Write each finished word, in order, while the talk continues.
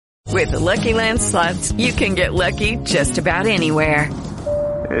With the Lucky Land Slots, you can get lucky just about anywhere.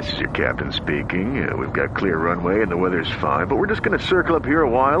 This is your captain speaking. We've got clear runway and the weather's fine, but we're just going to circle up here a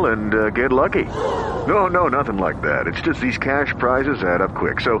while and get lucky. No, nothing like that. It's just these cash prizes add up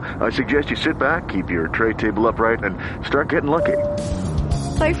quick. So I suggest you sit back, keep your tray table upright, and start getting lucky.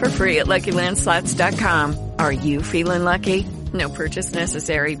 Play for free at LuckyLandSlots.com. Are you feeling lucky? No purchase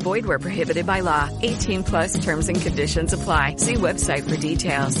necessary. Void where prohibited by law. 18+ terms and conditions apply. See website for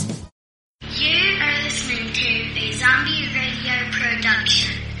details. You are listening to a zombie radio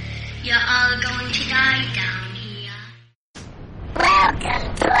production. You're all going to die down here.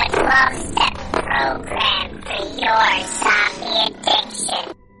 Welcome to a 12-step program for your zombie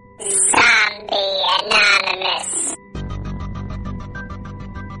addiction. Zombie Anonymous.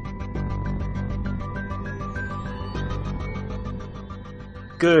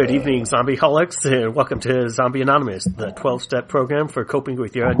 Good evening, Zombieholics, and welcome to Zombie Anonymous, the 12-step program for coping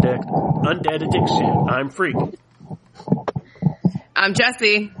with your undead addiction. I'm Freak. I'm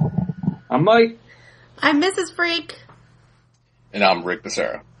Jesse. I'm Mike. I'm Mrs. Freak. And I'm Rick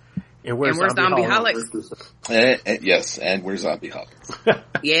Becerra. And we're Zombieholics. Yes, and we're Zombieholics.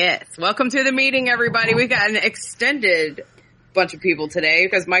 Yes. Welcome to the meeting, everybody. We got an extended bunch of people today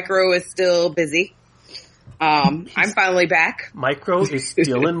because Micro is still busy. I'm finally back. Micro is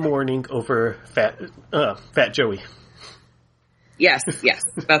still in mourning over Fat Joey. Yes,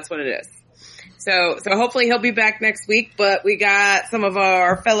 that's what it is. So hopefully he'll be back next week, but we got some of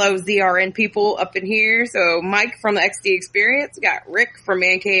our fellow ZRN people up in here. So Mike from the XDExperience, we got Rick from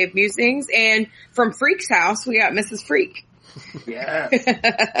Mancave Musings, and from Freak's house, we got Mrs. Freak. Yeah.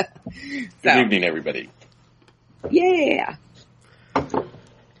 Good evening, everybody. Yeah.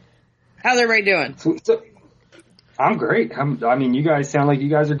 How's everybody doing? So, I'm great. I mean, you guys sound like you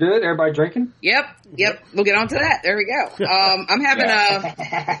guys are good. Everybody drinking? Yep. We'll get on to that. There we go. I'm having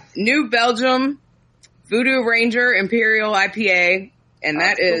a New Belgium Voodoo Ranger Imperial IPA, and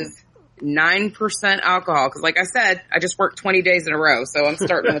that is 9% alcohol. Because like I said, I just worked 20 days in a row, so I'm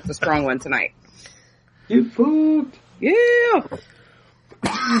starting with the strong one tonight. You food. Yeah.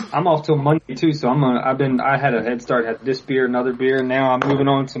 I'm off till Monday too, so I had a head start, had this beer, another beer, and now I'm moving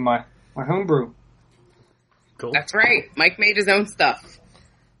on to my homebrew. Cool. That's right. Mike made his own stuff.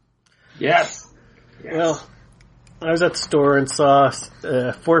 Yes. Well, I was at the store and saw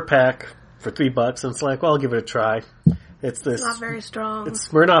a 4-pack for $3, and it's like, well, I'll give it a try. It's not very strong. It's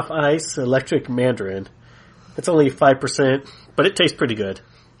Smirnoff Ice Electric Mandarin. It's only 5%, but it tastes pretty good.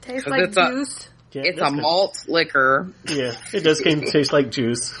 Tastes like juice. Yeah, it's a malt liquor. Yeah, it does taste like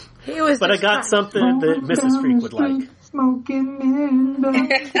juice. But I got something that Mrs. Freak would like. Smoking in the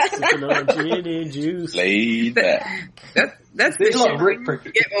Sipping on gin and juice. Laid back. That's the shit you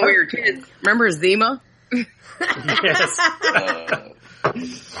get when we were kids. Remember Zima? Yes.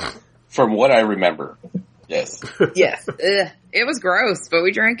 From what I remember, yes. Yes. It was gross, but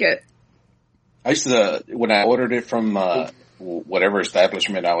we drank it. I used to, when I ordered it from whatever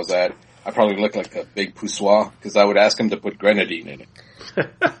establishment I was at, I probably looked like a big poussoir because I would ask him to put grenadine in it.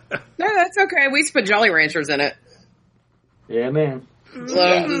 No, that's okay. We used to put Jolly Ranchers in it. Yeah, man.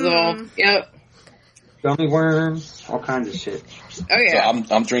 Yep. Gummy worms, all kinds of shit. Oh yeah. So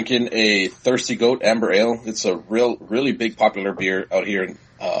I'm drinking a Thirsty Goat Amber Ale. It's a really big popular beer out here in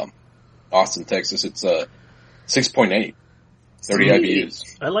Austin, Texas. It's 6.8, 30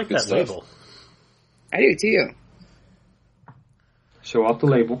 IBUs. I like that label. I do too. Show off the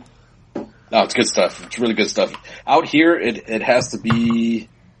label. No, it's good stuff. It's really good stuff. Out here, it has to be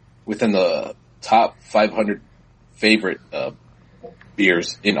within the top 500 favorite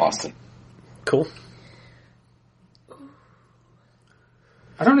beers in Austin. Cool.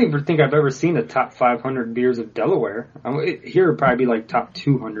 I don't even think I've ever seen the top 500 beers of Delaware. Here would probably be like top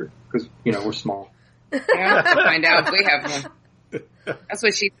 200 because, we're small. Yeah, let's find out if we have one. That's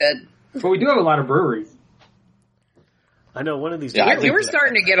what she said. But we do have a lot of breweries. I know one of these. Yeah, we're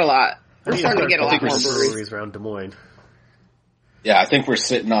starting to get a lot. We're starting to get a lot more breweries around Des Moines. Yeah, I think we're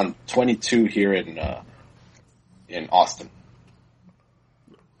sitting on 22 here in Austin.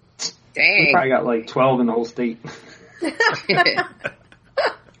 Dang. We probably got like 12 in the whole state.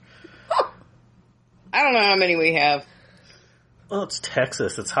 I don't know how many we have. Well, it's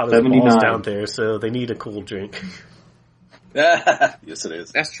Texas. It's hot as balls down there, so they need a cool drink. Yes, it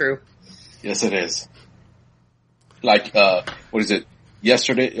is. That's true. Yes, it is. Like, what is it?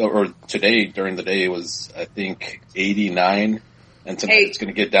 Yesterday or today during the day it was, I think, 89, and tonight it's going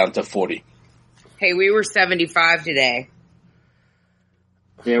to get down to 40. Hey, we were 75 today.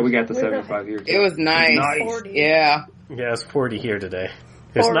 Yeah, we got the 75 here too. It was nice. Yeah. Yeah, it's 40 here today.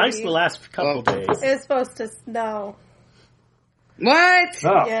 It was nice the last couple days. It's supposed to snow. What?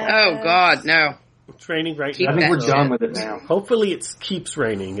 Oh. Yes. Oh God, no. It's raining right Keep now. I think we're that done shit. with it now. Hopefully it keeps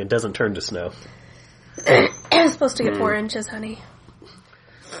raining and doesn't turn to snow. It's supposed to get 4 inches, honey.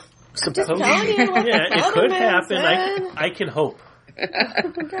 Supposedly. telling you what Yeah, the it could weatherman happen. said. I can hope.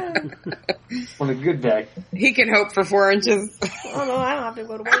 On a good day. He can hope for 4 inches. Oh no, I don't have to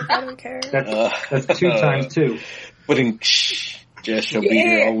go to work. I don't care. That's 2 times 2. Jess shall be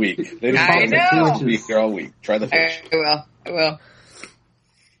here all week. Ladies and I gentlemen, know. Jess will be here all week. Try the fish. I will.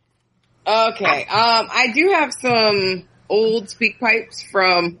 Okay. I do have some old speak pipes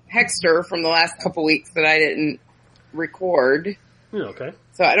from Hexter from the last couple weeks that I didn't record. Yeah, okay.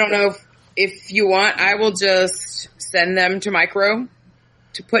 So I don't know if you want, I will just send them to Micro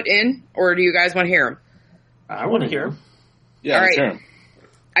to put in, or do you guys want to hear them? I want to hear him. Yeah, All let's right. hear 'em.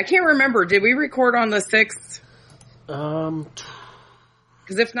 I can't remember. Did we record on the 6th?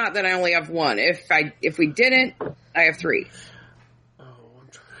 Because if not, then I only have 1. If we didn't, I have 3.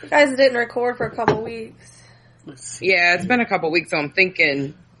 You guys didn't record for a couple weeks. Let's see. Yeah, it's been a couple weeks, so I'm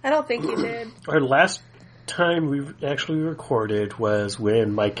thinking. I don't think you did. Our last time we actually recorded was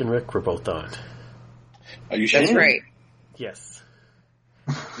when Mike and Rick were both on. Are you sure? That's right. Yes.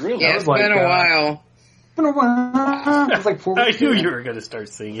 Really? Yeah, was it's like, been a while. It was like 4 I weeks knew ago. you were going to start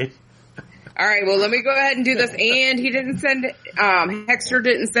singing. All right, well, let me go ahead and do this. And he didn't send, Hexter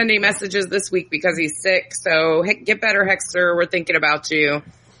didn't send any messages this week because he's sick. So get better, Hexter. We're thinking about you.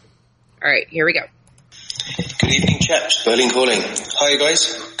 All right, here we go. Good evening, chaps. Berlin calling. Hi,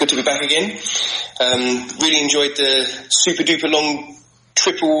 guys. Good to be back again. Really enjoyed the super duper long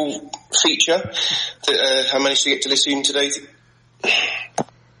triple feature that I managed to get to listen to today.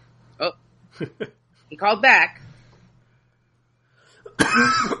 Oh, he called back.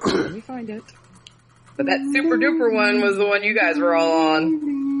 Let me find it. But that super duper one was the one you guys were all on.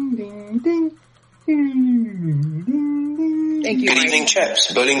 Thank you, Good Mike. evening,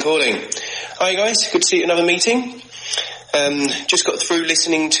 chaps. Berlin calling. Hi, guys. Good to see you at another meeting. Just got through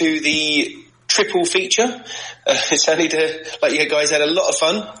listening to the triple feature. It sounded like you guys had a lot of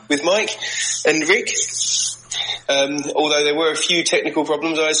fun with Mike and Rick. Although there were a few technical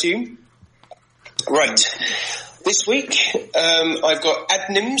problems, I assume. Right. This week, I've got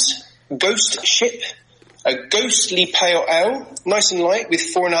Adnim's Ghost Ship, a ghostly pale ale, nice and light with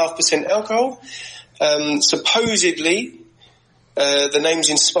 4.5% alcohol. Supposedly, the name's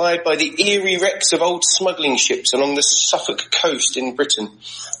inspired by the eerie wrecks of old smuggling ships along the Suffolk coast in Britain.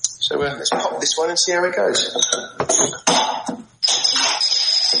 So let's pop this one and see how it goes.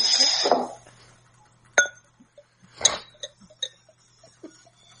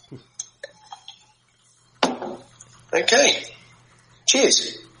 Okay.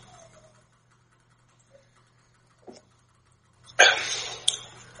 Cheers.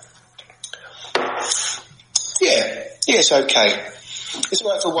 Yeah, it's okay. It's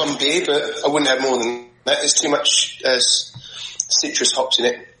right for one beer, but I wouldn't have more than that. There's too much citrus hops in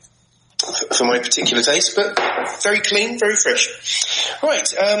it for my particular taste, but very clean, very fresh. Right,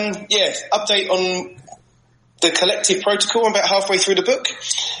 update on the collective protocol. I'm about halfway through the book.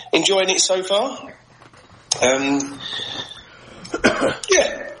 Enjoying it so far.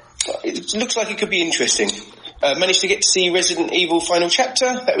 It looks like it could be interesting. Managed to get to see Resident Evil final chapter.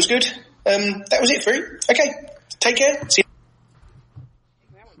 That was good. That was it for you. Okay, take care. See you.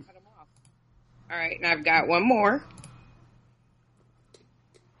 All right, and I've got one more.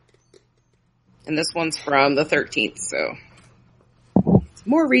 And this one's from the 13th, so it's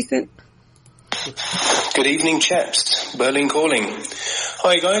more recent. Good evening, chaps. Berlin calling.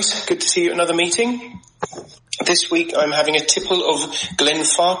 Hi, guys. Good to see you at another meeting. This week I'm having a tipple of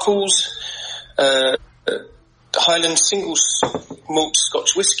Glenfarcle's Highland single malt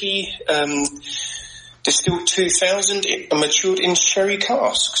Scotch whisky, distilled 2000 and matured in sherry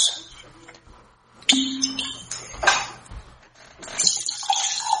casks.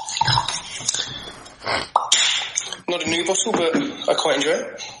 Not a new bottle, but I quite enjoy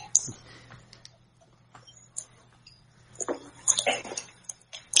it.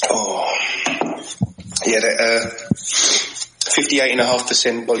 Oh, yeah, that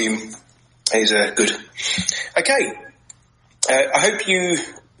 58.5% volume is good. Okay, I hope you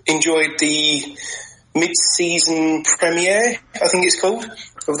enjoyed the mid-season premiere, I think it's called,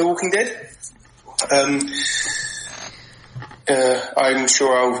 of The Walking Dead. I'm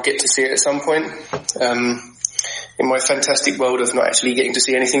sure I'll get to see it at some point. In my fantastic world of not actually getting to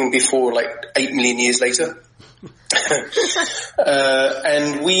see anything before like 8 million years later.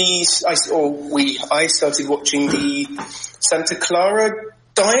 And I started watching the Santa Clara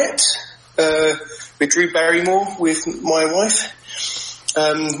Diet with Drew Barrymore with my wife.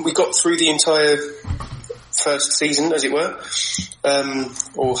 We got through the entire first season, as it were,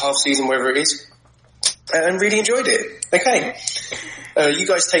 or half season, wherever it is, and really enjoyed it. Okay. You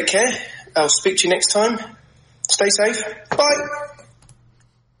guys take care. I'll speak to you next time. Stay safe. Bye.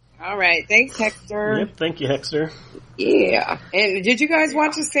 All right. Thanks, Hector. Yep, thank you, Hector. Yeah. And did you guys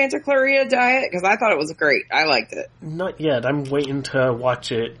watch the Santa Clarita Diet? Because I thought it was great. I liked it. Not yet. I'm waiting to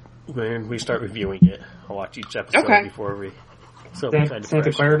watch it when we start reviewing it. I'll watch each episode before we... So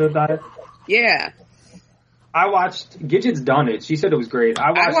Santa Clarita Diet? Yeah. I watched... Gidget's done it. She said it was great.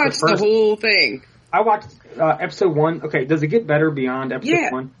 I watched the whole thing. I watched episode 1. Okay, does it get better beyond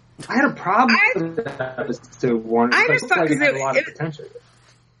episode 1? I had a problem with episode 1. I just thought it had a lot of potential.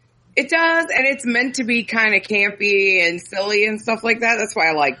 It does, and it's meant to be kind of campy and silly and stuff like that. That's why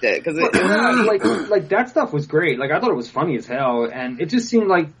I liked it, because like that stuff was great. Like, I thought it was funny as hell, and it just seemed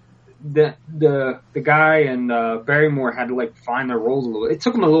like the guy and Barrymore had to like find their roles a little. It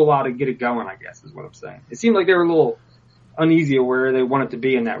took them a little while to get it going, I guess, is what I'm saying. It seemed like they were a little uneasy of where they wanted to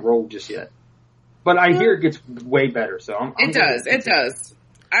be in that role just yet. But I hear it gets way better, so it does.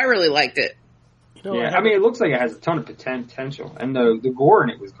 I really liked it. You know, I mean, it looks like it has a ton of potential, and the gore in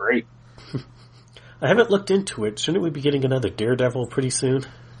it was great. I haven't looked into it. Shouldn't we be getting another Daredevil pretty soon?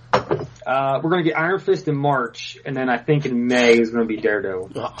 We're going to get Iron Fist in March, and then I think in May is going to be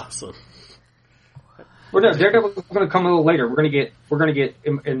Daredevil. Oh, awesome. Well, no, Daredevil's going to come a little later. We're going to get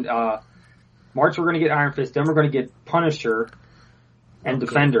in March. We're going to get Iron Fist. Then we're going to get Punisher and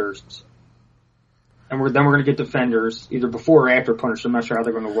Defenders. And then we're going to get Defenders, either before or after Punisher. I'm not sure how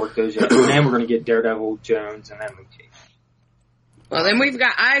they're going to work those yet. And then we're going to get Daredevil, Jones, and then Luke Cage. Well, then we've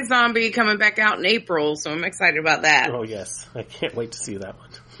got iZombie coming back out in April, so I'm excited about that. Oh, yes. I can't wait to see that one.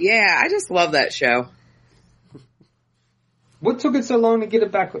 Yeah, I just love that show. What took it so long to get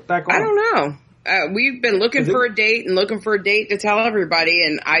it back on? I don't know. We've been looking for a date to tell everybody,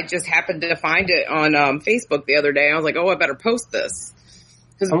 and I just happened to find it on Facebook the other day. I was like, oh, I better post this.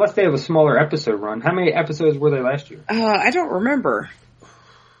 Unless they have a smaller episode run. How many episodes were they last year? I don't remember.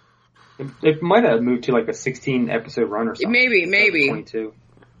 It might have moved to like a 16 episode run or something. Maybe. 22.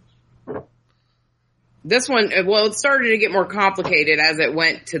 This one, well, it started to get more complicated as it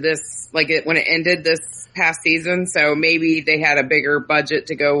went to this, when it ended this past season. So maybe they had a bigger budget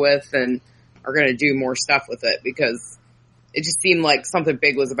to go with and are going to do more stuff with it because it just seemed like something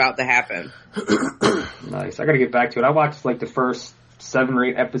big was about to happen. Nice. I got to get back to it. I watched the first 7 or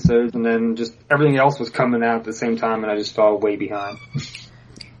 8 episodes, and then just everything else was coming out at the same time, and I just fell way behind.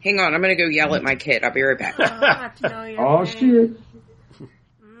 Hang on, I'm going to go yell at my kid. I'll be right back. Oh, shit.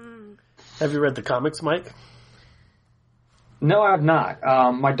 Have you read the comics, Mike? No, I have not.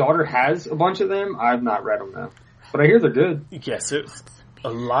 My daughter has a bunch of them. I have not read them, though. But I hear they're good. Yes, it's a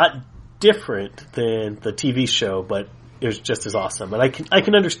lot different than the TV show, but it was just as awesome. And I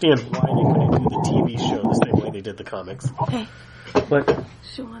can understand why they couldn't do the TV show the same way they did the comics. Okay. But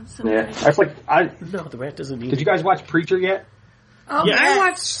she wants some. Yeah, that's no, the rat doesn't need. Did you guys watch Preacher yet? Oh, yeah. I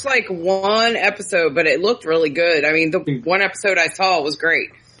watched one episode, but it looked really good. I mean, the one episode I saw was great.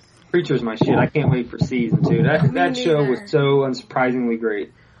 Preacher's my shit. I can't wait for season 2. That show was so unsurprisingly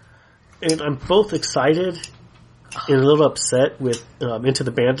great. And I'm both excited and a little upset with Into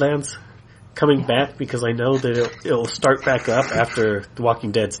the Badlands coming back because I know that it'll start back up after The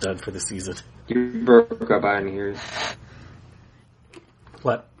Walking Dead's done for the season. You broke up out in here.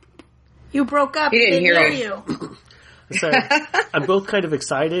 What? You broke up. He didn't hear you. So I'm both kind of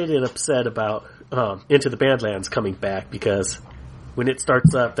excited and upset about Into the Badlands coming back because when it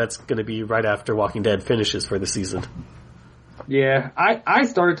starts up, that's going to be right after Walking Dead finishes for the season. Yeah, I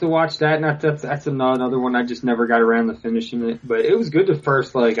started to watch that, and that's another one I just never got around to finishing it. But it was good the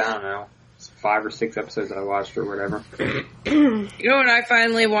first, 5 or 6 episodes that I watched or whatever. You know what I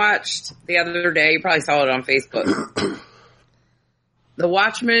finally watched the other day? You probably saw it on Facebook. The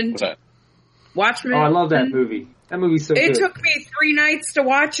Watchmen. What's that? Watchmen. Oh, I love that movie. That movie's so good. It took me 3 nights to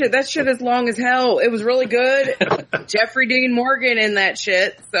watch it. That shit is long as hell. It was really good. Jeffrey Dean Morgan in that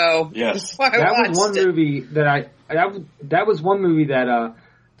shit. So yes, that's why I that watched was one it. movie that was one movie that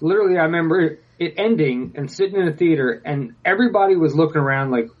literally I remember it ending and sitting in a theater and everybody was looking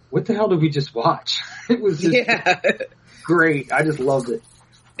around like, what the hell did we just watch? It was just great. I just loved it.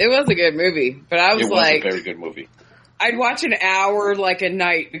 It was a good movie, but I was a very good movie. I'd watch an hour a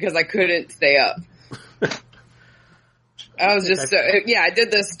night because I couldn't stay up. I was just, I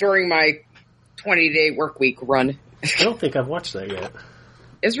did this during my 20-day work week run. I don't think I've watched that yet.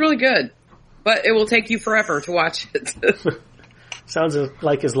 It's really good, but it will take you forever to watch it. Sounds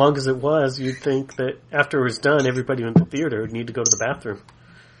like as long as it was, you'd think that after it was done, everybody in the theater would need to go to the bathroom.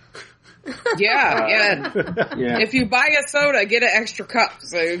 Yeah. Yeah. If you buy a soda, get an extra cup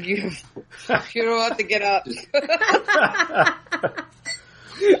so you don't have to get up.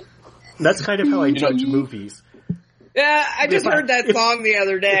 That's kind of how I judge movies. Yeah, I just heard that song the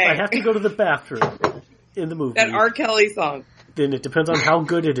other day. If I have to go to the bathroom in the movie, that R. Kelly song. Then it depends on how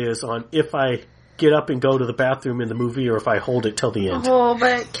good it is on if I get up and go to the bathroom in the movie or if I hold it till the end. Oh,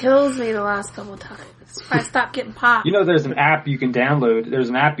 but it kills me the last couple times. I stop getting popped. You know, there's an app you can download.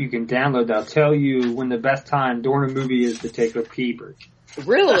 That'll tell you when the best time during a movie is to take a pee break.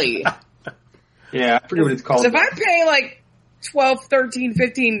 Really? Yeah, I forget what it's called. So if I pay like $12, $13,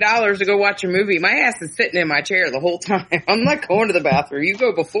 $15 to go watch a movie, my ass is sitting in my chair the whole time. I'm not going to the bathroom. You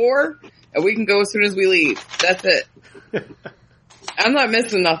go before, and we can go as soon as we leave. That's it. I'm not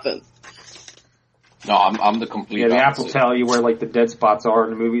missing nothing. No, I'm the complete the app opposite. will tell you where like the dead spots are in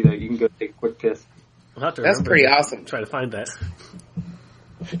the movie that you can go take a quick piss. I'll have to That's pretty awesome. Try to find that.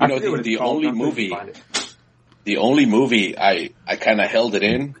 You know, the only movie I kind of held it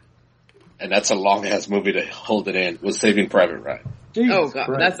in, and that's a long ass movie to hold it in, was Saving Private Ryan. Jesus oh god,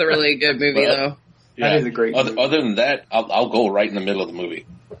 Christ. that's a really good movie though. Yeah. That is a great movie. Other than that, I'll go right in the middle of the movie.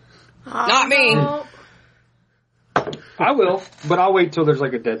 Not me. I will, but I'll wait till there's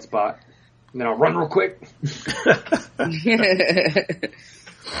like a dead spot. And then I'll run real quick.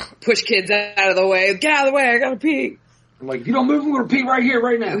 Push kids out of the way. Get out of the way, I gotta pee. I'm like, if you don't move, I'm gonna pee right here,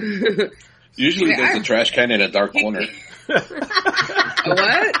 right now. Usually there's a trash can in a dark corner.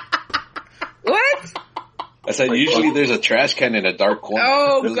 What? What? I said usually there's a trash can in a dark corner.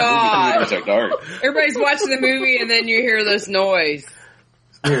 Oh, Those God. movie theaters are dark. Everybody's watching the movie and then you hear this noise.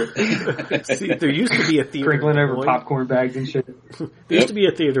 See, there used to be a theater Sprinkling in Des over Moines. popcorn bags and shit. There used to be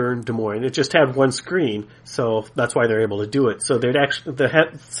a theater in Des Moines. It just had one screen, so that's why they're able to do it. So they'd actually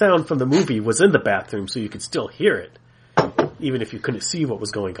the sound from the movie was in the bathroom, so you could still hear it, even if you couldn't see what was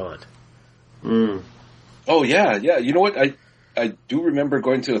going on. Mm. Oh yeah. You know what? I do remember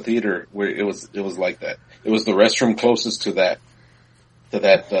going to a theater where it was like that. It was the restroom closest to that.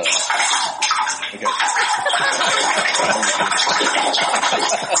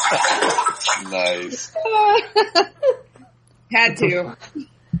 Nice. Had to.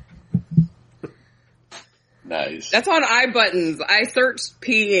 Nice. That's on iButtons. I searched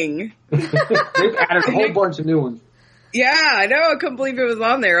peeing. They've added a whole bunch of new ones. Yeah, I know. I couldn't believe it was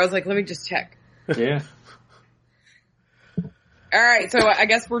on there. I was like, let me just check. Yeah. Alright, so I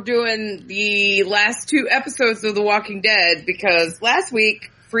guess we're doing the last 2 episodes of The Walking Dead because last week,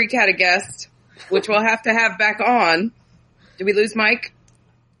 Freak had a guest, which we'll have to have back on. Did we lose Mike?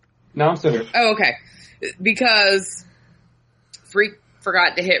 No, I'm still here. Oh, okay. Because Freak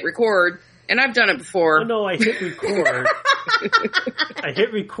forgot to hit record, and I've done it before. Oh, no, I hit record.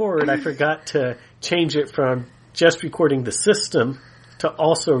 I forgot to change it from just recording the system to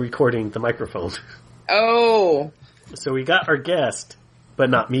also recording the microphone. Oh. So we got our guest, but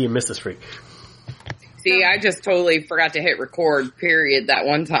not me and Mrs. Freak. See, I just totally forgot to hit record, period, that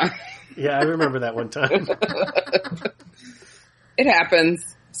one time. Yeah, I remember that one time. It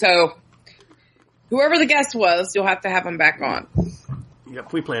happens. So, whoever the guest was, you'll have to have him back on.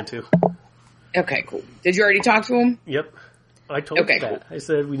 Yep, we plan to. Okay, cool. Did you already talk to him? Yep. I told you that. Cool. I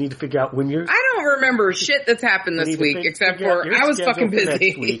said we need to figure out when you're... I don't remember shit that's happened this week, except for I was fucking busy.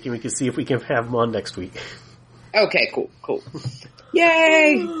 Next week, and we can see if we can have him on next week. Okay, cool.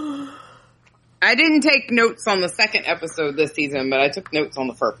 Yay! I didn't take notes on the second episode this season, but I took notes on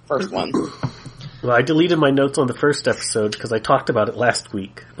the first one. Well, I deleted my notes on the first episode because I talked about it last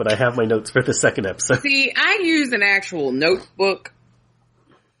week, but I have my notes for the second episode. See, I use an actual notebook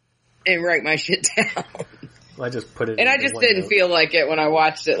and write my shit down. Well, I just put it and I just didn't feel like it when I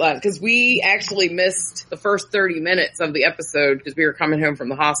watched it last, because we actually missed the first 30 minutes of the episode because we were coming home from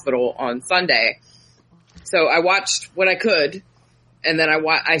the hospital on Sunday. So I watched what I could, and then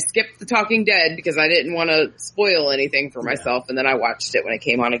I skipped The Talking Dead because I didn't want to spoil anything for myself, and then I watched it when it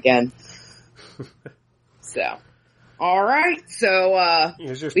came on again. So, all right. So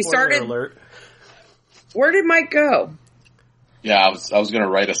we started. Alert. Where did Mike go? Yeah, I was going to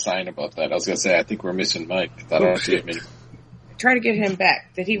write a sign about that. I was going to say I think we're missing Mike. I thought I see him. Try to get him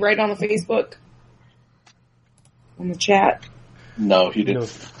back. Did he write on the Facebook? On the chat? No, he didn't. No.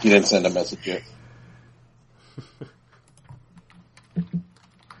 He didn't send a message yet.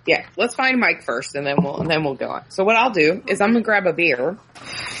 Yeah, let's find Mike first, and then we'll go on. So what I'll do is I'm gonna grab a beer.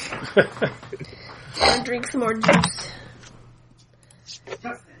 I'll drink some more juice.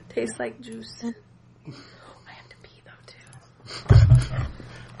 Tastes like juice. I have to pee though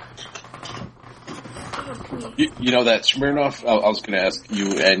too. You know that Smirnoff? I was going to ask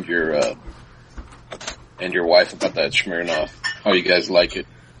you and your wife about that Smirnoff. How you guys like it?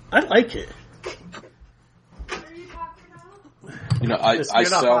 I like it. You know, I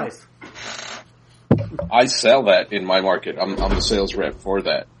sell that in my market. I'm the sales rep for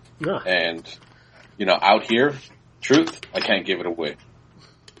that. Yeah. And, you know, out here, truth, I can't give it away.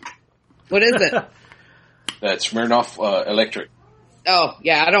 What is it? That Smirnoff Electric. Oh,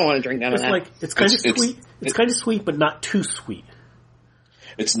 yeah, I don't want to drink none of that. It's kind of sweet. It's kind of sweet, but not too sweet.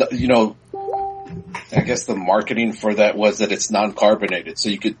 It's not, you know, I guess the marketing for that was that it's non-carbonated, so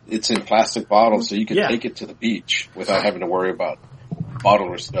it's in plastic bottles, so you can take it to the beach without having to worry about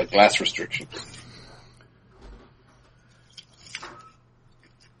glass restrictions.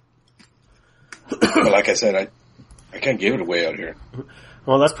 But like I said, I can't give it away out here.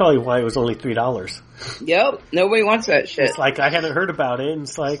 Well, that's probably why it was only $3. Yep, nobody wants that shit. It's like I hadn't heard about it, and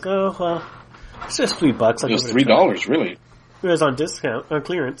it's like, oh well, it's just $3. It was $3, really. It was on discount, on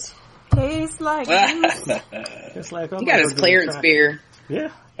clearance. Tastes like juice. It's like, he got his clearance beer. Yeah,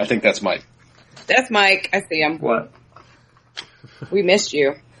 I think that's Mike. That's Mike. I see him. What? We missed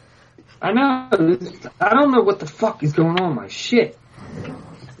you. I know. I don't know what the fuck is going on with my shit. I'm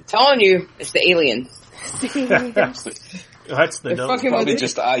telling you, it's the aliens. That's the They're note. fucking Probably with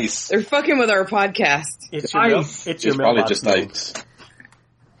just ice. They're fucking with our podcast. It's ice. It's It's probably just ice.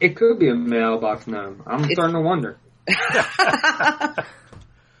 It could be a mailbox gnome. I'm starting to wonder.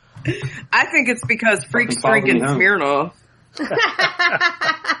 I think it's because Freak's Fucking drinking follow me Smirnoff.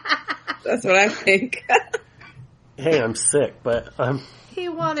 That's what I think. Hey, I'm sick, but He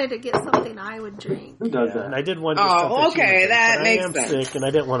wanted to get something I would drink. Who does and that? I did want to. Oh, okay, that makes sense. sense. I am sick, and I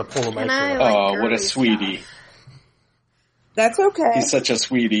didn't want to pull a mic. And I out. like Oh, what girly a sweetie. stuff. That's okay. He's such a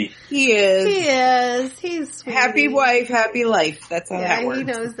sweetie. He is. He is. He's sweet. Happy wife, happy life. That's how that Yeah, works. he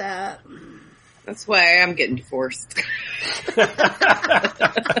knows that. That's why I'm getting divorced.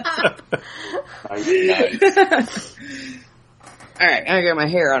 Nice. Alright, I got my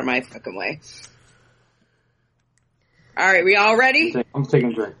hair out of my fucking way. Alright, we all ready? I'm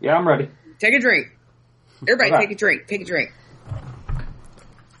taking a drink. Yeah, I'm ready. Take a drink. Everybody Okay. take a drink. Take a drink.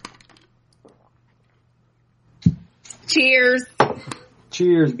 Cheers.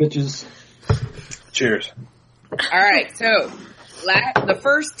 Cheers, bitches. Cheers. Alright, so the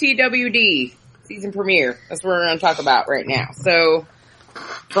first TWD season premiere. That's what we're going to talk about right now. So,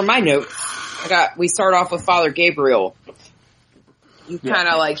 from my notes, we start off with Father Gabriel. You kind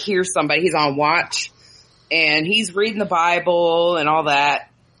of like hear somebody, he's on watch, and he's reading the Bible and all that.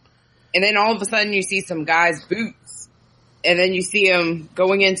 And then all of a sudden you see some guy's boots. And then you see him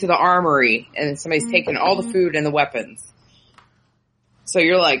going into the armory, and somebody's taking all the food and the weapons. So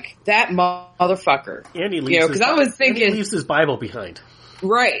you're like, that motherfucker. And he leaves, because I was thinking, he leaves his Bible behind.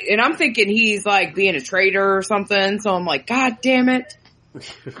 Right, and I'm thinking he's like being a traitor or something, so I'm like, God damn it.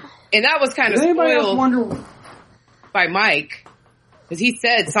 And that was kind of Does anybody else spoiled wonder? by Mike, because he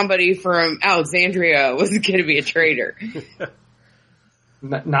said somebody from Alexandria was going to be a traitor.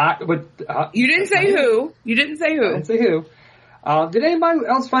 Not with. You didn't say who. You didn't say I who. didn't say who. Did anybody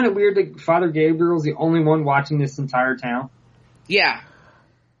else find it weird that Father Gabriel's the only one watching this entire town? Yeah.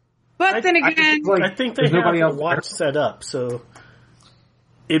 But then again, like, I think they there's have nobody a else watch there. set up, so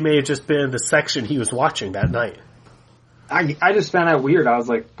it may have just been the section he was watching that night. I just found that weird. I was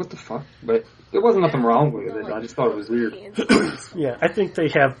like, what the fuck? But there wasn't nothing wrong with it. I just thought it was weird. Yeah, I think they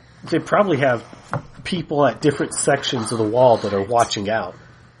probably have people at different sections of the wall that are watching out.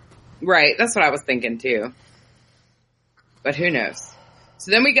 right, that's what I was thinking too. But who knows?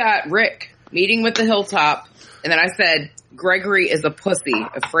 So then we got Rick meeting with the Hilltop, and then I said, Gregory is a pussy,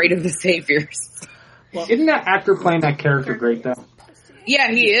 afraid of the saviors. Isn't that actor playing that character great though?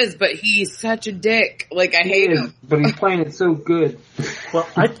 Yeah, he is, but he's such a dick. Like, I hate him. But he's playing it so good. Well,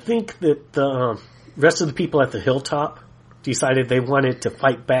 I think that the rest of the people at the Hilltop decided they wanted to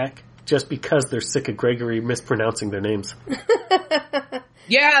fight back just because they're sick of Gregory mispronouncing their names.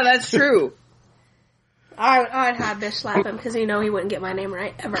 Yeah, that's true. I'd have bitch slap him because he wouldn't get my name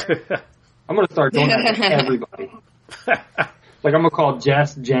right ever. I'm gonna start doing that to everybody. Like I'm gonna call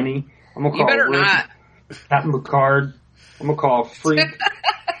Jess Jenny. I'm gonna You call better Rick, not. Captain Picard. I'm gonna call Freak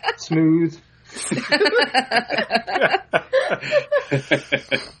Smooth. And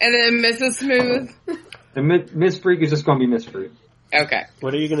then Mrs. Smooth. And Miss Freak is just gonna be Miss Freak. Okay.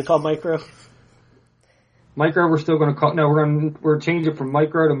 What are you going to call Micro? Micro, we're still gonna call. No, we're changing from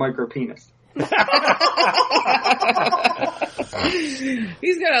micro to micro penis.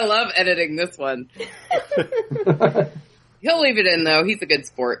 He's gonna love editing this one. He'll leave it in though. He's a good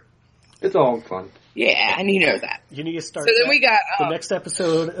sport. It's all fun. Yeah, and he knows that. You need to start. So then we got the next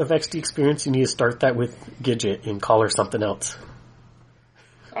episode of XDExperience. You need to start that with Gidget and call her something else.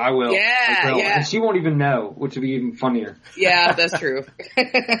 I will. Yeah, yeah. And she won't even know, which would be even funnier. Yeah, that's true.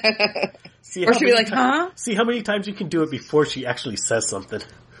 Or she'll be like, huh? See how many times you can do it before she actually says something.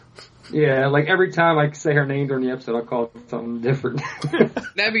 Yeah, like every time I say her name during the episode, I'll call it something different.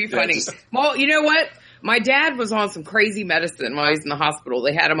 That'd be funny. Well, you know what? My dad was on some crazy medicine while he was in the hospital.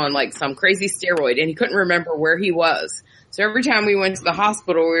 They had him on like some crazy steroid and he couldn't remember where he was. So every time we went to the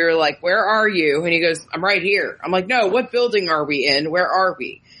hospital, we were like, where are you? And he goes, I'm right here. I'm like, no, what building are we in? Where are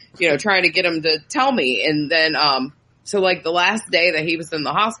we? You know, trying to get him to tell me. And then, so like the last day that he was in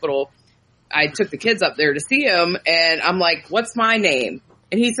the hospital, I took the kids up there to see him and I'm like, what's my name?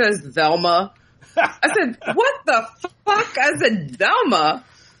 And he says, Velma. I said, what the fuck? I said, Velma.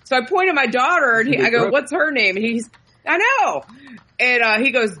 So I point at my daughter and I go, what's her name? And I know. And,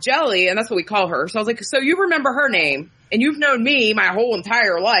 he goes, Jelly. And that's what we call her. So I was like, so you remember her name and you've known me my whole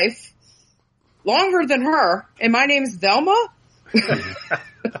entire life longer than her. And my name's Velma.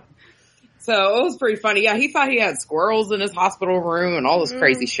 So it was pretty funny. Yeah, he thought he had squirrels in his hospital room and all this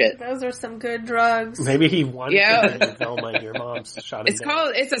crazy shit. Those are some good drugs. Maybe he wanted to be Velma and your mom's shot him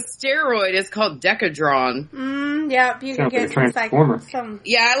down. It's a steroid. It's called Decadron. Yeah, you can get some.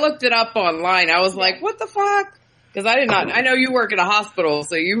 Yeah, I looked it up online. I was like, what the fuck? Because I know you work at a hospital,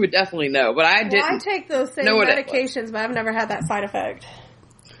 so you would definitely know, but I didn't. I take those same medications, but I've never had that side effect.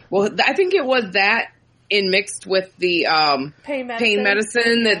 Well, I think it was that mixed with the pain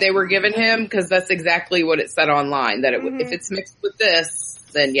medicine that they were giving him, because that's exactly what it said online, that if it's mixed with this,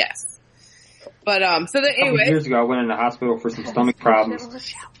 then yes. But so that anyway, years ago I went in the hospital for some stomach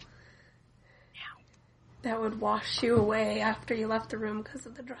problems. That would wash you away after you left the room because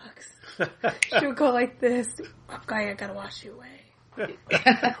of the drugs. She would go like this. Okay, I gotta wash you away.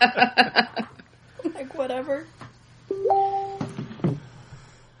 Like, whatever.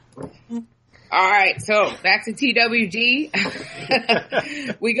 Alright, so back to TWG.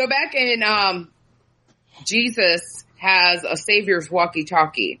 We go back and Jesus has a Savior's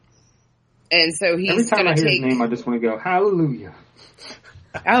walkie-talkie. And so he's every time gonna I hear take his name, I just want to go, hallelujah.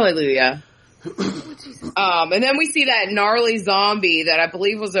 Hallelujah. And then we see that gnarly zombie that I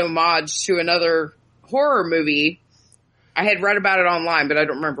believe was homage to another horror movie. I had read about it online, but I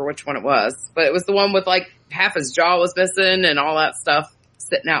don't remember which one it was. But it was the one with like half his jaw was missing and all that stuff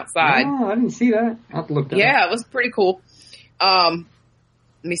sitting outside. Oh, I didn't see that. I'll have to look that up. Yeah, it was pretty cool. Let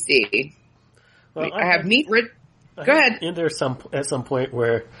me see. Well, I have meat. Go ahead. In there at some point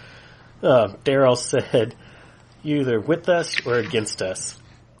where Daryl said, "You either with us or against us."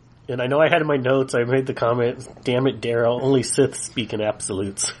 And I know I had in my notes, I made the comment, "Damn it, Daryl, only Siths speak in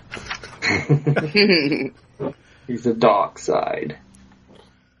absolutes." He's the dark side.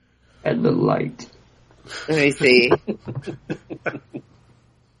 And the light. Let me see.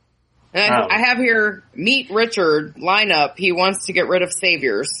 I have here, meet Richard lineup. He wants to get rid of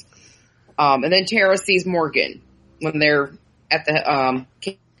Saviors. And then Tara sees Morgan when they're at the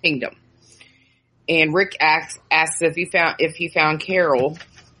kingdom. And Rick asks if he found Carol.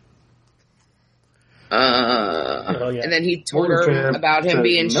 And then he told her about him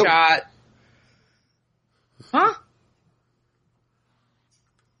being shot. Huh?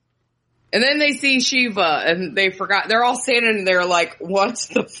 And then they see Shiva, and they forgot. They're all standing there like, what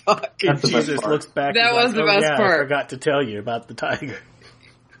the fuck? And Jesus looks back. That was the best part. I forgot to tell you about the tiger.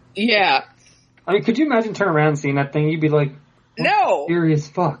 Yeah. I mean, could you imagine turning around and seeing that thing? You'd be like, no. Scary as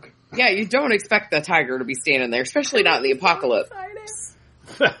fuck. Yeah, you don't expect the tiger to be standing there, especially not in the apocalypse.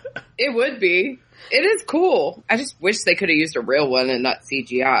 It would be. It is cool. I just wish they could have used a real one and not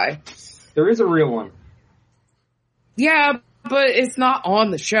CGI. There is a real one. Yeah, but it's not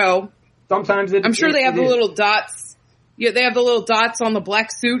on the show. Sometimes I'm sure they have the little dots. Yeah, they have the little dots on the black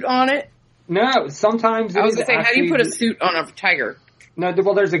suit on it. No, sometimes I was going to say, how do you put a suit on a tiger? No,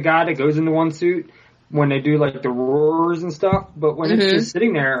 well, there's a guy that goes into one suit when they do like the roars and stuff, but when it's just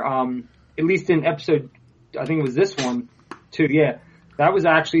sitting there, at least in episode, I think it was this one too, yeah, that was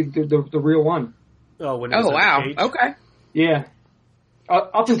actually the real one. Oh, when it was wow. Okay. Yeah.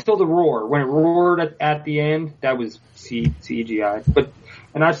 Up until the roar. When it roared at the end, that was CGI.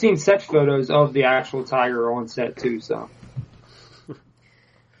 And I've seen set photos of the actual tiger on set too, so.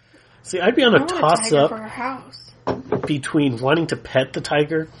 See, I'd be on a toss-up between wanting to pet the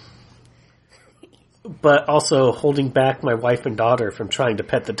tiger, but also holding back my wife and daughter from trying to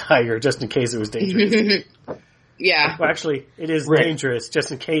pet the tiger just in case it was dangerous. Yeah. Well, actually, it is dangerous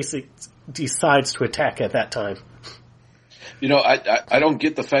just in case it decides to attack at that time. You know, I don't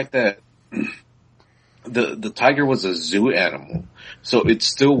get the fact that the tiger was a zoo animal, so it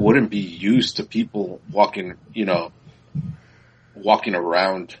still wouldn't be used to people walking, you know, walking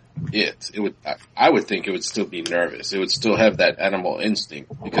around it would, I would think it would still be nervous. It would still have that animal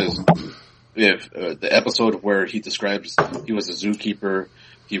instinct, because if the episode where he describes he was a zookeeper,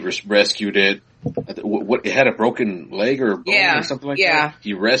 he rescued it. What, it had a broken leg or a bone or something like that.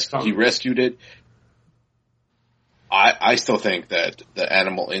 He rescued it. I still think that the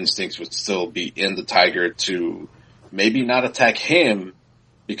animal instincts would still be in the tiger to maybe not attack him,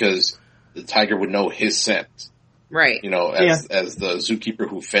 because the tiger would know his scent. Right. You know, as the zookeeper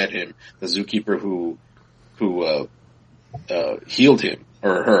who fed him, the zookeeper who healed him,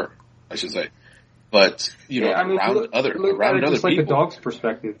 or her, I should say. But, you know, around other just people. Like a dog's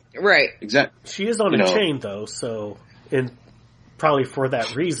perspective. Right. Exactly. She is on a chain, though, so, and probably for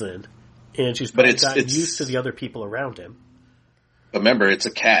that reason. And she's probably gotten used to the other people around him. Remember, it's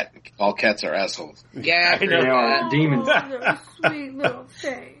a cat. All cats are assholes. Yeah, they are demons. Sweet little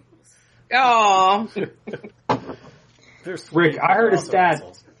things. Oh. Rick, I heard a stat.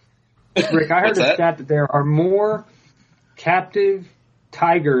 Rick, I heard a stat that there are more captive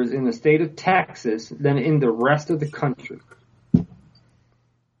tigers in the state of Texas than in the rest of the country.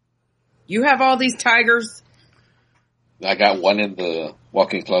 You have all these tigers? I got one in the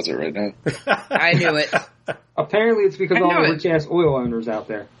walk-in closet right now. I knew it. Apparently it's because of all the rich-ass oil owners out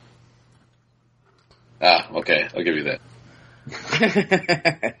there. Ah, okay. I'll give you that.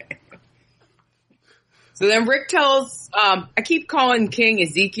 So then Rick tells, I keep calling King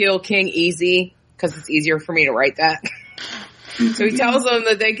Ezekiel King Easy, because it's easier for me to write that. So he tells them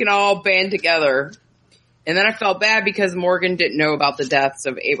that they can all band together. And then I felt bad because Morgan didn't know about the deaths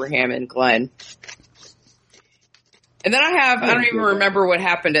of Abraham and Glenn. And then I don't even remember what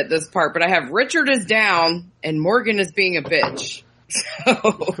happened at this part, but I have Richard is down and Morgan is being a bitch.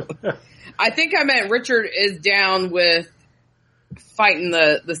 So I think I meant Richard is down with fighting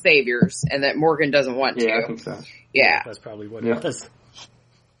the saviors, and that Morgan doesn't want to. Yeah, I think so. Yeah. That's probably what it is.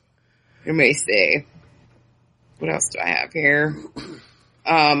 Let me see. What else do I have here?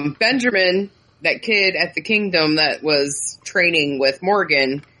 Benjamin, that kid at the kingdom that was training with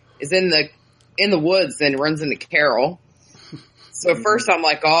Morgan, is in the woods and runs into Carol. So at first I'm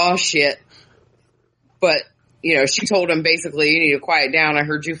like, oh shit. But, you know, she told him basically, you need to quiet down. I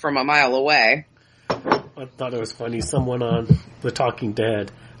heard you from a mile away. I thought it was funny. Someone on The Talking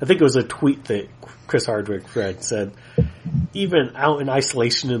Dead, I think it was a tweet that Chris Hardwick read, said, even out in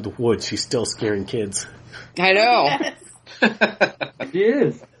isolation in the woods, she's still scaring kids. I know. She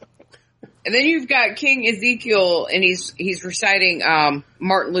is. And then you've got King Ezekiel, and he's reciting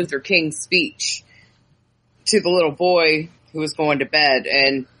Martin Luther King's speech to the little boy who was going to bed.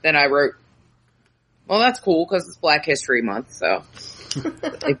 And then I wrote, well, that's cool because it's Black History Month, so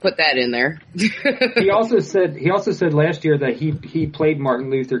they put that in there. He also said last year that he played Martin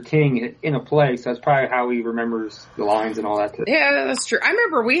Luther King in a play, so that's probably how he remembers the lines and all that. Yeah, that's true. I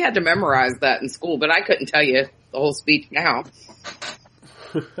remember we had to memorize that in school, but I couldn't tell you the whole speech now.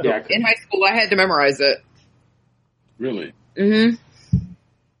 Yeah, in high school, I had to memorize it. Really? Mm-hmm.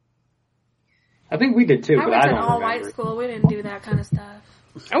 I think we did too, but I don't went to an all-white school. We didn't do that kind of stuff.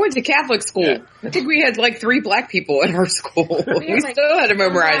 I went to Catholic school. Yeah. I think we had like 3 black people in our school. We still had to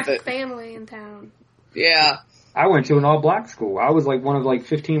memorize it. Family in town. Yeah. I went to an all-black school. I was like one of like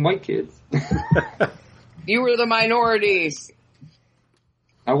 15 white kids. You were the minorities.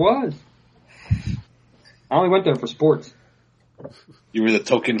 I was. I only went there for sports. You were the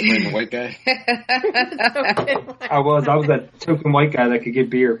token friend white guy? I was that token white guy that could get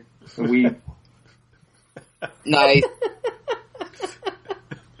beer and weed. Nice.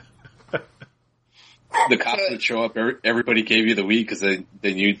 The cops would show up. Everybody gave you the weed because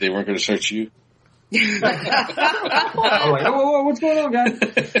they knew they weren't going to search you. I'm like, whoa, what's going on, guys?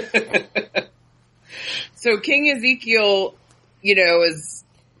 So King Ezekiel, you know, is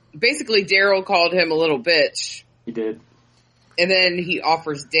basically Daryl called him a little bitch. He did. And then he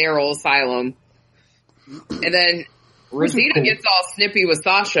offers Daryl asylum. And then Rosita gets all snippy with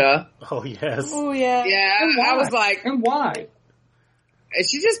Sasha. Oh, yes. Oh, yeah. Yeah, I was like... And why?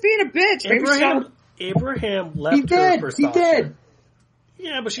 She's just being a bitch. Abraham left her for Sasha. He did.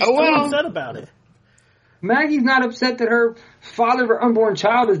 Yeah, but she's still upset about it. Maggie's not upset that her father of her unborn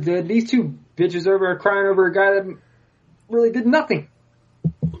child is dead. These two bitches over are crying over a guy that really did nothing.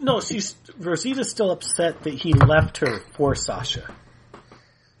 No, Rosita's still upset that he left her for Sasha.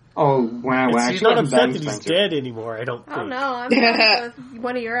 Oh, wow. She's not upset that he's dead anymore, I don't think. Oh, no, I'm not with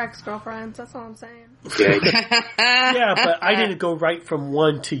one of your ex-girlfriends, that's all I'm saying. Yeah, but I didn't go right from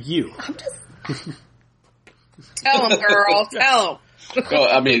one to you. I'm just... Tell him, girl, tell him. Well,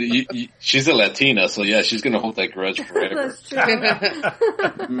 I mean, she's a Latina, so yeah, she's going to hold that grudge forever. That's true.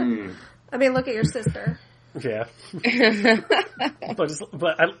 I mean, look at your sister. Yeah.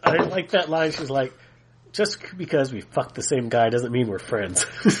 but I like that line. She's like, just because we fucked the same guy doesn't mean we're friends.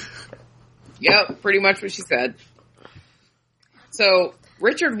 Yep, pretty much what she said. So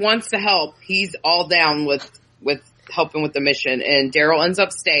Richard wants to help. He's all down with helping with the mission, and Daryl ends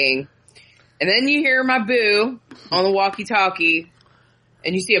up staying. And then you hear my boo on the walkie-talkie,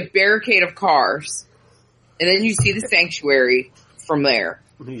 and you see a barricade of cars. And then you see the sanctuary from there.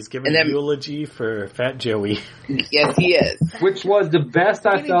 He's giving a eulogy for Fat Joey. Yes, he is. Which was the best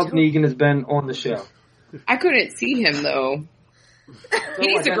I felt Negan has been on the show. I couldn't see him, though. He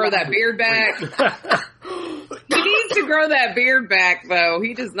needs to grow that beard back. He needs to grow that beard back, though.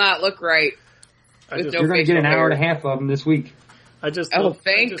 He does not look right. You're going to get an hour and a half of him this week.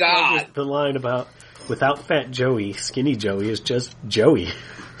 Thank God. The line about, without Fat Joey, Skinny Joey is just Joey.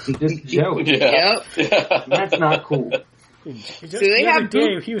 Just Joey. Yep. That's not cool. The other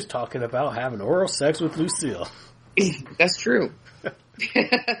day, he was talking about having oral sex with Lucille. That's true.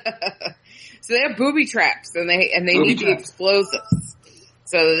 So they have booby traps, and they need the explosives.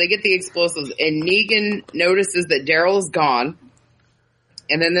 So they get the explosives, and Negan notices that Daryl is gone,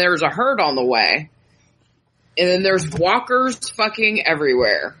 and then there's a herd on the way, and then there's walkers fucking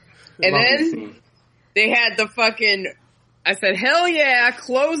everywhere. And then they had the fucking, I said, hell yeah,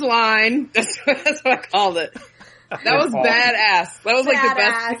 clothesline. That's what I called it. That was badass. That was like the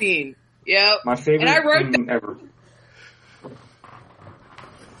best scene. Yep. My favorite and I wrote scene ever.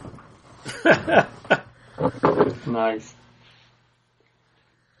 Nice.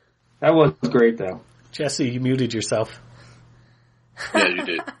 That was great, though. Jesse, you muted yourself. Yeah, you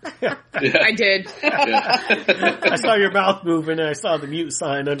did. Yeah. I did. Yeah. I saw your mouth moving, and I saw the mute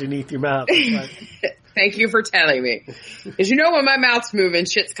sign underneath your mouth. Thank you for telling me. Because you know when my mouth's moving,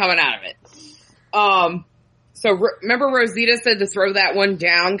 shit's coming out of it. So remember Rosita said to throw that one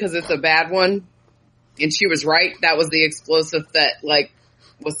down because it's a bad one? And she was right. That was the explosive that,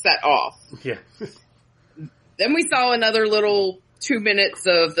 was set off. Yeah. Then we saw another little 2 minutes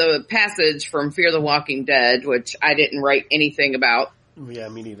of the passage from Fear the Walking Dead, which I didn't write anything about. Yeah,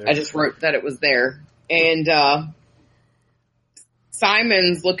 me neither. I just wrote that it was there. And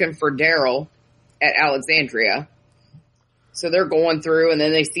Simon's looking for Daryl at Alexandria. So they're going through, and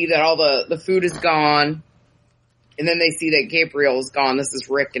then they see that all the food is gone. And then they see that Gabriel's gone. This is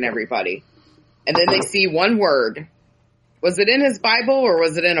Rick and everybody. And then they see one word. Was it in his Bible or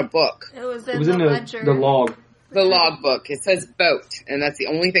was it in a book? It was in the ledger. The log. The log book. It says boat, and that's the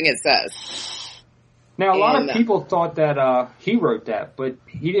only thing it says. Now, a lot of people thought that he wrote that, but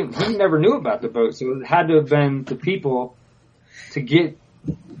he didn't. He never knew about the boat, so it had to have been the people to get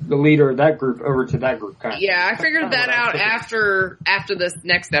the leader of that group over to that group. Yeah, I figured that out after this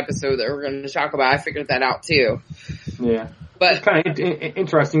next episode that we're going to talk about. I figured that out too. Yeah, but it's kind of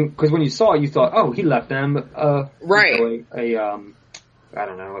interesting because when you saw it, you thought, "Oh, he left them right I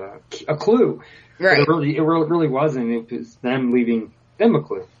don't know a clue." Right. But it really wasn't. It was them leaving them a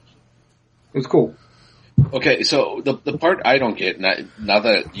clue. It was cool. Okay, so the part I don't get, now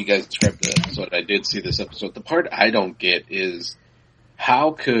that you guys described the episode, I did see this episode. The part I don't get is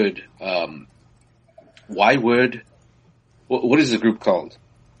how could, why would, what is the group called?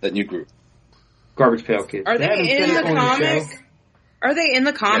 That new group? Garbage Pail Kids. Are they in the comic? Are they in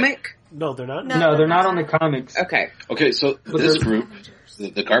the comic? Yeah. No, they're not. No, they're not on the comics. Okay, so this group,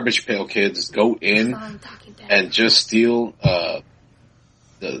 the Garbage Pail Kids, go in and just steal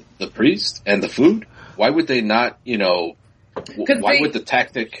the priest and the food? Why would they not, why would the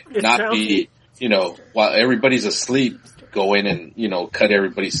tactic not be, while everybody's asleep, go in and, cut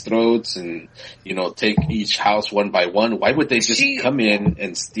everybody's throats and, take each house one by one? Why would they just come in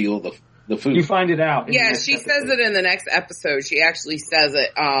and steal the food? You find it out. Yeah, she says it in the next episode. She actually says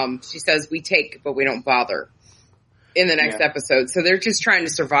it. She says, we take, but we don't bother. In the next episode. So they're just trying to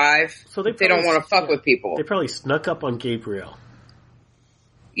survive. So they don't want to fuck with people. They probably snuck up on Gabriel.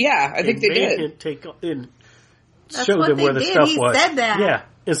 Yeah, I think they did. Showed them where the stuff was. He said that. Yeah,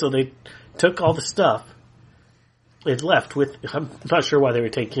 and so they took all the stuff and left with. I'm not sure why they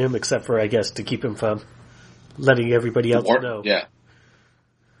would take him, except for I guess to keep him from letting everybody else know. Yeah.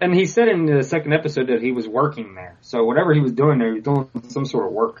 And he said in the second episode that he was working there, so whatever he was doing there, he was doing some sort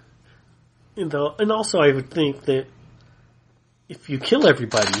of work. And also, I would think that if you kill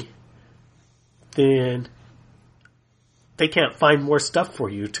everybody, then they can't find more stuff for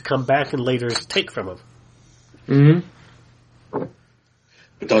you to come back and later take from them. Mm-hmm.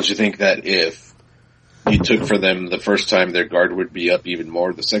 But don't you think that if you took for them the first time, their guard would be up even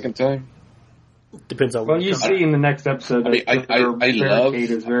more the second time? Depends on. Well, you see in the next episode that their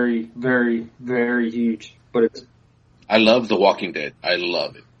barricade is very, very, very huge. But I love The Walking Dead. I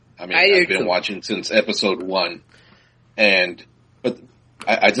love it. I mean, I've been watching since episode 1, but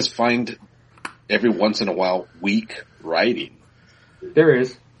I just find every once in a while weak writing. There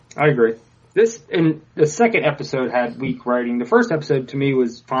is. I agree. The second episode had weak writing. The first episode to me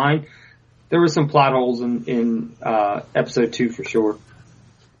was fine. There were some plot holes in episode 2 for sure.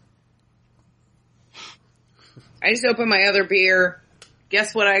 I just opened my other beer.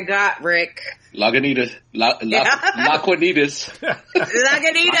 Guess what I got, Rick? Lagunitas. Lagunitas.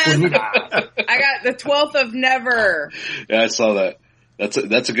 Lagunitas. I got the 12th of Never. Yeah, I saw that.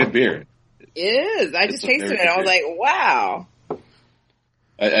 That's a good beer. It is. I just tasted it. I was like, wow.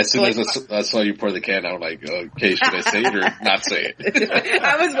 As soon as I saw you pour the can, I was like, okay, should I say it or not say it?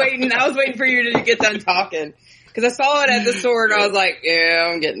 I was waiting for you to get done talking. Cause I saw it at the store and I was like, yeah,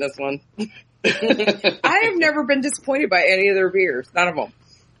 I'm getting this one. I have never been disappointed by any of their beers. None of them.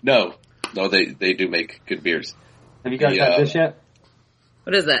 No, they do make good beers. Have you guys had this yet?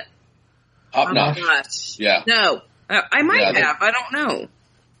 What is that? Hop Notch. Yeah. No. I might have. I don't know.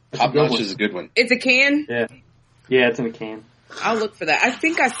 Hop Notch is a good one. It's a can? Yeah. Yeah, it's in a can. I'll look for that. I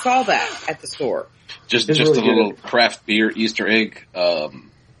think I saw that at the store. Just really a little craft beer Easter egg.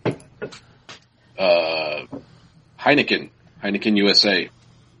 Heineken USA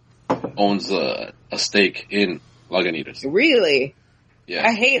owns a stake in Lagunitas. Really? Yeah.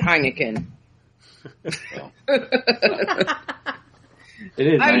 I hate Heineken. Well, it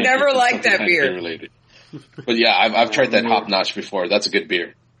is. I've never liked that beer. Related. But yeah, I've tried that Hop Notch before. That's a good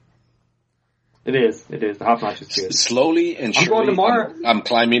beer. It is. The Hop Notch is good. Slowly and surely, going tomorrow. I'm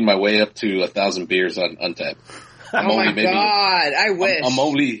climbing my way up to 1,000 beers on Untappd. Oh my God! I wish.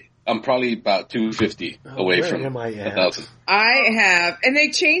 I'm probably about 250 away from 1,000. I have, and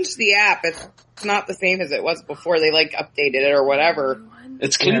they changed the app. It's not the same as it was before. They updated it or whatever.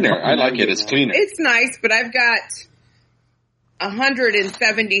 It's cleaner. I like it. It's cleaner. It's nice, but I've got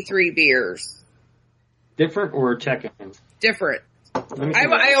 173 beers. Different or check-ins? Different.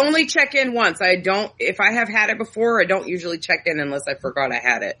 I only check in once. If I have had it before, I don't usually check in unless I forgot I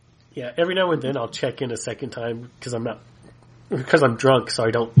had it. Yeah, every now and then I'll check in a second time because I'm drunk, so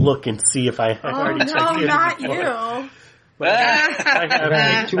I don't look and see if I have already checked in. Oh, no, not before. you. But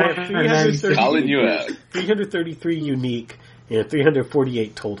I have 333 unique and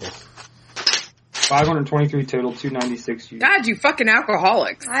 348 total. 523 total, 296 unique. God, you fucking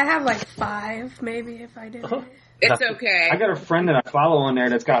alcoholics. I have 5, maybe, if I did it. It's okay. I got a friend that I follow on there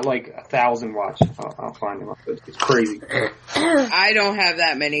that's got 1,000 watches. I'll find him. It's crazy. I don't have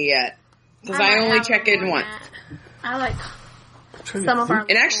that many yet. Because I only check in once. I like some of our...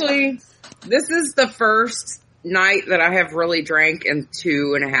 And actually, this is the first night that I have really drank in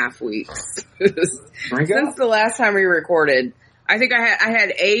 2.5 weeks. Since the last time we recorded. I think I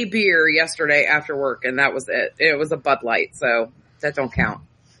had a beer yesterday after work, and that was it. It was a Bud Light, so that don't count.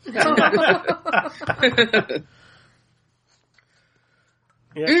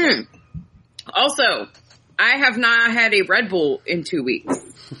 Yeah. Also, I have not had a Red Bull in 2 weeks.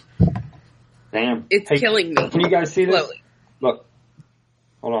 Damn. It's killing me. Can you guys see this? Slowly. Look.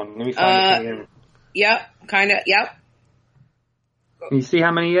 Hold on. Let me find it. Yep. Kind of. Yep. Can you see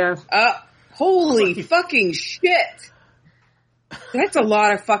how many he has? Holy fucking shit. That's a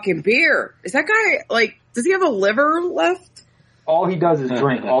lot of fucking beer. Is that guy, does he have a liver left? All he does is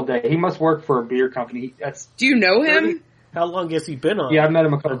drink all day. He must work for a beer company. Do you know him? How long has he been on? Yeah, I've met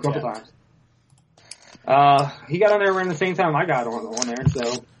him a couple times. He got on there around the same time I got on there,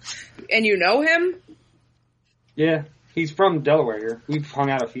 so. And you know him? Yeah. He's from Delaware here. We've hung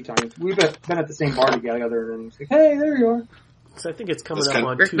out a few times. We've been at the same bar together, and he's like, hey, there you are. So I think it's coming up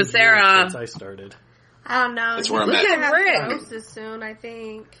on Rick 2 years since I started. I don't know. That's where I'm Look at. Rick. Soon, I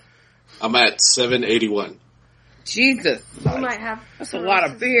think. I'm at 781. Jesus. You might have. That's a lot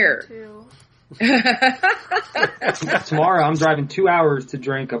of beer. Too. Tomorrow I'm driving 2 hours to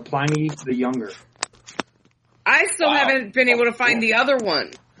drink a Pliny the Younger. I still haven't been able to find the other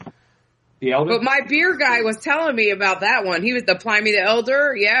one. The Elder? But my beer guy was telling me about that one. He was the Pliny the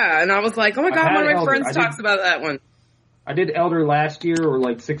Elder. Yeah. And I was like, oh my God, one of my friends talks about that one. I did Elder last year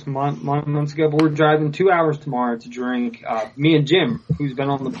or 6 months ago, but we're driving 2 hours tomorrow to drink. Me and Jim, who's been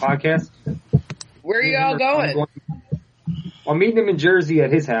on the podcast. Where are you all going? I'm meeting him in Jersey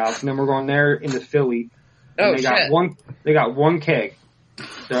at his house, and then we're going there into Philly. And they got one keg.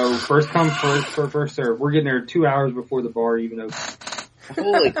 So first come, first serve. We're getting there 2 hours before the bar even opens.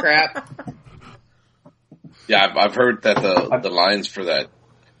 Holy crap. Yeah, I've heard that the lines for that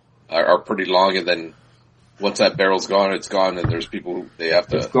are pretty long, and then once that barrel's gone, it's gone, and there's people who they have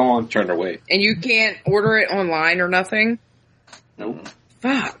to turn their way. And you can't order it online or nothing? Nope.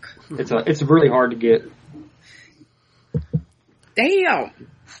 Fuck. It's really hard to get. Damn.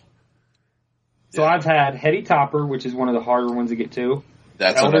 So I've had Heady Topper, which is one of the harder ones to get to.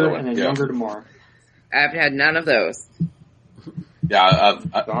 That's Elder, another one. And then Younger Tomorrow. I've had none of those. Yeah,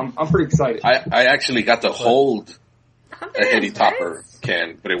 So I'm pretty excited. I actually got to hold a Heady Topper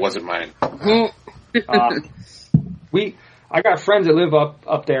can, but it wasn't mine. I got friends that live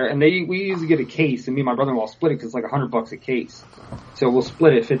up there, and we usually get a case, and me and my brother-in-law split it because it's like $100 a case. So we'll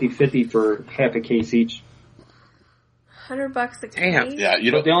split it 50-50 for half a case each. $100 a case. Damn. Yeah,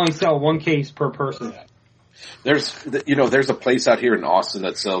 But they only sell one case per person. There's a place out here in Austin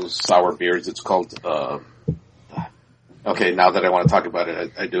that sells sour beers. It's called, okay, now that I want to talk about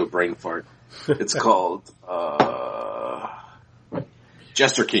it, I do a brain fart. It's called,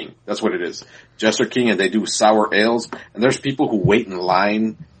 Jester King. That's what it is. Jester King, and they do sour ales, and there's people who wait in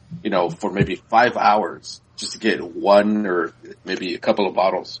line, for maybe 5 hours just to get one or maybe a couple of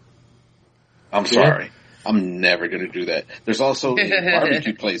bottles. I'm sorry. I'm never going to do that. There's also a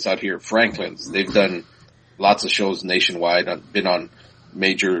barbecue place out here, Franklin's. They've done lots of shows nationwide, been on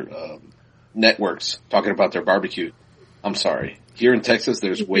major networks talking about their barbecue. I'm sorry. Here in Texas,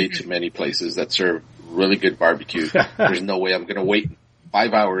 there's way too many places that serve really good barbecue. There's no way I'm going to wait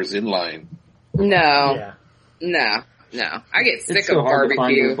 5 hours in line. No. I get sick of barbecue.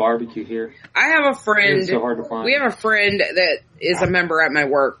 barbecue. To find barbecue here. I have a friend. It's so hard to find. We have a friend that is a member at my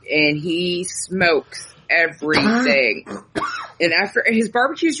work, and he smokes everything. And after his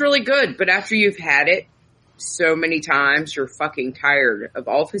barbecue's really good, but after you've had it so many times, you're fucking tired of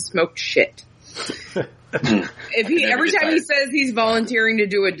all of his smoked shit. Every time he says he's volunteering to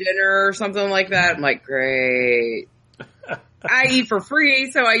do a dinner or something like that, I'm like, great. I eat for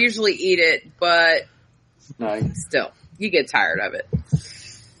free, so I usually eat it, but still, you get tired of it.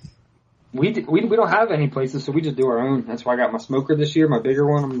 We don't have any places, so we just do our own. That's why I got my smoker this year, my bigger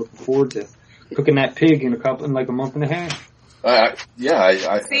one. I'm looking forward to cooking that pig in like a month and a half.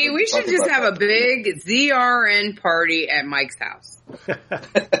 See, we should just have a big ZRN party at Mike's house.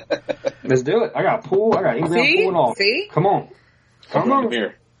 Let's do it. I got a pool. I got 8 round pool and all. See? Come on.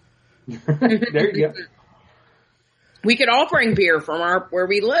 Here. There you go. We could all bring beer from where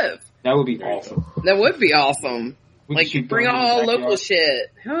we live. That would be awesome. That would be awesome. Like, bring all local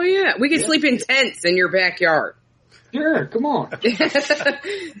shit. Hell yeah. We could sleep in tents in your backyard. Sure, come on.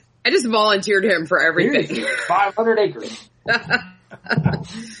 I just volunteered him for everything. 500 acres. That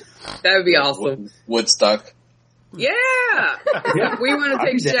would be awesome. Woodstock. Yeah. We want to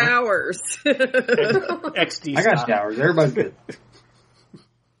take showers. XD I got showers. Everybody's good.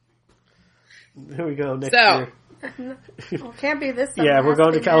 There we go. Next year. Well, can't be this summer. Yeah, we're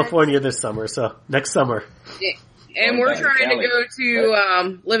going to California this summer, so next summer. Yeah. And we're trying to go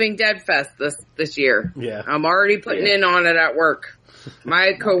to Living Dead Fest this year. Yeah. I'm already putting in on it at work.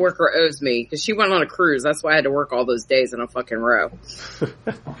 My coworker owes me because she went on a cruise. That's why I had to work all those days in a fucking row.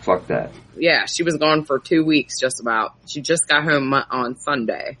 Oh, fuck that. Yeah, she was gone for 2 weeks just about. She just got home on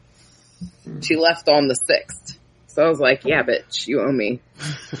Sunday. She left on the 6th. So I was like, yeah, bitch, you owe me.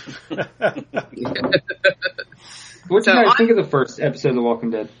 What did you guys think of the first episode of The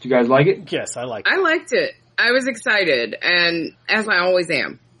Walking Dead? Did you guys like it? Yes, I liked it. I liked it. I was excited, and as I always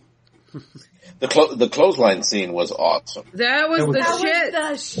am. The clothesline scene was awesome. That was the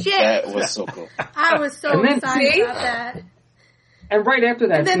shit. That was so cool. I was so excited about that. And right after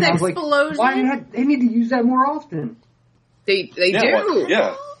that, And then the I was explosion. like, why they need to use that more often? They do.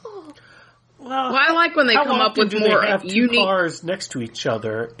 Yeah. Well, I like when they how come up often with do more they have two unique cars next to each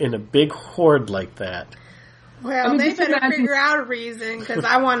other in a big horde like that. Well, they better figure out a reason because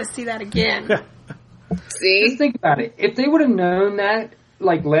I want to see that again. See? Just think about it. If they would have known that,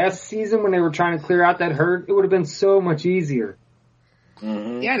 like last season when they were trying to clear out that herd, it would have been so much easier.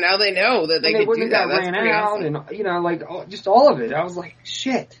 Mm-hmm. Yeah, now they know that they could do that. That's ran pretty out, awesome. and just all of it. I was like,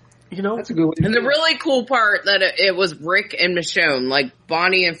 shit. That's a good way. And the really cool part that it was Rick and Michonne, like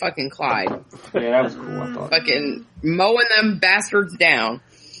Bonnie and fucking Clyde. Yeah, that was cool. I thought. Fucking mowing them bastards down.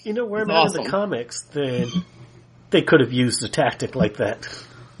 Where I'm in the comics, they could have used a tactic like that.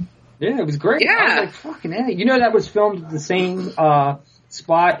 Yeah, it was great. Yeah. I was like, fucking hey. That was filmed at the same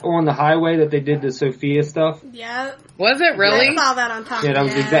spot on the highway that they did the Sophia stuff. Yeah. Was it really? I saw that on top. Yeah, that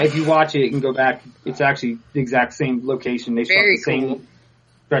was exact. If you watch it and go back, it's actually the exact same location. They shot the same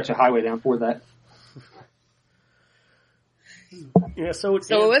stretch of highway down for that. Yeah, so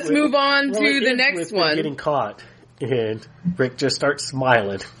let's move on to the next one. Getting caught, and Rick just starts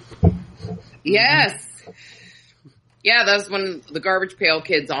smiling. Yes. Yeah, that's when the Garbage Pail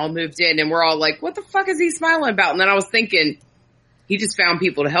Kids all moved in, and we're all like, what the fuck is he smiling about? And then I was thinking, he just found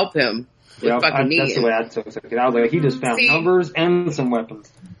people to help him with fucking Negan. That's the way I took it. I was like, he just found numbers and some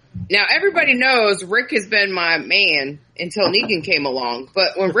weapons. Now, everybody knows Rick has been my man until Negan came along.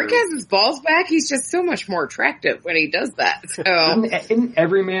 But when Rick has his balls back, he's just so much more attractive when he does that. So Isn't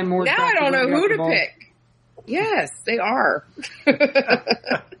every man more now I attractive don't know when he who got to the pick. Yes, they are.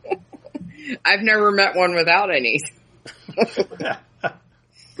 I've never met one without any.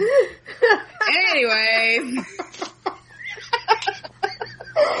 Anyways.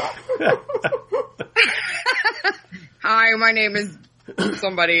 Hi, my name is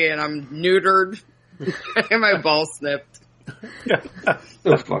somebody and I'm neutered and my ball snipped.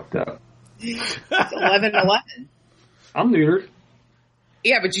 So fucked up. It's 11:11. I'm neutered.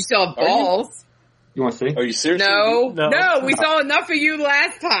 Yeah, but you still have balls. You want to see? Are you serious? No, we saw enough of you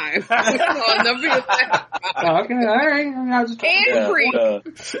last time. We saw enough of you last time. Okay, alright. I was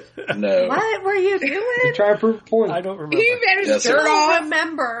just No. What were you doing? trying to prove a point. I don't remember. He had his Yes, shirt I don't off.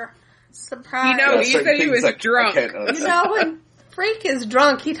 remember. Surprise. You know, he said he was drunk. You know, when Freak is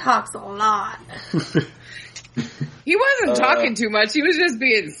drunk, he talks a lot. He wasn't talking too much. He was just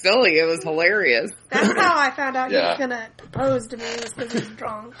being silly. It was hilarious. That's how I found out he Yeah. was going to propose to me, was because he's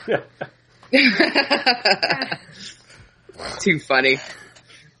drunk. Too funny.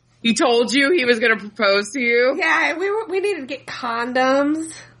 He told you he was going to propose to you? Yeah, we needed to get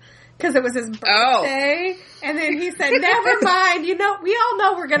condoms because it was his birthday. And then he said, never mind, you know, we all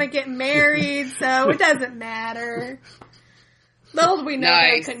know we're going to get married, so it doesn't matter. Little did we know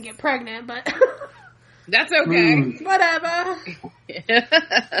that I couldn't get pregnant, but That's okay. whatever.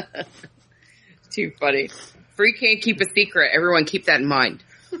 Too funny. Freak can't keep a secret. Everyone keep that in mind.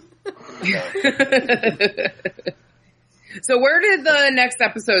 So where did the next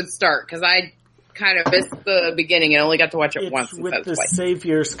episode start? Because I kind of missed the beginning and only got to watch it once. It's with the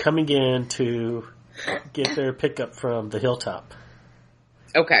Saviors coming in to get their pickup from the hilltop.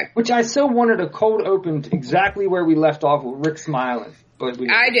 Okay. Which I so wanted a cold open to exactly where we left off with Rick smiling. But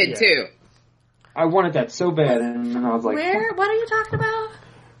I did too. I wanted that so bad, and then I was like, Where? What are you talking about?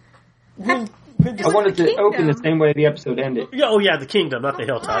 I wanted to open the same way the episode ended. Oh yeah, the kingdom, not the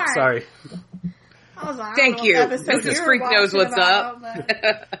hilltop. Alright. Sorry. I was like, Thank you. Mrs. Freak knows what's up.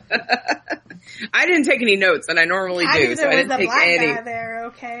 I didn't take any notes, and I normally I do, knew so there I was didn't a take black any. guy there,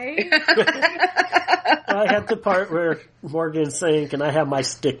 okay? I had the part where Morgan's saying, "Can I have my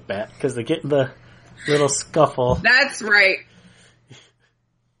stick back?" Because they get in the little scuffle. That's right.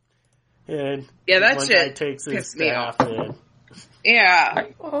 And Yeah, that one shit guy takes his pissed me staff off. and Yeah.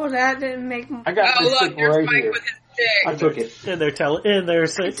 Oh, that didn't make I got Oh, this look, stick there's right Mike here. with his stick. I took it. and they're telling, and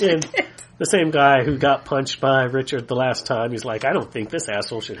the same guy who got punched by Richard the last time. He's like, "I don't think this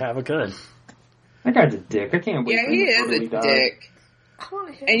asshole should have a gun." That guy's a dick. I can't believe Yeah, he is a died. dick.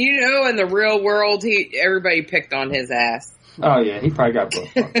 And you know, in the real world, everybody picked on his ass. Oh yeah, he probably got both.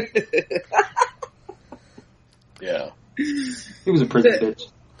 Yeah. He was a prison bitch.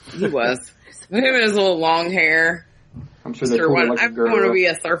 He was. With him and his little long hair. I'm sure they treated him like a I girl. want to be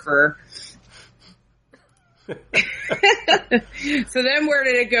a surfer. So then where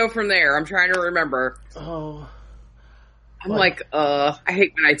did it go from there? I'm trying to remember. Oh, I'm like, I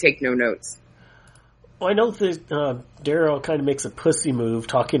hate when I take no notes. well, I know that Daryl kind of makes a pussy move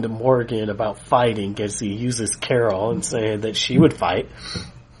talking to Morgan about fighting as he uses Carol and saying that she would fight.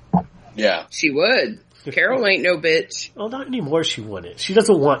 Yeah. She would. Carol ain't no bitch. Well, not anymore. She wouldn't. She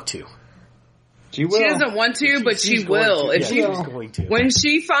doesn't want to. She will. She doesn't want to, but she She's going will. to. If Yeah, she, she's going to. when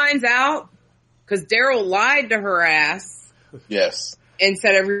she finds out, because Daryl lied to her ass Yes. and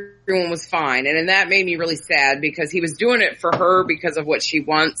said everyone was fine. And that made me really sad because he was doing it for her because of what she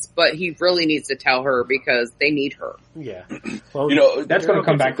wants, but he really needs to tell her because they need her. Yeah. Well, You know, That's going to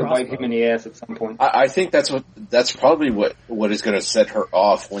come gets a back to bite crossbow. him in the ass at some point. I think that's probably what is going to set her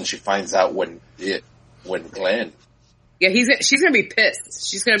off when she finds out when Glenn. Yeah, she's going to be pissed.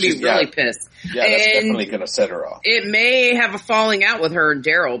 She's going to be really pissed. Yeah, that's And definitely going to set her off. it may have a falling out with her and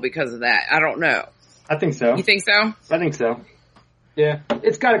Daryl because of that. I don't know. I think so. You think so? I think so. Yeah.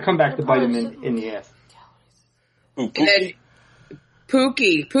 It's got to come back to bite him in the ass. Ooh, And then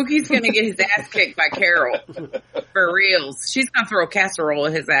Pookie's going to get his ass kicked by Carol. For reals. She's going to throw a casserole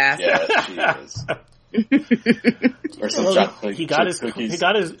at his ass. Yeah, she is. Or some Well, chocolate he got chip cookies.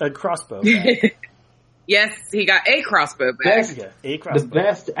 his crossbow back. Yes, he got a crossbow back. Yeah, a The crossbow.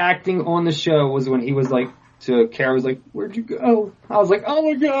 best acting on the show was when he was like, to Carol, was like, "Where'd you go?" I was like, "Oh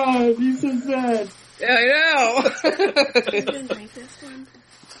my god, he's so sad." I know. You didn't make this one.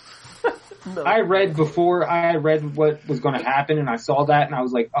 No. I read what was going to happen, and I saw that, and I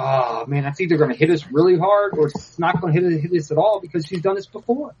was like, "Oh man, that's either going to hit us really hard, or it's not going to hit us at all because she's done this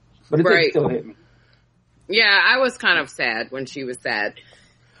before." But it did still hit me. Yeah, I was kind of sad when she was sad.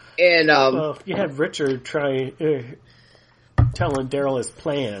 And, Well, you had Richard try. telling Daryl his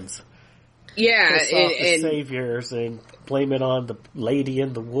plans. Yeah, Piss off the saviors and blame it on the lady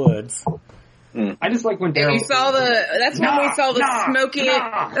in the woods. I just like when Daryl. You saw that's when we saw the Smokey.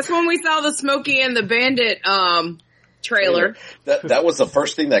 That's when we saw the Smokey and the Bandit trailer. That was the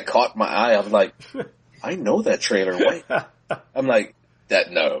first thing that caught my eye. I'm like, I know that trailer. Wait. I'm like, that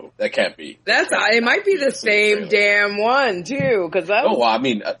can't be. It might be the same damn one too. Cause I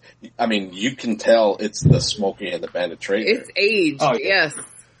mean, you can tell it's the Smokey and the Bandit trailer. It's aged, yes.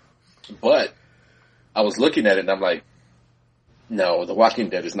 But I was looking at it and I'm like, no, The Walking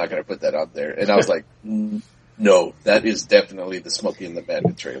Dead is not going to put that out there. And I was like, no, that is definitely the Smokey and the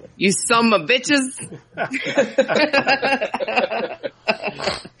Bandit trailer. You son of bitches.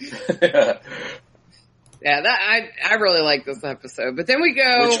 Yeah, I really like this episode. But then we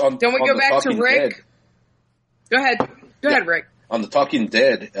go, don't we go back to Rick? Dead, Go ahead, Rick. On the Talking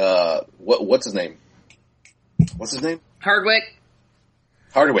Dead, what's his name? Hardwick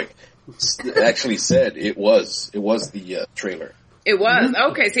actually said it was the trailer. It was?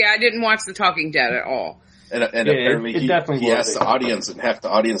 Okay, see, I didn't watch The Talking Dead at all. And apparently he asked the audience, and half the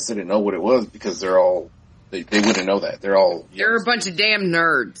audience didn't know what it was because they wouldn't know that. They're a bunch of damn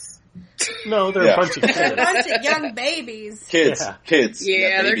nerds. No, they're a bunch of kids. They're a bunch of young babies. Kids.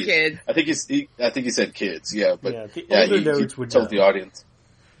 Yeah, they're kids. I think he said kids, yeah, but the older nerds would told know. the audience.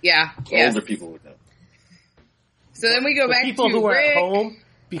 Yeah, Older people would know. So then we go back to people who were at home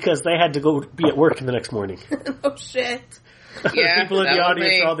because they had to go be at work the next morning. Oh shit. Yeah, people in the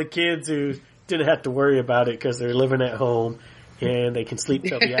audience, all the kids who didn't have to worry about it because they're living at home and they can sleep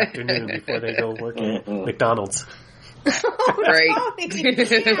till the afternoon before they go work at McDonald's. Right.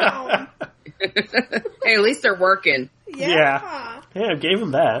 Hey, at least they're working. Yeah. I gave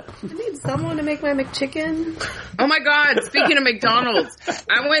them that. I need someone to make my McChicken. Oh my God, speaking of McDonald's,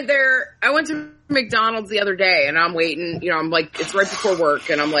 I went to McDonald's the other day and I'm waiting, I'm like, it's right before work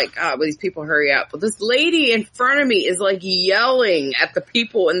and I'm like, will these people hurry up? But this lady in front of me is like yelling at the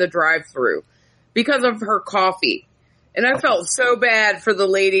people in the drive-thru because of her coffee. And I felt so bad for the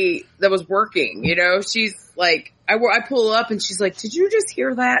lady that was working, she's like, I pull up and she's like, did you just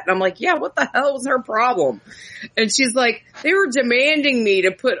hear that? And I'm like, yeah, what the hell was her problem? And she's like, they were demanding me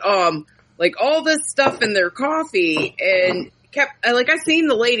to put, like all this stuff in their coffee and I seen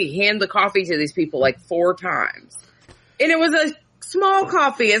the lady hand the coffee to these people like 4 times. And it was a small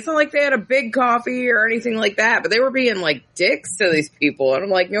coffee. It's not like they had a big coffee or anything like that, but they were being like dicks to these people. And I'm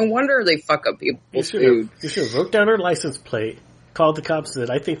like, no wonder they fuck up people's food. You should have wrote down her license plate, called the cops, and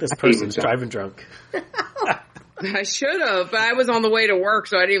said, I think this person's driving drunk. I should have, but I was on the way to work,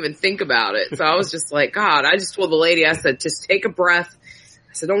 so I didn't even think about it. So I was just like, God, I just told the lady, I said, just take a breath.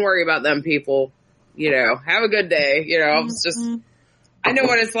 I said, don't worry about them people. Have a good day. I was just, I know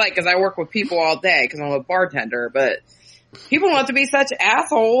what it's like because I work with people all day because I'm a bartender, but people want to be such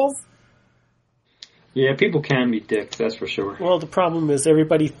assholes. Yeah, people can be dicks, that's for sure. Well, the problem is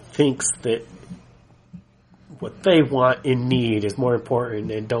everybody thinks that what they want and need is more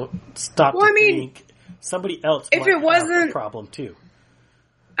important and don't stop to think somebody else might have a problem too.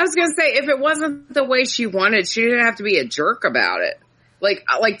 I was going to say, if it wasn't the way she wanted, she didn't have to be a jerk about it.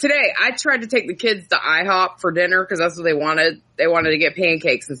 Like today, I tried to take the kids to IHOP for dinner because that's what they wanted. They wanted to get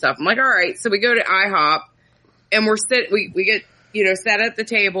pancakes and stuff. I'm like, all right. So we go to IHOP and we get, sat at the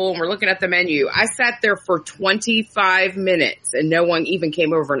table and we're looking at the menu. I sat there for 25 minutes and no one even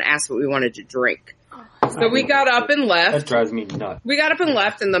came over and asked what we wanted to drink. So we got up and left. That drives me nuts. We got up and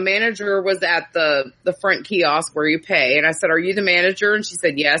left and the manager was at the front kiosk where you pay. And I said, are you the manager? And she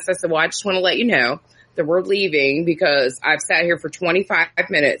said, yes. I said, well, I just want to let you know that we're leaving because I've sat here for 25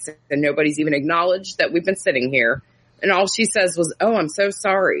 minutes and nobody's even acknowledged that we've been sitting here. And all she says was, oh, I'm so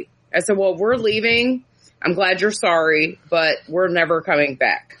sorry. I said, well, we're leaving. I'm glad you're sorry, but we're never coming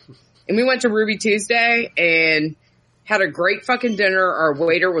back. And we went to Ruby Tuesday and had a great fucking dinner. Our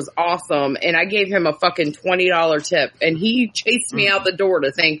waiter was awesome. And I gave him a fucking $20 tip and he chased me out the door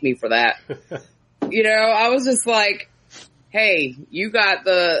to thank me for that. I was just like, hey, you got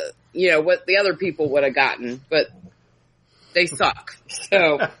what the other people would have gotten, but they suck.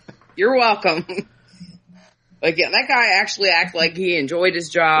 So you're welcome. Like, yeah, that guy actually acted like he enjoyed his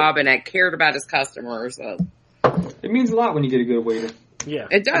job and cared about his customers. So. It means a lot when you get a good waiter. Yeah,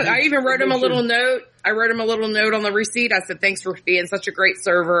 it does. I even wrote him a little note. I wrote him a little note on the receipt. I said, thanks for being such a great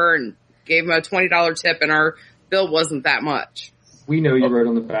server and gave him a $20 tip and our bill wasn't that much. We know you wrote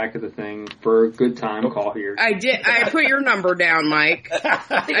on the back of the thing for a good time, call here. I did. I put your number down, Mike.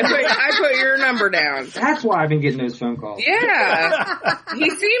 I put your number down. That's why I've been getting those phone calls. Yeah. He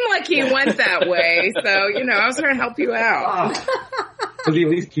seemed like he went that way, so, I was trying to help you out. Was he at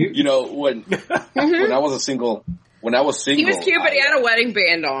least cute? When I was a single when I was single, he was cute, but he had a wedding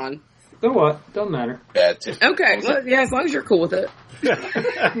band on. So what? Doesn't matter. Bad tip. Okay, well, yeah, as long as you're cool with it.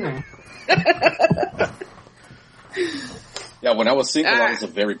 Yeah, when I was single, I was a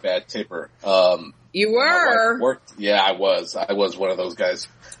very bad tipper. You were? Yeah, I was. I was one of those guys.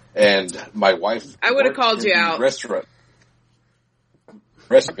 And my wife... I would have called you out. Restaurant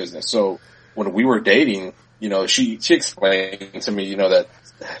business. So when we were dating, she explained to me, that,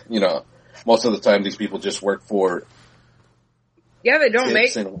 most of the time these people just work for... Yeah, they don't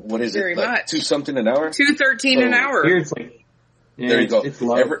make what is very it, like much. $2 an hour? $2.13 an hour. Here it's like, yeah, there you go. It's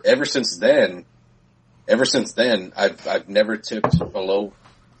low. Ever since then, I've never tipped below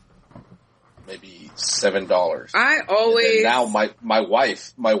maybe $7. I always now my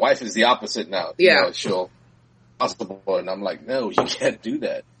wife is the opposite now. Yeah, she'll possible, and I'm like, no, you can't do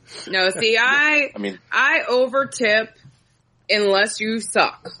that. No, see, I over tip unless you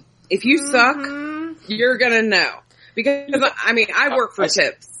suck. If you suck, you're gonna know. Because, I work for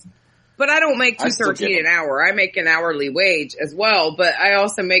tips. But I don't make $2.13 an hour. I make an hourly wage as well, but I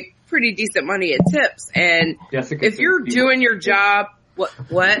also make pretty decent money at tips. And Jessica, if you're doing your job, what?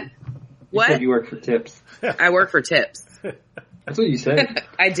 You said you work for tips. I work for tips. That's what you said.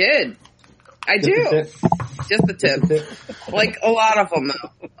 I did. I do. Just the tip. Like a lot of them,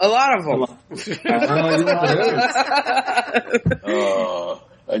 though. A lot of them.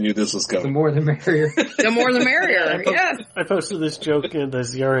 I knew this was coming. The more the merrier. The more the merrier, yes. I posted this joke in the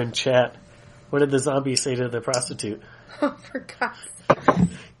ZRN chat. What did the zombie say to the prostitute? I forgot.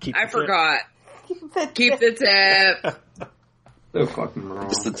 I forgot. Keep the tip. So fucking wrong.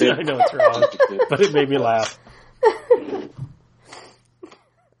 It's the tip. I know it's wrong, but it made me laugh.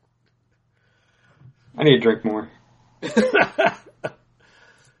 I need to drink more.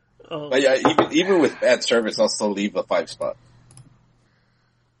 But yeah, even with bad service, I'll still leave a 5 spot.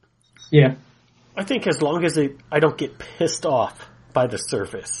 Yeah. I think as long as I don't get pissed off by the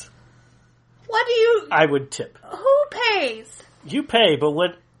service. What do you... I would tip. Who pays? You pay, but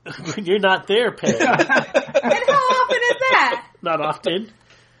when you're not there, pay. And how often is that? Not often.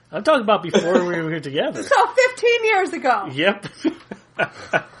 I'm talking about before we were together. So 15 years ago. Yep.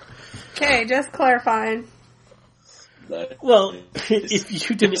 Okay, just clarifying. Well, if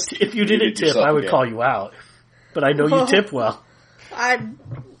you didn't tip, I would call you out. But I know you tip well.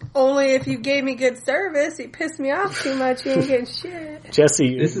 Only if you gave me good service. You pissed me off too much, you ain't getting shit.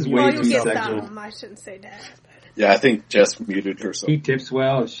 Jesse, this is way too sexual. I shouldn't say that. But. Yeah, I think Jess muted herself. He tips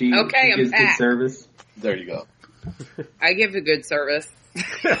well. She gives good service. There you go. I give a good service.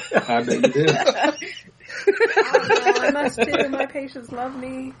 I bet you do. I must do. My patients love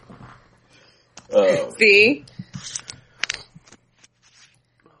me. See?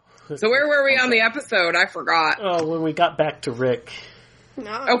 So where were we on the episode? I forgot. Oh, when we got back to Rick.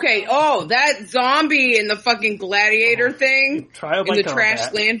 No. Okay, that zombie in the fucking gladiator thing Trial in the trash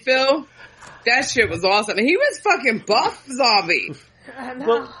landfill. That shit was awesome. And he was fucking buff zombie.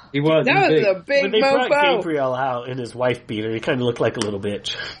 Well, he was. That was a big when they brought mofo. Gabriel out in his wife beater, he kind of looked like a little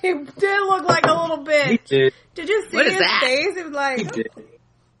bitch. He did look like a little bitch. He did. Did you see What is his that? face? It was like... He did.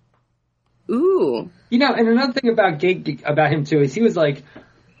 Ooh. And another thing about him too is he was like,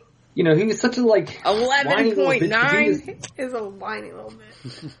 he was such a 11.9 is a whiny little bit.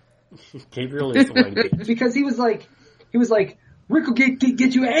 Gabriel is a whiny bitch. Because he was like, Rick will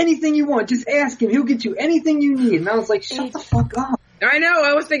get you anything you want. Just ask him. He'll get you anything you need. And I was like, shut the fuck up. I know.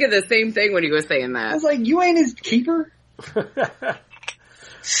 I was thinking the same thing when he was saying I that. was like, you ain't his keeper.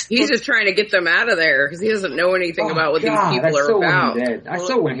 He's just trying to get them out of there because he doesn't know anything about what these people are about. I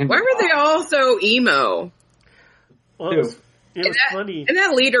so want him. Why were they all so emo? Well, it was funny. And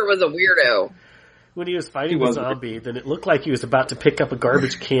that leader was a weirdo. When he was fighting the zombie, then it looked like he was about to pick up a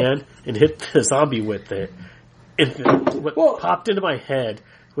garbage can and hit the zombie with it. And what popped into my head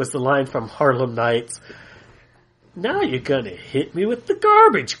was the line from Harlem Nights. Now you're gonna hit me with the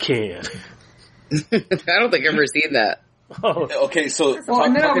garbage can. I don't think I've ever seen that. Oh. Okay, so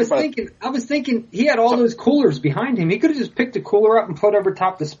and then I was thinking he had all those coolers behind him. He could have just picked a cooler up and put over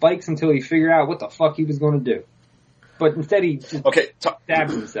top the spikes until he figured out what the fuck he was going to do. But instead he just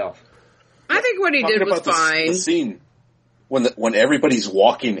stabbed himself. I think what he did was fine. The scene when everybody's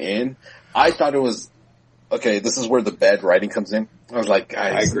walking in, I thought it was okay. This is where the bad writing comes in. I was like,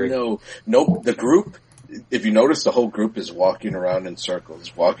 guys, I agree. No, the group. If you notice, the whole group is walking around in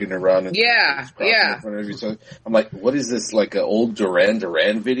circles, walking around. In circles, in front of each other. I'm like, what is this? Like an old Duran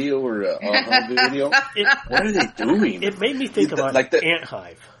Duran video or a video? What are they doing? It made me think about the ant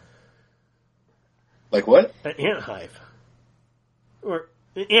hive. Like what? An ant hive, or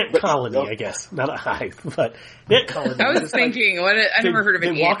an ant colony, I guess, not a hive, but ant colony. I was thinking, I never heard of an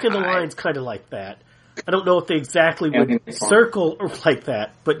ant hive. They walk in the lines kind of like that. I don't know if they exactly would circle like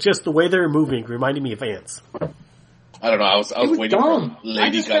that, but just the way they were moving reminded me of ants. I don't know. I was waiting dumb. for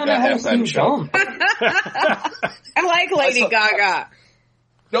Lady Gaga halftime show. I like Lady Gaga.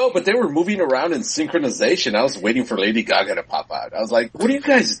 No, but they were moving around in synchronization. I was waiting for Lady Gaga to pop out. I was like, what are you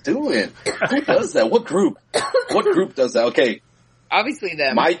guys doing? Who does that? What group? What group does that? Okay. Obviously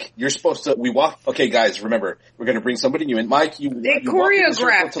them. Mike, you're supposed to, okay guys, remember, we're gonna bring somebody new in. Mike, you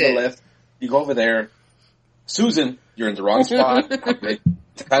choreographed to the left. You go over there. Susan, you're in the wrong spot.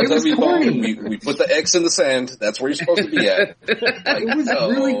 Times that we put the X in the sand. That's where you're supposed to be at. It was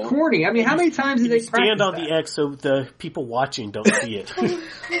really corny. I mean, how many times did they stand on the X so the people watching don't see it?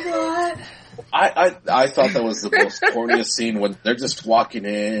 What? I thought that was the most corniest scene when they're just walking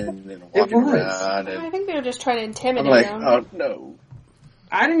in and walking around. And I think they were just trying to intimidate them. Oh no.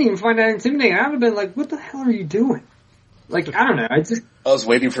 I didn't even find that intimidating. I would have been like, what the hell are you doing? Like, I don't know. I was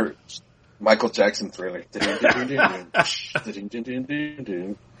waiting for Michael Jackson Thriller. Here,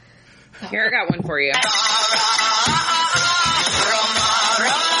 I got one for you.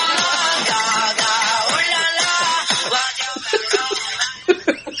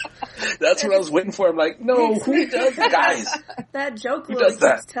 That's what I was waiting for. I'm like, no, who does that, guys? That joke who really does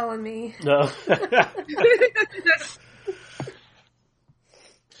that? keeps telling me. No.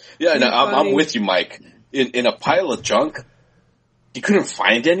 Yeah, no, I'm with you, Mike. In a pile of junk, you couldn't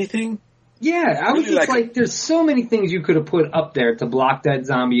find anything? Yeah, I was just like, there's so many things you could have put up there to block that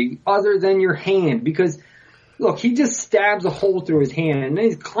zombie other than your hand. Because, look, he just stabs a hole through his hand and then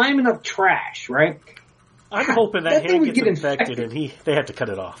he's climbing up trash, right? I'm hoping that hand gets infected and they have to cut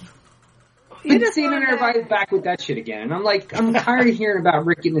it off. He's sitting in everybody's back with that shit again. And I'm like, I'm tired of hearing about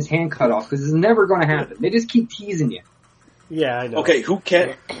Rick getting his hand cut off because it's never going to happen. They just keep teasing you. Yeah, I know. Okay, who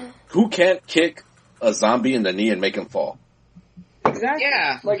can't kick a zombie in the knee and make him fall? Exactly.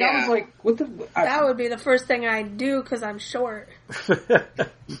 Yeah. I was like, what the... That would be the first thing I'd do because I'm short.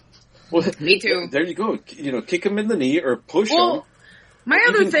 Well, me too. There you go. Kick him in the knee or push him. My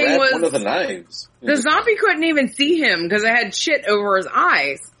other thing was one of the knives. The zombie couldn't even see him because it had shit over his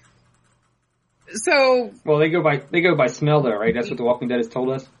eyes. So, well, they go by smell though, right? That's what The Walking Dead has told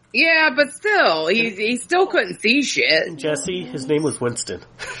us. Yeah, but still, he still couldn't see shit. Jesse, his name was Winston.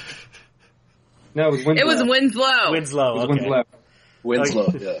 No, it was Winslow. It was Winslow. Winslow.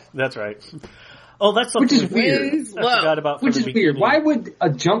 Winslow, yeah. That's right. Oh, that's something which is weird. Winslow. I forgot about which is weird. Why would a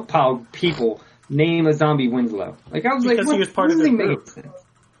junk pile people name a zombie Winslow? Like, I was because like, he was part of their group.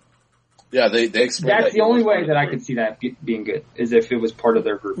 Yeah, they explained that's the only way that I could see that being good, is if it was part of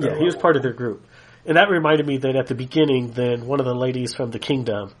their group. Yeah, he was part of their group. And that reminded me that at the beginning, then one of the ladies from the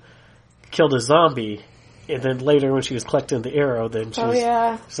kingdom killed a zombie, and then later when she was collecting the arrow, then she's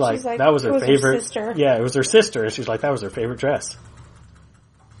like, that was her favorite. Her sister. Yeah, it was her sister, and she's like, that was her favorite dress.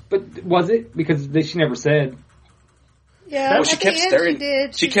 But was it? Because she never said. Yeah, well, she kept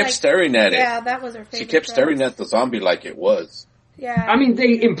staring. She kept staring at it. Yeah, that was her favorite. She kept staring at the zombie like it was. Yeah. I mean,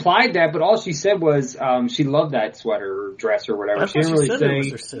 they implied that, but all she said was she loved that sweater or dress or whatever. She didn't really say it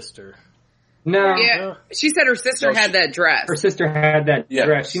was her sister. No. Yeah, she said her sister had that dress. Her sister had that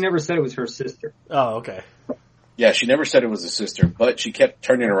dress. She never said it was her sister. Oh, okay. Yeah, she never said it was a sister, but she kept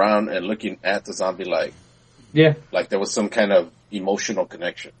turning around and looking at the zombie like there was some kind of emotional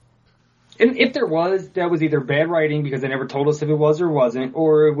connection. And if there was, that was either bad writing because they never told us if it was or wasn't,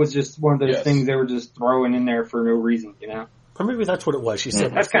 or it was just one of those things they were just throwing in there for no reason, you know? Or maybe that's what it was. She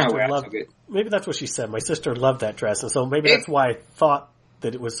said, that's kind of weird. Maybe that's what she said. My sister loved that dress, and so maybe that's why I thought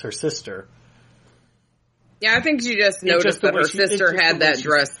that it was her sister. Yeah, I think she just noticed that her sister had that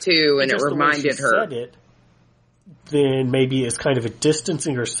dress too, and it reminded her. Said it, then maybe it's kind of a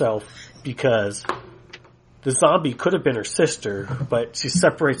distancing herself because the zombie could have been her sister, but she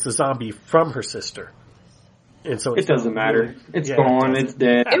separates the zombie from her sister. And so it doesn't matter. It's gone. It's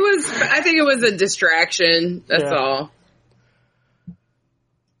dead. I think it was a distraction. That's all.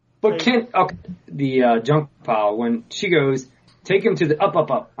 But the junk pile, when she goes, take him to the up.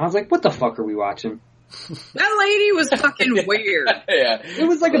 I was like, what the fuck are we watching? That lady was fucking weird. Yeah. It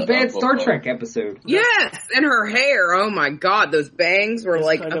was like a bad Star Trek episode. Yes, and her hair, oh my god, those bangs were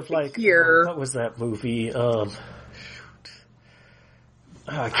like kind up of like here. What was that movie?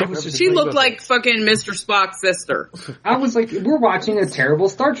 She looked like fucking Mr. Spock's sister. I was like, we're watching a terrible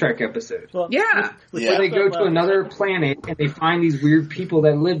Star Trek episode. Well, yeah. Where they go to another planet and they find these weird people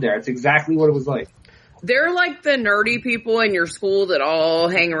that live there. It's exactly what it was like. They're like the nerdy people in your school that all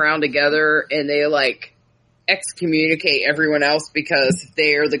hang around together and they like excommunicate everyone else because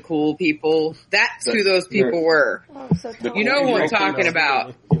they're the cool people. That's who those people were. Oh, so you know who I'm talking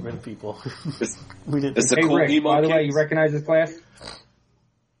about. Get rid of people. It's the hey, cool Rick, emo by the way, kids. you recognize this class?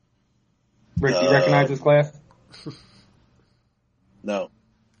 Rick, you recognize this class? No.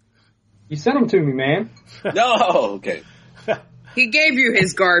 You sent them to me, man. No, okay. He gave you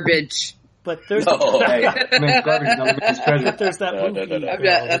his garbage. But there's Hey, man's garbage is another man's treasure. there's that movie. No.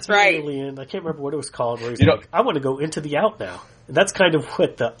 That's right. Alien, I can't remember what it was called. Where he's like, I want to go into the out now. And that's kind of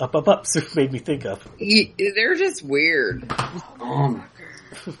what the up made me think of. They're just weird. Oh my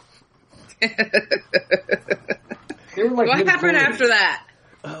god. They were like What happened after that?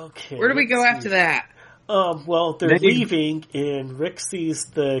 Okay. Where do we go after that? Well, they're leaving, and Rick sees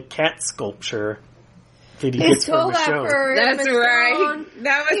the cat sculpture that he He's gets from told that Michonne. for That's Michonne. right.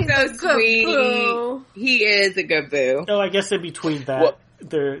 That was He's so a good sweet. boo. He is a good boo. Oh, I guess in between that,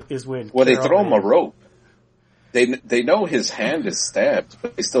 there is when. Well, they Carol throw him a and- rope. They know his hand is stabbed,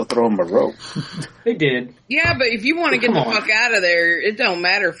 but they still throw him a rope. They did. Yeah, but if you want to get Come the on. fuck out of there, it don't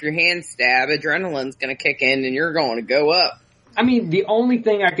matter if your hand's stabbed. Adrenaline's going to kick in and you're going to go up. I mean, the only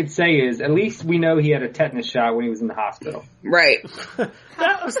thing I could say is, at least we know he had a tetanus shot when he was in the hospital. Right.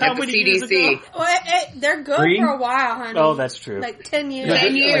 That was how At the many years CDC. ago? Well, they're good 3? for a while, honey. Oh, that's true. Like 10 years.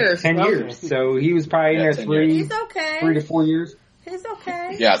 10 years. Like 10 years. So he was probably in there 10 3 He's okay. 3 to 4 years. He's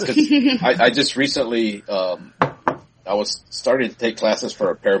okay. Yeah, because I just recently, I was starting to take classes for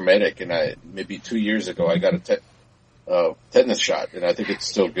a paramedic, and maybe 2 years ago I got a tetanus shot, and I think it's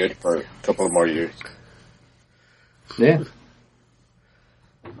still good for a couple of more years. Yeah.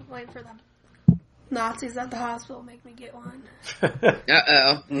 I'm waiting for the Nazis at the hospital make me get one.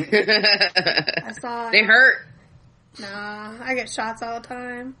 Uh-oh. I saw it. They hurt. Nah, I get shots all the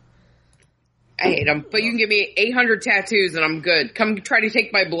time. I hate them. But you can give me 800 tattoos and I'm good. Come try to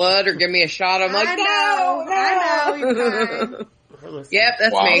take my blood or give me a shot. I'm like, I know, you're fine. Yep,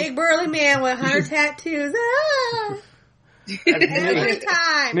 that's Wow. me. Big burly man with 100 tattoos. Ah! Every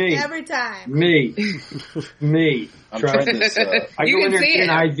time. Me. Every time. Me. I'm Trust trying me. this. I You go can in there see and get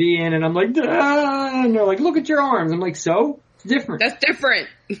an IV in, and I'm like, ah, and they're like, look at your arms. I'm like, so? It's different. That's different.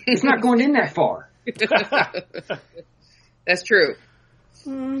 It's not going in that far. That's true.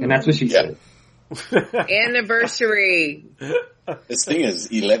 And that's what she said. Anniversary. This thing is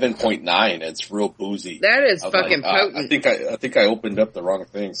 11.9. It's real boozy. That is I was fucking like, potent. I think I opened up the wrong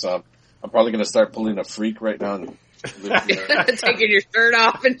thing, so I'm probably going to start pulling a freak right now. And Taking your shirt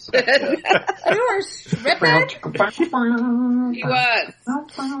off and shit. You are stripping. He was.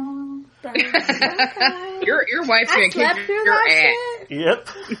 Your wife's I gonna slept kick through your that ass. shit.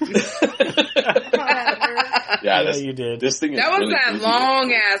 Whatever. yeah, you did. This thing is That was really that boozy.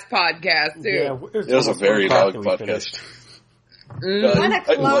 long ass podcast too. Yeah, It was a very long podcast. Finished. 1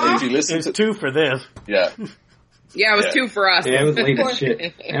 o'clock? Well, if you listen It's to, 2 for them. yeah, Yeah, it was Yeah. 2 for us. Yeah, it was late as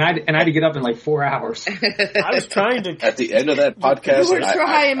shit. And I had to get up in like 4 hours. I was trying to. at the end of that podcast, You were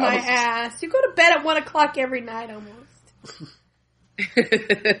trying I my was- ass. You go to bed at 1 o'clock every night almost.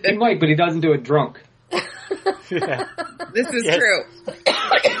 He might, but he doesn't do it drunk. Yeah. This is Yes. true.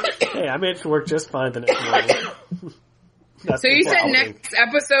 Hey, I made it to work just fine the next morning. That's So you the said problem. next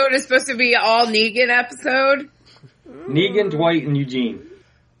episode is supposed to be all Negan episode? Negan, Dwight, and Eugene.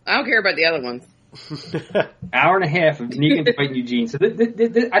 I don't care about the other ones. Hour and a half of Negan, Dwight, and Eugene. So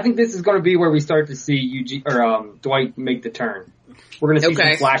I think this is going to be where we start to see Eugene or Dwight make the turn. We're going to see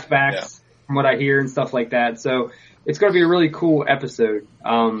Okay. some flashbacks Yeah. from what I hear and stuff like that. So it's going to be a really cool episode.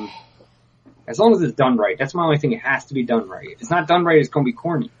 As long as it's done right. That's my only thing. It has to be done right. If it's not done right, it's going to be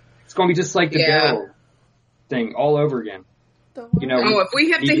corny. It's going to be just like the Yeah. Daryl thing all over again. You know, Oh, if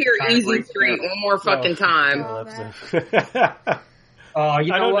we have to Negan hear trying to Easy break Street down. one more fucking time. Oh, episode. You I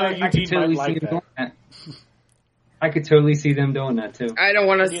know don't what? know, I Eugene could totally might see like them doing that. I could totally see them doing that too. I don't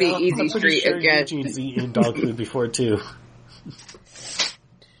want to see Yeah, Easy I'm pretty Street sure again. Eugene's eaten dog food before too.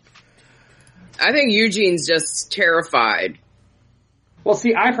 I think Eugene's just terrified. Well,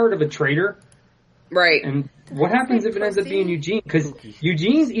 see, I've heard of a traitor, Right. and what happens if it ends up being Eugene? Because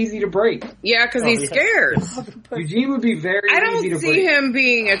Eugene's easy to break. Yeah, because he's yeah. scared. Eugene would be very I easy don't to see break. him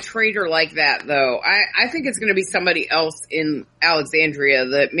being a traitor like that, though. I think it's going to be somebody else in Alexandria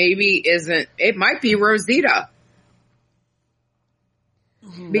that maybe isn't. It might be Rosita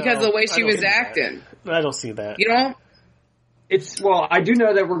because of the way I she don't was see that. acting. I don't see that. You know? Well, I do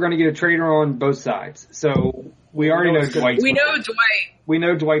know that we're going to get a traitor on both sides. So we already know it's gonna- Dwight's. We gonna- know Dwight We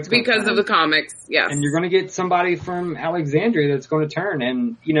know Dwight's gonna because turn. of the comics. Yes. And you're going to get somebody from Alexandria that's going to turn.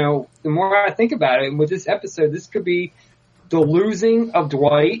 And, you know, the more I think about it, and with this episode, this could be the losing of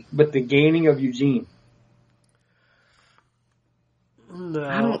Dwight, but the gaining of Eugene. No,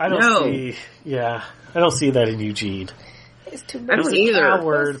 I I don't don't know. see. Yeah, I don't see that in Eugene. It's too I don't much. either.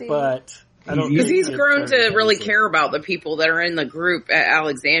 Coward, Pussy. but I don't Because think he's it grown turns to into really anything. care about the people that are in the group at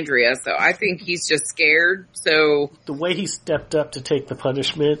Alexandria, so I think he's just scared. So The way he stepped up to take the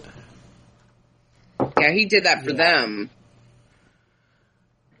punishment, Yeah, he did that for them.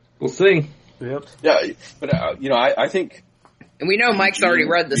 We'll see. Yep. Yeah, but I think, and we know Mike's already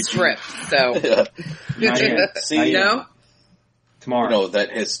read the script, so see, tomorrow,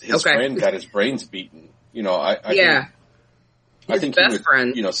 that his friend got his brains beaten. I think he would,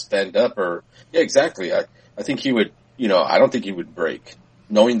 friend. Stand up or exactly. I think he would. I don't think he would break,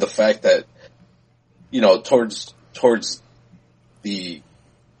 knowing the fact that towards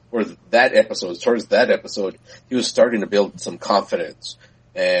that episode, he was starting to build some confidence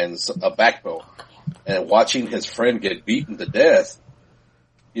and a backbone. And watching his friend get beaten to death,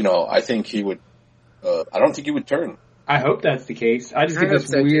 I think he would. I don't think he would turn. I hope that's the case. I just get this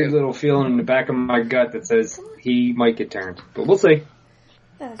weird little feeling in the back of my gut that says he might get turned, but we'll see.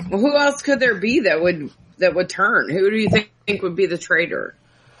 Well, who else could there be that would turn? Who do you think would be the traitor?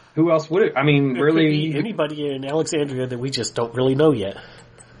 Who else would it? I mean, really, anybody in Alexandria that we just don't really know yet.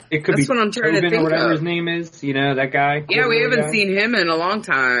 It could be what I'm trying to think or whatever of. his name is. That guy. Yeah, we haven't seen him in a long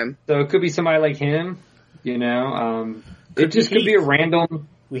time. So it could be somebody like him. It just could be a random.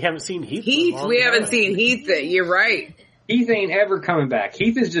 We haven't seen Heath. We haven't seen Heath. You're right. Heath ain't ever coming back.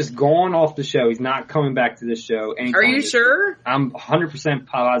 Heath is just gone off the show. He's not coming back to this show. Are you sure? I'm 100%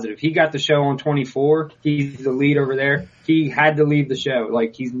 positive. He got the show on 24. He's the lead over there. He had to leave the show.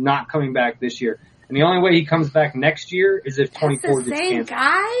 He's not coming back this year. And the only way he comes back next year is if 24 gets canceled.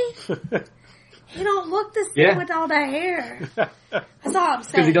 Guy? He don't look the same with all the hair. That's all I'm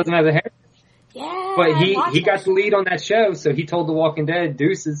saying. Because he doesn't have the hair. Yeah. But he got the lead on that show, so he told The Walking Dead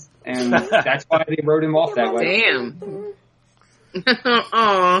deuces, and that's why they wrote him off that way. Damn.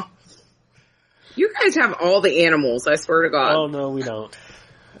 Aw. You guys have all the animals, I swear to God. Oh, no, we don't.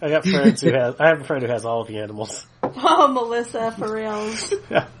 I have a friend who has all the animals. Oh, Melissa, for real.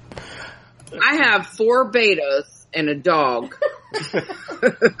 I have 4 betas and a dog. I just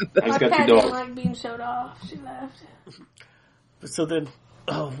got the dog. Didn't like being showed off. She left. So then,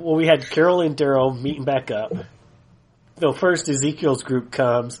 we had Carol and Daryl meeting back up. No, first Ezekiel's group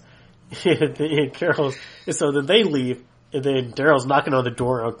comes, and Carol, and so then they leave, and then Daryl's knocking on the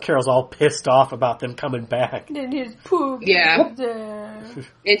door, and Carol's all pissed off about them coming back. Then his poop. Yeah.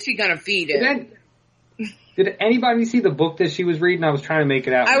 Is she gonna feed it? Did anybody see the book that she was reading? I was trying to make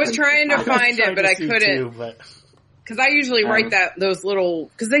it out. I was trying to find it, but I couldn't. Because I usually write those little,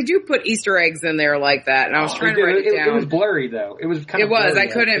 because they do put Easter eggs in there like that, and I was trying to write it down. It was blurry though. It was kind of blurry. I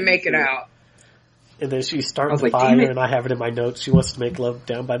couldn't make it out. And then she's starting the fire, and I have it in my notes. She wants to make love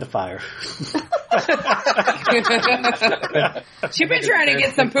down by the fire. She's been trying to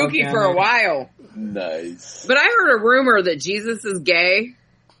get some Pookie for a while. Nice. But I heard a rumor that Jesus is gay,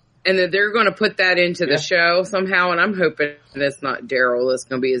 and that they're going to put that into the show somehow, and I'm hoping it's not Daryl that's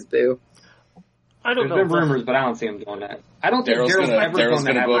going to be his boo. I don't know. There's been rumors, but I don't see him doing that. I don't think Daryl's ever going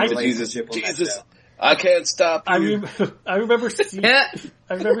to go up to Jesus. Jesus, I can't stop you. I remember seeing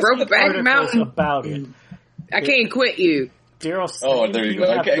articles about it. I can't quit you. Daryl said there you he go.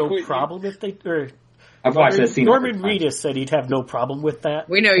 would have no problem if they... I've watched that scene. Norman Reedus said he'd have no problem with that.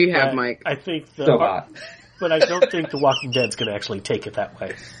 We know you have, Mike. I think but I don't think The Walking Dead's going to actually take it that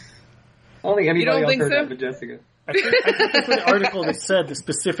way. I don't think anybody else heard so? that but Jessica. I think the article that said that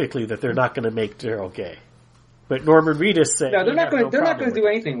specifically that they're not going to make Daryl gay. But Norman Reedus said they're not going to do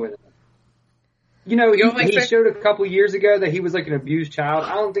anything with it. He showed a couple years ago that he was like an abused child.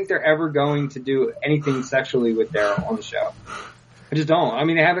 I don't think they're ever going to do anything sexually with Daryl on the show. I just don't. I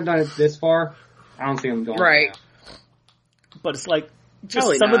mean, they haven't done it this far. I don't see them doing it. But it's like just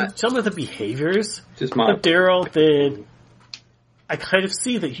some of the behaviors of Daryl that I kind of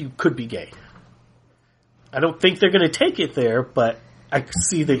see that he could be gay. I don't think they're going to take it there, but I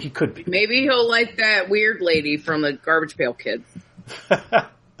see that he could be. Maybe he'll like that weird lady from the Garbage Pail Kids.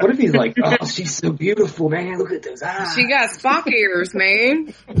 What if he's like, oh, she's so beautiful, man. Look at those eyes. She got Spock ears,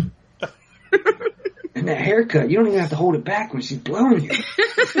 man. And that haircut, you don't even have to hold it back when she's blowing you.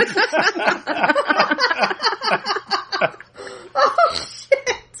 Oh,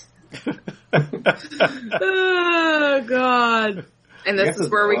 shit. Oh, God. And this is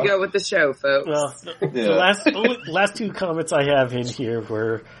where we go with the show, folks. Well, the last 2 comments I have in here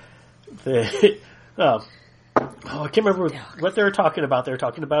were I can't remember what they were talking about. They were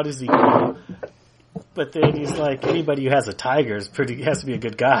talking about Ezekiel. But then he's like, anybody who has a tiger has to be a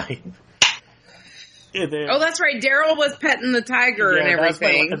good guy. Then, that's right. Daryl was petting the tiger and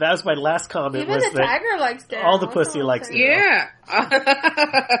everything. That was my last comment. Even the tiger likes Daryl. All the pussy likes Daryl.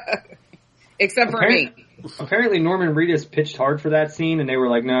 Yeah. Except for me. Apparently Norman Reedus pitched hard for that scene, and they were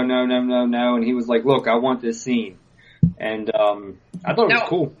like, no. And he was like, look, I want this scene. And I thought it was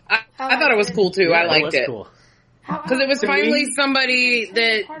cool. I thought it was cool, too. I liked it. Cool. Because it was finally somebody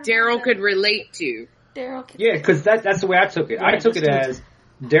that Daryl could relate to. Daryl. Yeah, because that's the way I took it. I took it as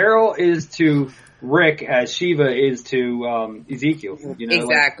Daryl is to Rick as Shiva is to Ezekiel. You know,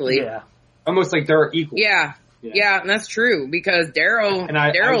 exactly. Yeah. Almost like they're equal. Yeah. Yeah, and that's true because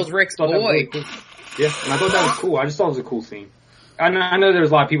Daryl's Rick's boy. Really cool. Yeah, and I thought that was cool. I just thought it was a cool scene. I know there's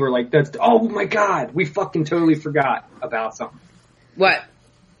a lot of people who are like, "That's oh my god, we fucking totally forgot about something." What?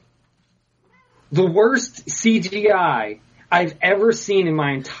 The worst CGI I've ever seen in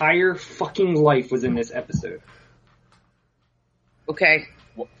my entire fucking life was in this episode. Okay.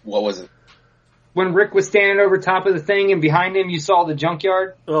 What was it? When Rick was standing over top of the thing and behind him you saw the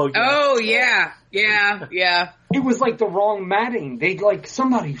junkyard. Oh, yeah. Oh, yeah. Yeah. It was like the wrong matting.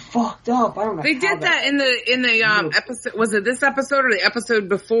 Somebody fucked up. I don't know. They did that in the episode. Was it this episode or the episode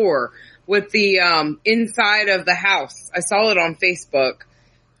before with the inside of the house? I saw it on Facebook.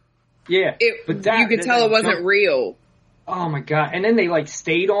 Yeah. But you could tell it wasn't real. Oh my god. And then they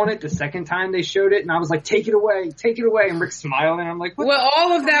stayed on it the second time they showed it and I was like, take it away. And Rick's smiling. I'm like, what? Well,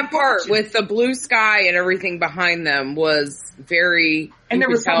 all of that part with the blue sky and everything behind them was very... And there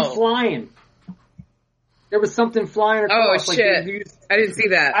was something flying. There was something flying across. Oh shit. I didn't see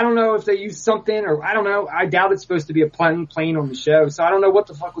that. I don't know if they used something or I don't know. I doubt it's supposed to be a plane on the show. So I don't know what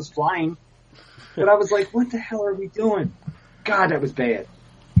the fuck was flying. But I was like, what the hell are we doing? God, that was bad.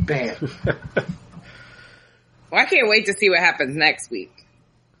 Bad. Well, I can't wait to see what happens next week.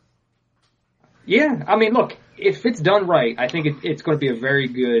 Yeah, I mean, look, if it's done right, I think it's going to be a very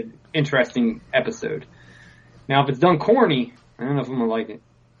good, interesting episode. Now, if it's done corny, I don't know if I'm going to like it.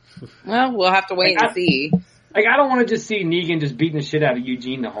 Well, we'll have to wait and see. I don't want to just see Negan just beating the shit out of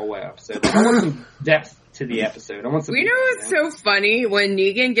Eugene the whole way episode. I want some depth to the episode. I want some. You know what's so funny? When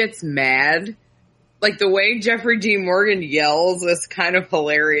Negan gets mad, like the way Jeffrey D. Morgan yells is kind of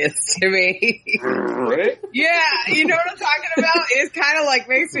hilarious to me. Right? Yeah, you know what I'm talking about? It's kind of like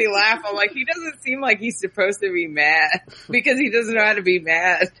makes me laugh. I'm like, he doesn't seem like he's supposed to be mad because he doesn't know how to be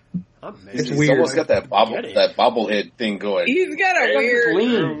mad. It's weird. Almost got that bobblehead thing going. He's got a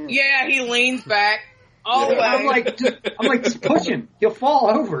weird. Yeah, he leans back all the way. I'm like, just push him. He'll fall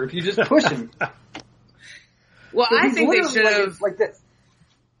over if you just push him. Well, I think they should have like this.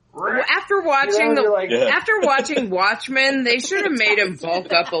 After watching after watching Watchmen, they should have made him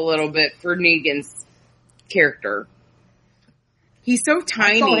bulk up a little bit for Negan's character. He's so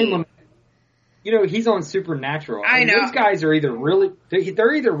tiny. You know, he's on Supernatural. I know. Those guys are either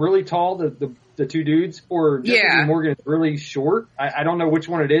they're either really tall, the two dudes, or Jeffrey Morgan is really short. I don't know which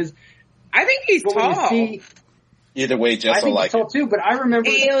one it is. I think he's tall. Either way, Jess will like he's tall too, but I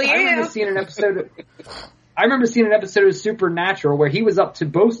remember seeing an episode of Supernatural where he was up to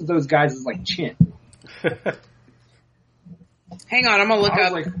both of those guys' chin. Hang on, I'm gonna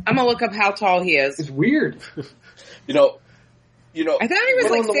look up how tall he is. It's weird. You know, I thought he was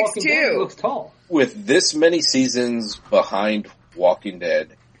like 6'2". He looks tall. With this many seasons behind Walking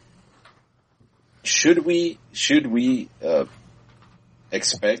Dead, should we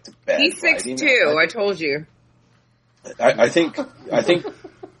expect bad He's writing? 6'2", I told you. I think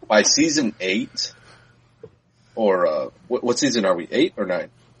by season 8, or what season are we? 8 or 9?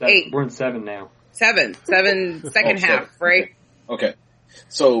 8. We're in 7 now. 7, second half, right? Okay,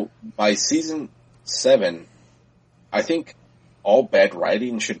 so by season 7, I think all bad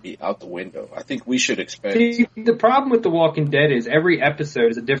writing should be out the window. I think we should expect... See, the problem with The Walking Dead is every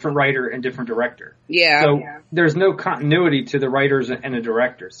episode is a different writer and different director. Yeah. So there's no continuity to the writers and the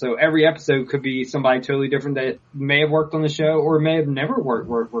director. So every episode could be somebody totally different that may have worked on the show or may have never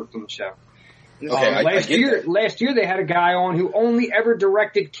worked on the show. Okay, last year they had a guy on who only ever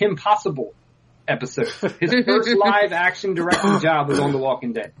directed Kim Possible episodes. His first live action directing job was on The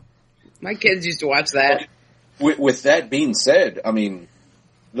Walking Dead. My kids used to watch that. With that being said, I mean,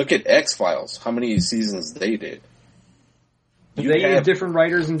 look at X-Files. How many seasons they did? They had different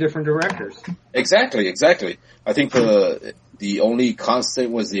writers and different directors. Exactly. I think the only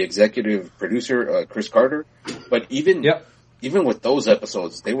constant was the executive producer, Chris Carter. But even with those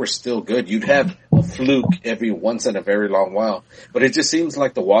episodes, they were still good. You'd have a fluke every once in a very long while. But it just seems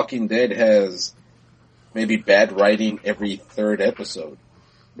like The Walking Dead has maybe bad writing every third episode.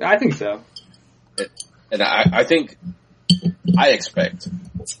 I think so. And I expect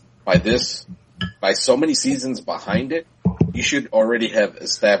by so many seasons behind it, you should already have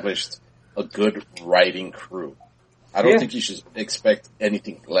established a good writing crew. I don't think you should expect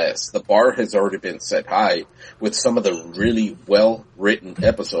anything less. The bar has already been set high with some of the really well-written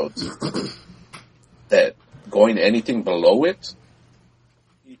episodes that going anything below it,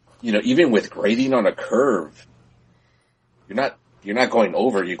 even with grading on a curve, you're not going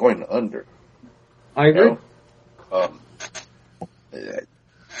over, you're going under. I agree.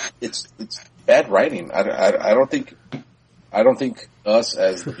 It's bad writing. I don't think us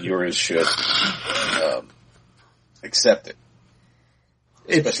as the viewers should accept it.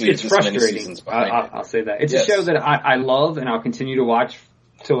 It's frustrating. I'll say that. It's a show that I love and I'll continue to watch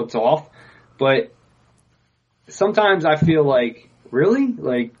till it's off. But sometimes I feel like, really?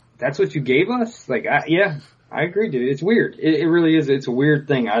 Like, that's what you gave us? Like, I agree, dude. It's weird. It really is. It's a weird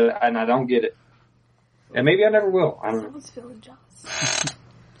thing. And I don't get it. And maybe I never will. I don't know. Someone's feeling jealous.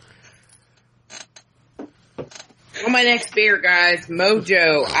 On my next beer, guys,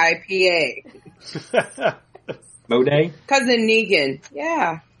 Mojo IPA. Moday? Cousin Negan.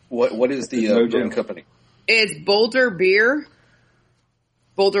 Yeah. What is the brewing company? It's Boulder Beer.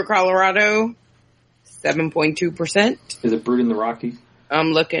 Boulder, Colorado. 7.2%. Is it brewed in the Rockies?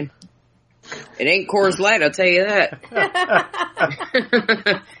 I'm looking. It ain't Coors Light, I'll tell you that.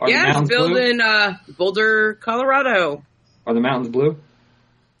 Yeah, it's built in Boulder, Colorado. Are the mountains blue?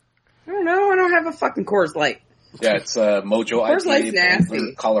 I don't know. I don't have a fucking Coors Light. Yeah, it's Mojo Coors Light's nasty.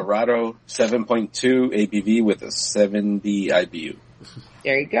 Boulder, Colorado, 7.2 ABV with a 70 IBU.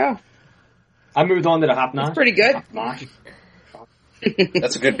 There you go. I moved on to the Hop Nosh. It's pretty good.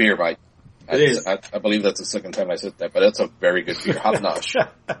 That's a good beer, Mike. It is. I believe that's the second time I said that, but that's a very good beer. Hop Nosh.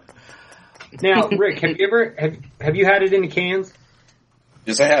 Now, Rick, have you had it in the cans?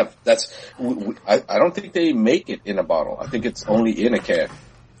 Yes, I have. I don't think they make it in a bottle. I think it's only in a can.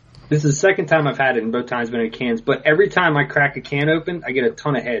 This is the second time I've had it, and both times been in cans. But every time I crack a can open, I get a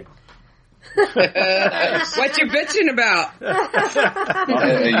ton of head. What you bitching about?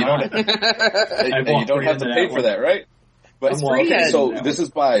 You don't have to pay for that, right? But so this is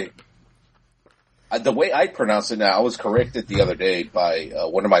by the way I pronounce it now. I was corrected the other day by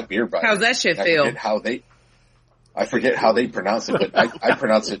one of my beer buddies. How's that shit feel? I forget how they pronounce it, but I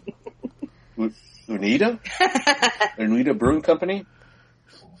pronounce it Unida Brewing Company.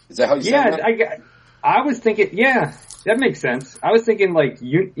 Is that how you say it? Yeah, I was thinking. Yeah, that makes sense. I was thinking like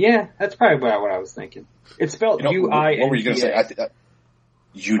that's probably what I was thinking. It's spelled U-I-N-T-A. What were you going to say?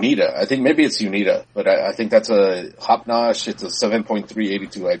 Unida. I think maybe it's Unida, but I think that's a Hop Nosh. It's a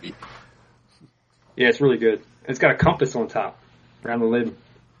 7.382 IB. Yeah, it's really good. It's got a compass on top, around the lid.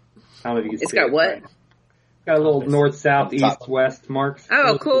 I don't know if you can see it. It's got what? Right. Got a little north, south, east, west marks.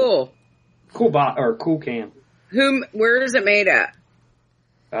 Oh, cool. Cool can. Where is it made at?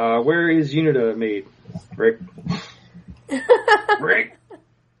 Where is Unida made? Rick?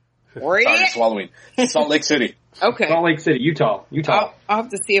 Sorry, swallowing. Salt Lake City. Okay. Salt Lake City, Utah. I'll have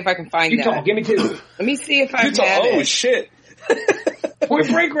to see if I can find Utah, that. give me 2. Let me see if I Utah. have it. Oh, shit. Point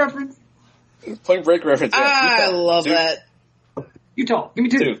Break reference. Point Break reference. Yeah. I love that. Utah, give me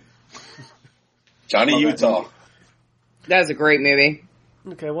 2. Johnny Utah. That was a great movie.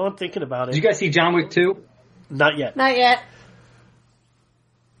 Okay, well, I'm thinking about it. Did you guys see John Wick 2? Not yet. Not yet.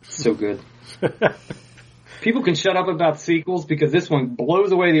 So good. People can shut up about sequels because this one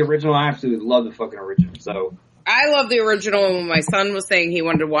blows away the original. I absolutely love the fucking original. So I love the original. When my son was saying he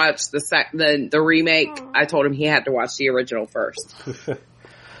wanted to watch the remake, I told him he had to watch the original first.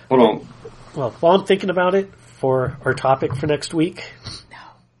 Hold on. Well, while I'm thinking about it for our topic for next week,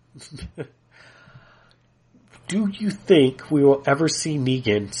 do you think we will ever see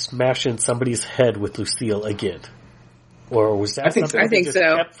Negan smash in somebody's head with Lucille again? Or was that something I think so.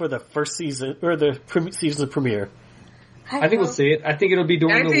 Kept for the first season, or the season premiere? I think we'll see it. I think it'll be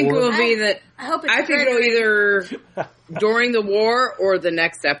during the war. I think it'll either during the war or the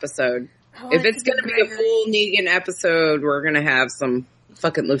next episode. If it's going to be a full Negan episode, we're going to have some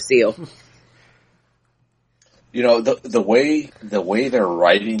fucking Lucille. You know, the way they're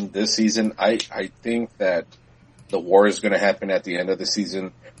writing this season, I think that the war is going to happen at the end of the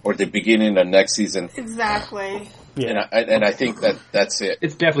season or the beginning of next season. Exactly. Yeah. And I think that's it.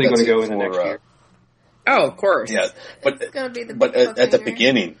 It's definitely going to go in the next year. Oh, of course. Yeah, but it's gonna be at the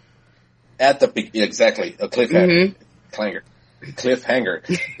beginning, exactly, a cliffhanger, cliffhanger.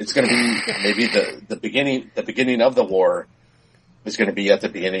 It's going to be maybe the beginning of the war is going to be at the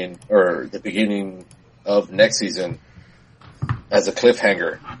beginning of next season as a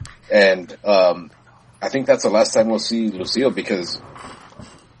cliffhanger, and I think that's the last time we'll see Lucille because,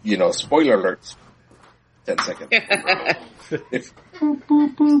 you know, spoiler alerts. 10 seconds.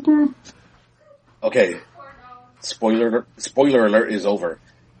 Okay. Spoiler alert is over.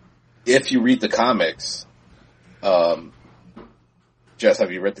 If you read the comics, Jess,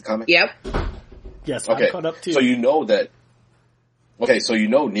 have you read the comics? Yep. Yes, okay. I'm caught up too. So you know that. Okay, so you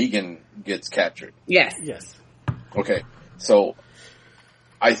know Negan gets captured. Yes. Yes. Okay, so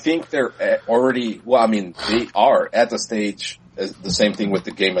I think they're already. Well, I mean, they are at the stage as the same thing with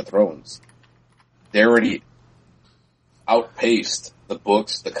the Game of Thrones. They already. outpaced the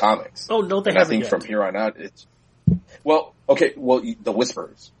books, the comics. Oh, no, they and haven't I think yet. from here on out, it's... Well, okay, the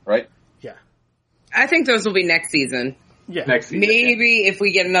Whisperers, right? Yeah. I think those will be next season. Yeah. Next season. Maybe if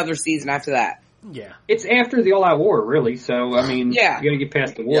we get another season after that. Yeah. It's after the All-Out War, really. So, I mean, Yeah. you gotta get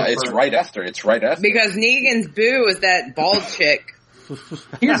past the war. Yeah, it's right after. It's right after. Because Negan's boo is that bald chick.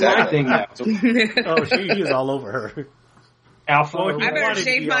 Here's my thing, though. Oh, he was all over her. Alpha. Oh, he I better wanted to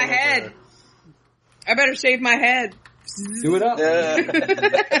shave be my all over head. her. I better shave my head. Do it up.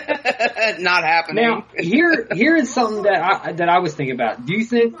 Not happening. Now, here is something that I was thinking about. Do you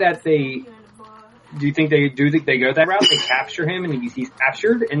think they go that route? They capture him and he's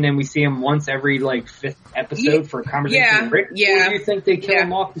captured, and then we see him once every like 5th episode for a conversation with Rick? Yeah. Or do you think they kill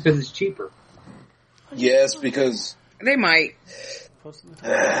him off because it's cheaper? Yes, because they might.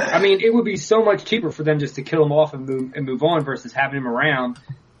 I mean, it would be so much cheaper for them just to kill him off and move on versus having him around,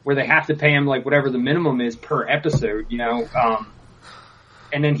 where they have to pay him like whatever the minimum is per episode, you know.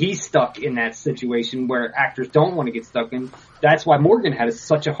 And then he's stuck in that situation where actors don't want to get stuck in. That's why Morgan had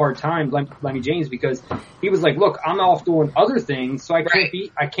such a hard time, Lenny James, because he was like, "Look, I'm off doing other things, so I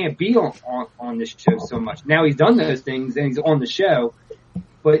can't be on this show so much." Now he's done those things and he's on the show,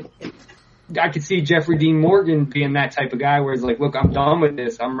 but I could see Jeffrey Dean Morgan being that type of guy where he's like, "Look, I'm done with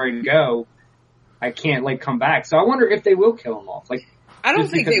this. I'm ready to go. I can't like come back." So I wonder if they will kill him off. Like, I don't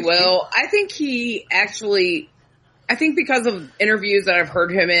think they will. I think I think because of interviews that I've heard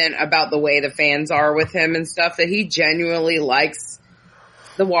him in about the way the fans are with him and stuff, that he genuinely likes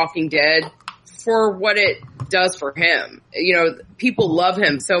The Walking Dead for what it does for him. You know, people love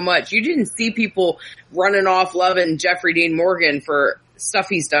him so much. You didn't see people running off loving Jeffrey Dean Morgan for stuff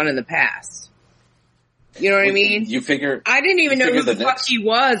he's done in the past. You know what I mean? You figure... I didn't even know who the fuck he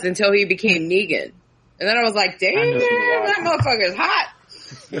was until he became Negan. And then I was like, damn, that motherfucker's hot.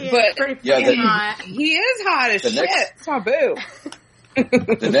 But hot. He is hot as shit. It's my boo.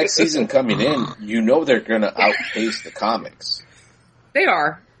 The next season coming in, you know they're going to outpace the comics. They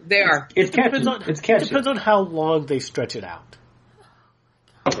are. It's catching. It depends on how long they stretch it out.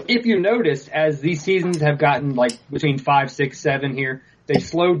 If you notice, as these seasons have gotten like between 5, 6, 7 here, they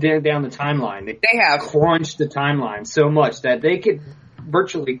slowed down the timeline. They have crunched the timeline so much that they could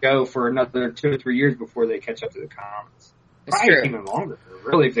virtually go for another 2 or 3 years before they catch up to the comics. It's Probably true. even longer,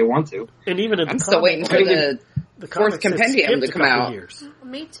 really, if they want to. And even I'm still waiting for the fourth compendium to come out. Years.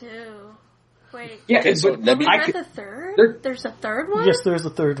 Me too. Wait. Yeah, Okay, so let me... the third? There's a third one? Yes, there's a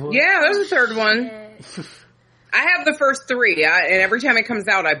third one. Yeah, there's a third one. I have the first 3, and every time it comes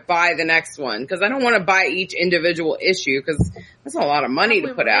out, I buy the next one, because I don't want to buy each individual issue, because that's a lot of money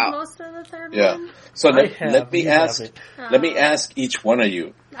to put out. Most of the third one? So let me ask each one of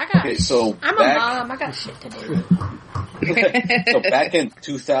you. I'm a mom. I got shit to do. So back in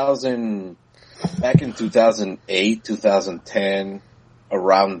 2008, 2010,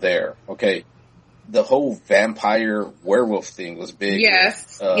 around there, okay, the whole vampire werewolf thing was big.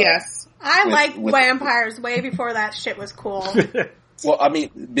 Yes, yes. I liked vampires way before that shit was cool. Well, I mean,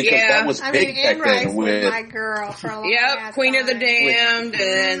 because that was big back then with my girl for a long Queen of the Damned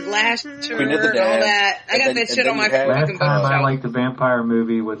and Lasher and all that. I got that shit on my fucking bookshelf. I liked the vampire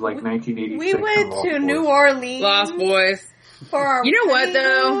movie was like 1986. We went to New Orleans. Lost Boys. For you know what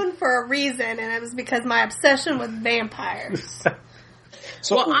though? For a reason, and it was because my obsession with vampires.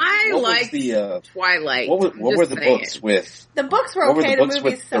 So I liked the Twilight. What were the books with? The books were okay. What were the books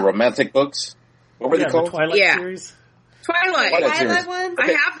with the romantic books? What were they called? The Twilight series? Twilight ones?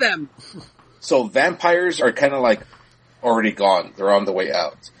 I have them. So vampires are kind of like already gone. They're on the way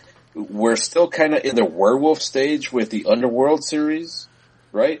out. We're still kind of in the werewolf stage with the Underworld series,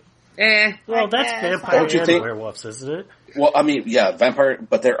 right? Well, that's vampire and werewolves, isn't it? Well, I mean, yeah, vampire,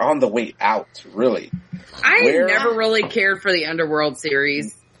 but they're on the way out, really. I never really cared for the Underworld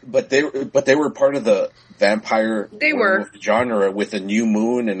series. But they were part of the vampire genre with the New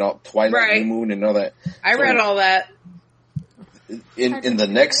Moon and all Twilight New Moon and all that. I read all that. In the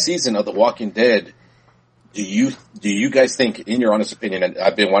next season of The Walking Dead, do you guys think, in your honest opinion, and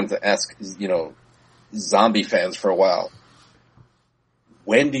I've been wanting to ask, zombie fans for a while,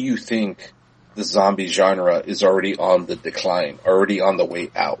 when do you think the zombie genre is already on the decline, already on the way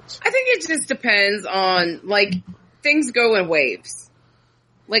out? I think it just depends on, things go in waves.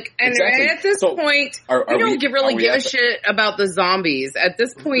 And at this point, we don't really give a shit about the zombies. At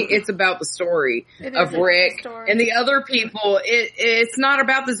this point, it's about the story of Rick and the other people. It's not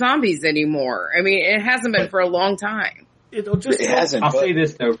about the zombies anymore. I mean, it hasn't been for a long time. It hasn't. I'll say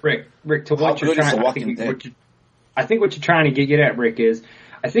this though, Rick, to what you're trying. I think what you're trying to get at, Rick, is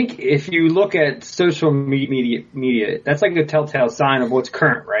I think if you look at social media, that's like a telltale sign of what's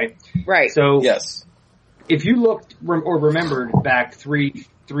current, right? Right. So yes. if you looked or remembered back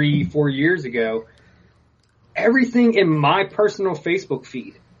 4 years ago, everything in my personal Facebook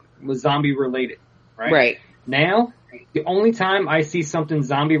feed was zombie related, right? Right. Now, the only time I see something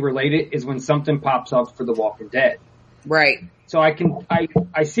zombie related is when something pops up for The Walking Dead. Right. So I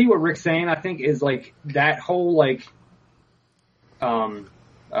see what Rick's saying. I think is like that whole like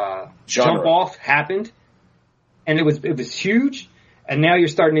jump off happened, and it was huge, and now you're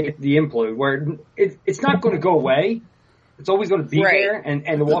starting to get the implode where it's not going to go away. It's always going to be there,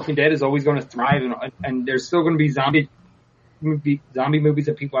 and The Walking Dead is always going to thrive, and there's still going to be zombie movies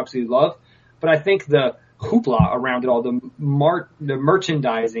that people absolutely love. But I think the hoopla around it all, the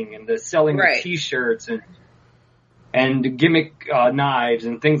merchandising and the selling of T-shirts and gimmick knives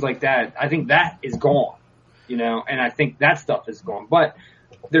and things like that, I think that is gone, and I think that stuff is gone. But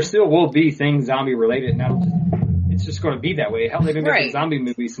there still will be things zombie related, and it's just going to be that way. Hell, they've been making zombie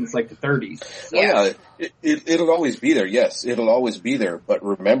movies since like the 30s. So. Yeah, it'll always be there. Yes, it'll always be there. But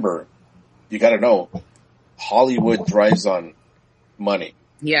remember, you got to know, Hollywood thrives on money.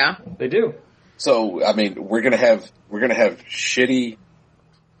 Yeah, they do. So I mean, we're gonna have shitty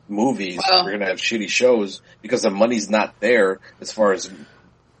movies. We're gonna have shitty shows because the money's not there as far as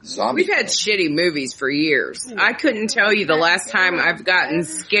zombies. We've had shitty movies for years. I couldn't tell you the last time I've gotten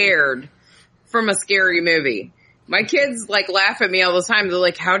scared from a scary movie. My kids laugh at me all the time. They're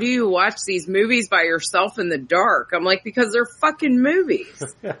like, "How do you watch these movies by yourself in the dark?" I'm like, "Because they're fucking movies."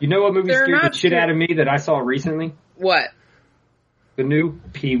 You know what movie scared the shit out of me that I saw recently? What? The new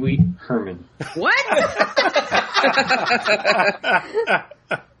Pee-wee Herman. What?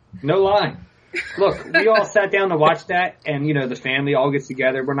 No lie. Look, we all sat down to watch that, and the family all gets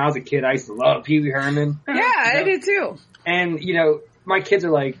together. When I was a kid, I used to love Pee-wee Herman. Yeah, I did too. And my kids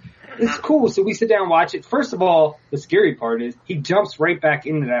are like, "It's cool." So we sit down and watch it. First of all, the scary part is he jumps right back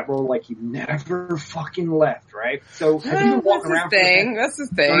into that role like he never fucking left. Right? So have you been walking around That's his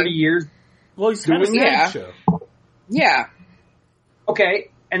thing. 30 years? Well, he's doing that show. Yeah. Okay,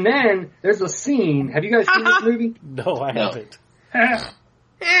 and then there's a scene. Have you guys seen this movie? No, I haven't.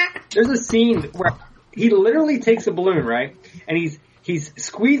 There's a scene where he literally takes a balloon, right? And he's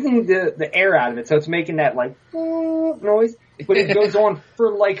squeezing the air out of it, so it's making that noise. But it goes on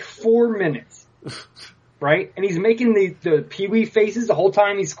for 4 minutes, right? And he's making the Pee-wee faces the whole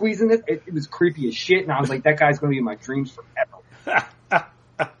time he's squeezing it. It was creepy as shit, and I was like, that guy's going to be in my dreams forever.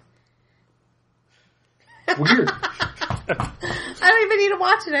 Weird. I don't even need to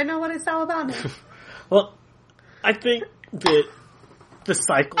watch it. I know what it's all about now. Well, I think that the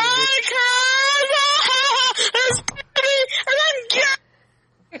cycle...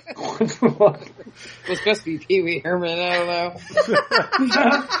 It was supposed to be Pee-wee Herman. I don't know.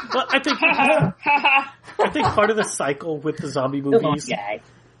 Well, I think part of the cycle with the zombie movies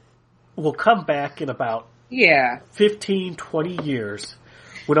will come back in about 15, 20 years.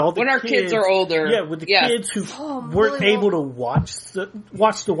 When our kids are older. Yeah, with the kids who weren't able to watch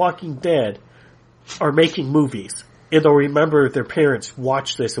The Walking Dead are making movies. And they'll remember their parents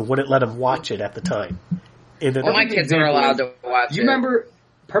watched this and wouldn't let them watch it at the time. And then my kids are allowed to watch it. You remember,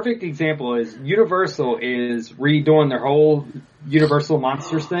 perfect example is Universal is redoing their whole Universal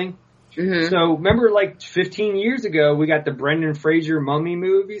Monsters thing. Mm-hmm. So remember 15 years ago, we got the Brendan Fraser Mummy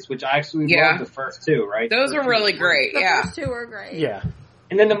movies, which I actually loved the first two, right? Those are really great, The first two are great. Yeah.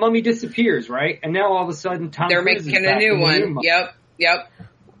 And then the Mummy disappears, right? And now all of a sudden, they're making a new one. Yep.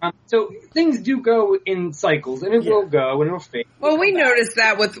 So things do go in cycles, and it will go, and it'll fade. Well, we noticed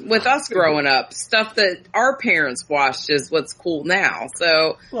that with us growing up, stuff that our parents watched is what's cool now.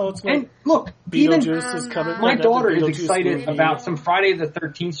 So, it's and look, Beetlejuice is coming. My daughter is excited about some Friday the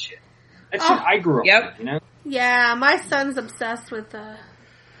 13th shit. That's shit I grew up with, Yeah, my son's obsessed with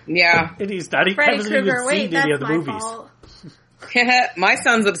Yeah. And he's not even hasn't even seen any of the movies. Fault. My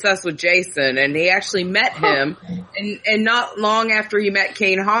son's obsessed with Jason, and he actually met him, and not long after he met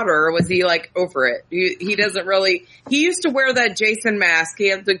Kane Hodder was he over it. He doesn't really. He used to wear that Jason mask. He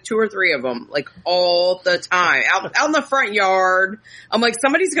had 2 or 3 of them, all the time, out in the front yard. I'm like,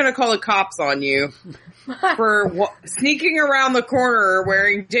 somebody's gonna call the cops on you for sneaking around the corner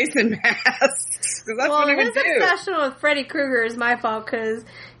wearing Jason masks. That's what he would do. His obsession with Freddy Krueger is my fault because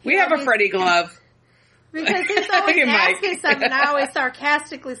we have a Freddy glove. Because he's always asking something, I always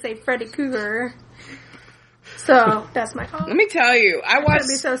sarcastically say Freddy Krueger. So, that's my fault. Let me tell you, I watched...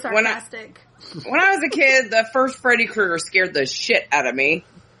 be so sarcastic. When I was a kid, the first Freddy Krueger scared the shit out of me.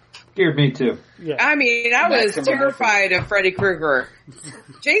 Scared me too. Yeah. I mean, I was terrified of Freddy Krueger.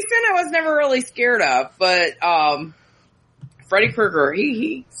 Jason I was never really scared of, but Freddy Krueger,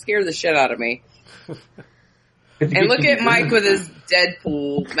 he scared the shit out of me. And look at Mike with his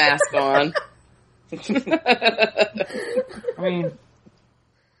Deadpool mask on. I mean,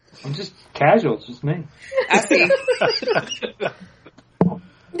 I'm just casual. It's just me. I see.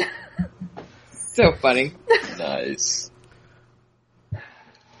 So funny. Nice.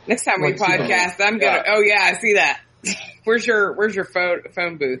 Next time we podcast, I'm gonna. Yeah. Oh yeah, I see that. Where's your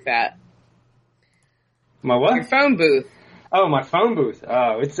phone booth at? My what? Your phone booth. Oh, my phone booth.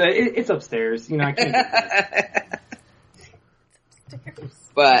 Oh, it's upstairs. You know, I can't.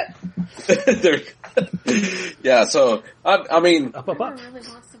 But yeah, so I mean, really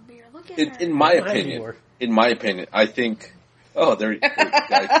wants some beer. Look at in my opinion, I think. Oh, there.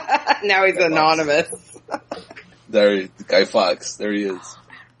 Now he's anonymous. There, Guy Fox. There he is.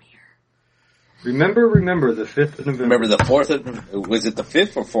 Remember the 5th of November. Remember the 4th? Was it the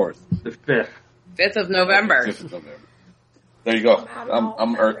 5th or 4th? The 5th. 5th of November. 5th of November. There you go.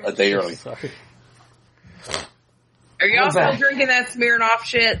 I'm a day early. Sorry. Are y'all still drinking that Smirnoff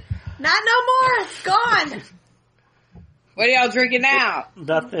shit? Not no more. It's gone. What are y'all drinking now?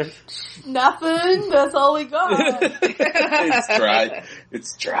 Nothing. That's all we got.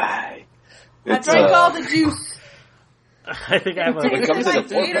 It's dry. I drank all the juice. I think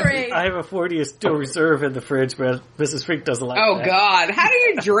I have a 40 still reserve in the fridge, but Mrs. Freak doesn't like that. God. How do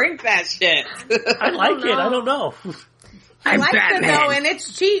you drink that shit? I like it. I don't know. I like it though, and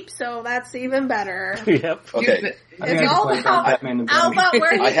it's cheap, so that's even better. Yep. Okay. It's all about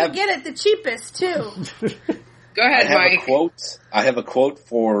where you can get it the cheapest, too. Go ahead, Mike. I have a quote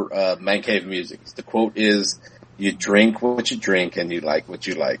for Mancave Musings. The quote is, you drink what you drink and you like what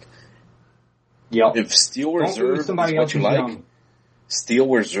you like. Yep. If Steel Reserve is what you like, Steel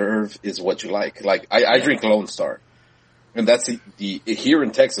Reserve is what you like. Like, I drink Lone Star. And that's the here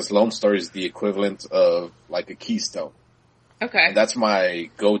in Texas, Lone Star is the equivalent of like a Keystone. Okay. And that's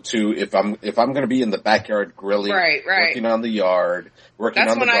my go-to if I'm going to be in the backyard grilling, working on the yard, working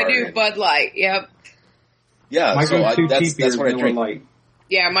on the garden. That's when I do Bud Light. Yep. Yeah, my go-to that's what I drink. Light.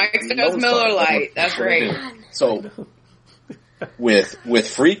 Yeah, Mike does Miller Lite. That's right. So with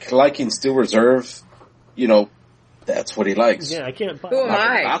Freak liking Steel Reserve, you know, that's what he likes. Yeah, I can't buy. Who am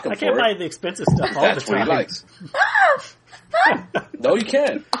I? I can't buy the expensive stuff all the time. That's what he likes. No, you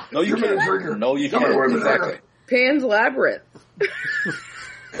can't. No, you can't. No, you can't. Exactly. Pan's Labyrinth. I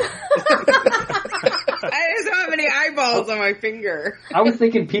just don't have any eyeballs on my finger. I was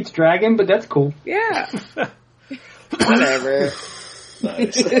thinking Pete's Dragon, but that's cool. Yeah. Whatever.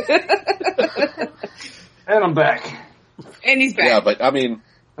 Nice. And I'm back. And he's back. Yeah, but I mean,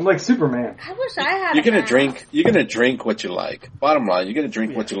 I'm like Superman. I wish I had. You're gonna drink what you like. Bottom line, you're gonna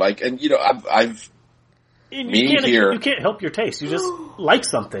drink what you like, and you know, you can't help your taste. You just like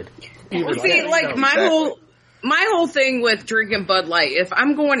something. Well, see, like my whole thing with drinking Bud Light, if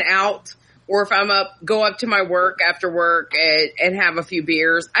I'm going out or if go up to my work after work and have a few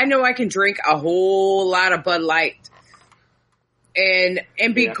beers, I know I can drink a whole lot of Bud Light and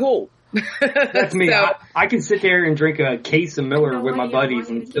be cool. That's me. So, I can sit there and drink a case of Miller with my buddies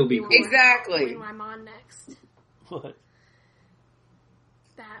and still be cool. Exactly. I'm on next. What?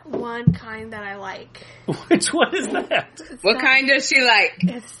 That one kind that I like. Which one is that? What kind does she like?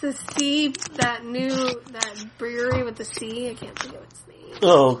 It's the C, that brewery with the C. I can't think of its name.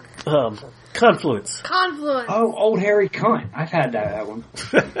 Oh, Confluence. Oh, Old Harry Cunt. I've had that one.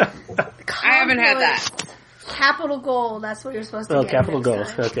 I haven't had that. Capital Gold. That's what you're supposed to get. Oh, Capital Gold.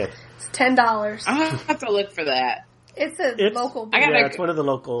 Time. Okay. It's $10. I'll have to look for that. It's local brewery. Yeah, it's one of the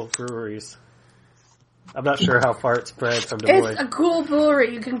local breweries. I'm not sure how far it's spread from Des Moines. It's a cool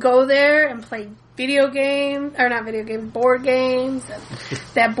brewery. You can go there and play board games.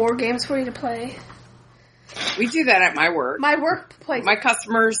 They have board games for you to play. We do that at my work. My workplace. My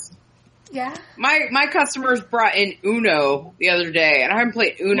customers. Yeah. My customers brought in Uno the other day, and I haven't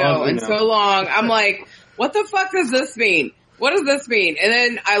played Uno in so long. I'm like, what the fuck does this mean? What does this mean? And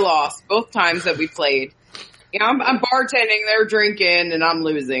then I lost both times that we played. You know, I'm bartending, they're drinking, and I'm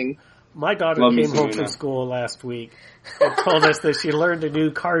losing. My daughter came home from school last week and told us that she learned a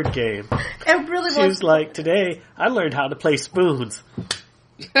new card game. It really She was like, today I learned how to play spoons.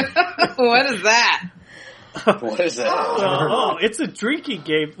 What is that? What is that? Oh, it's a drinking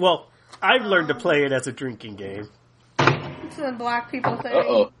game. Well, I've learned to play it as a drinking game. It's a black people thing.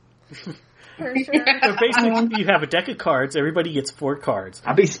 Uh-oh. For sure. So basically, you have a deck of cards. Everybody gets 4 cards.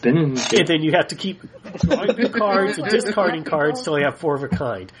 I'll be spinning. And then you have to keep drawing new cards and discarding cards till you have 4 of a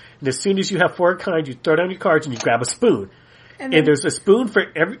kind. And as soon as you have 4 of a kind, you throw down your cards and you grab a spoon. And there's a spoon for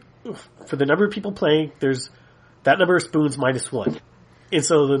the number of people playing. There's that number of spoons minus 1. And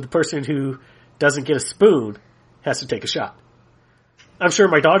so the person who doesn't get a spoon has to take a shot. I'm sure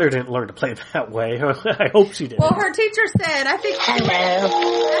my daughter didn't learn to play that way. I hope she did. Well, her teacher said, I think... Hello.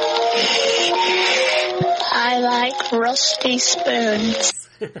 I like rusty spoons.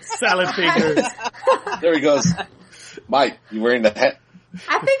 Salad fingers. There he goes. Mike, you wearing the hat?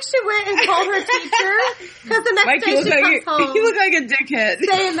 I think she went and called her teacher because the next Mike, day she comes home. You look like a dickhead.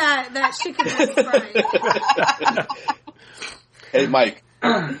 Saying that she could have Sprite. Hey, Mike.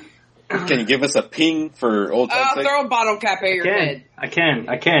 Can you give us a ping for old time's sake? Throw a bottle cap at your head. I can.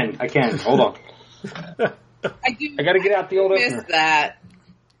 Hold on. I gotta get out the old opener. Missed that.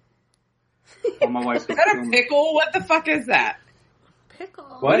 Oh, my wife's Is that a pickle? What the fuck is that?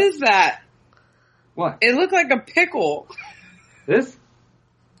 Pickle. What is that? What? It looked like a pickle. This?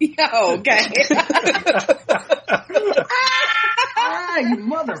 Yeah, okay. You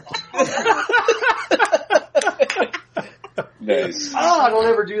motherfucker. Nice. Oh, don't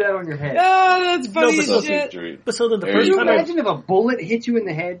ever do that on your head. Oh, that's funny as shit. But so then the Can first you time imagine if a bullet hit you in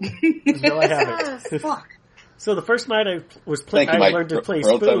the head? No, I haven't. Fuck. So the first night I was playing, I Mike. learned to play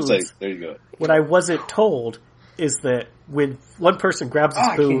For old time's spoons. sake. There you go. What I wasn't told is that when one person grabs a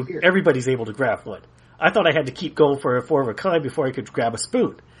spoon, everybody's able to grab one. I thought I had to keep going for a 4 of a kind before I could grab a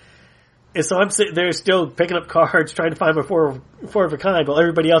spoon. And so I'm sitting there still picking up cards, trying to find my 4 of a kind, while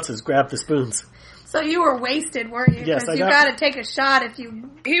everybody else has grabbed the spoons. So you were wasted, weren't you? Yes, Because you got to take a shot if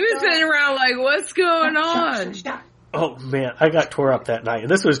you... He was sitting around like, what's going on? Oh man, I got tore up that night, and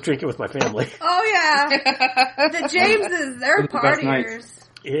this was drinking with my family. Oh yeah. The Jameses, they're partiers.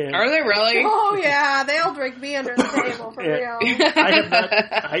 Yeah. Are they really? Oh yeah, they'll drink me under the table for real.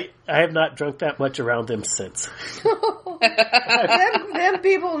 I have not drunk that much around them since. them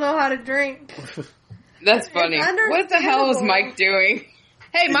people know how to drink. That's funny. What the hell is Mike doing?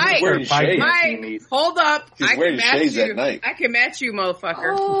 Hey, Mike! Mike, hold up! He's wearing shades at night. I can match you,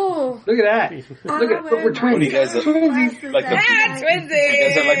 motherfucker. Oh, look at that! Look at we're twins. What you guys are, twinsies. like twinsies. You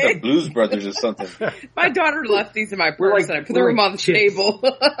guys are like the Blues Brothers or something. My daughter left these in my purse and I put them on the table.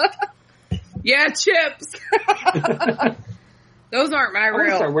 Yeah, chips. Those aren't my real. I'm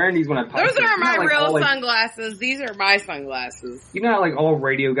gonna start wearing these when I Those aren't my real sunglasses. These are my sunglasses. You know how like all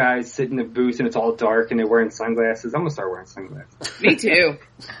radio guys sit in the booth and it's all dark and they're wearing sunglasses? I'm gonna start wearing sunglasses. Me too.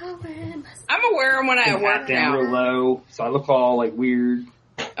 I'm gonna wear them when I work now. Real low, so I look all like weird.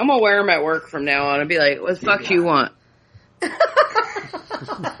 I'm gonna wear them at work from now on. I'll be like, what the fuck you want?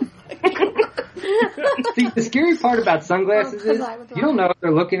 See, the scary part about sunglasses is you don't know if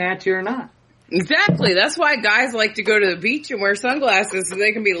they're looking at you or not. Exactly. That's why guys like to go to the beach and wear sunglasses so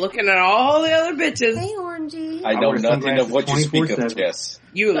they can be looking at all the other bitches. Hey, Orangey. I know nothing of what you speak of, Jess.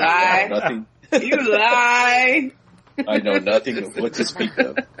 You lie. Nothing. You lie. I know nothing of what to speak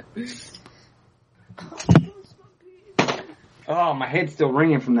of. Oh, my head's still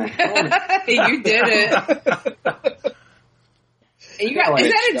ringing from that helmet. You did it. And you got, is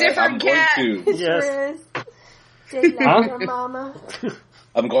that a different cat? Yes. Huh? Mama.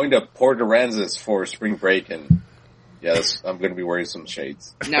 I'm going to Port Aransas for spring break, and yes, I'm going to be wearing some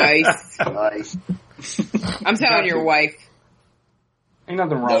shades. Nice. Nice. I'm telling your wife. Ain't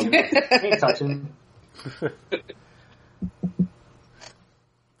nothing wrong with it. Ain't touching.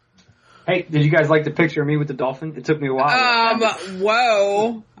 Hey, did you guys like the picture of me with the dolphin? It took me a while.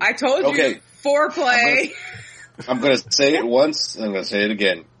 Whoa. I told you. Foreplay. I'm going to say it once, and I'm going to say it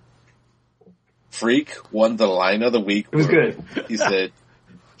again. Freak won the line of the week. It was good. He said,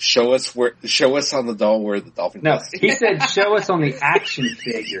 show us on the doll where the dolphin No, does. he said show us on the action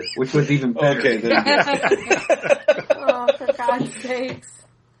figure, which was even better. Okay, there you go. Oh, for God's sakes.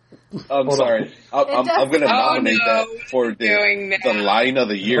 I'm sorry. I'm going to nominate that for the line of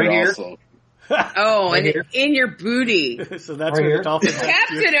the year right also. Oh, and in your booty. So that's right where the dolphin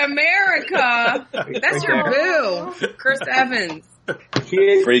Captain America. That's your boo. Chris Evans. He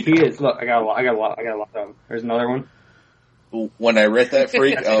is. Look, I got a lot of them. There's another one. When I read that,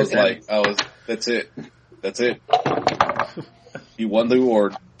 Freak, I was like, that's it. You won the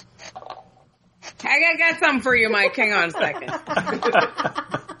award. I got something for you, Mike. Hang on a second.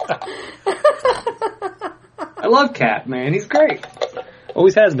 I love Cat, man. He's great.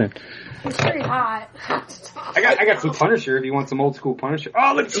 Always has been. He's pretty hot. I got some Punisher if you want some old school Punisher.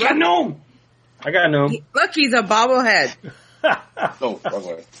 Oh, look, I got Gnome. Look, he's a bobblehead. No, wrong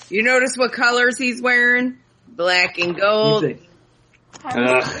way. You notice what colors he's wearing? Black and gold.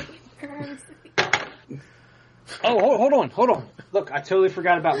 Oh, hold on. Look, I totally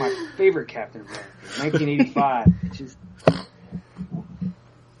forgot about my favorite Captain America, 1985. Which is...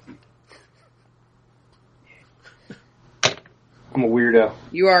 I'm a weirdo.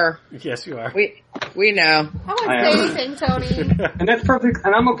 You are. Yes, you are. We know. I wouldn't say anything, Tony. And that's perfect,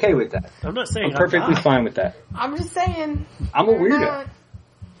 and I'm okay with that. I'm not saying I'm perfectly fine with that. I'm just saying. I'm a weirdo.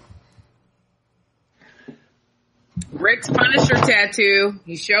 Rick's Punisher tattoo.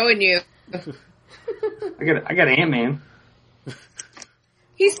 He's showing you. I got Ant-Man.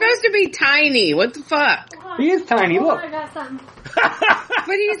 He's supposed to be tiny. What the fuck? He is tiny. Look. I got something.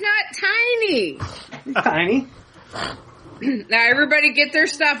 But he's not tiny. He's tiny. Now everybody get their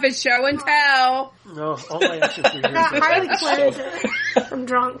stuff. It's show and tell. No, all my action figures. I got Harley Quinn. I'm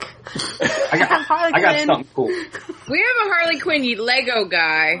drunk. I got something cool. We have a Harley Quinn Lego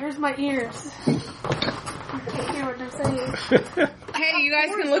guy. Where's my ears? I can't hear what they're saying. Hey, you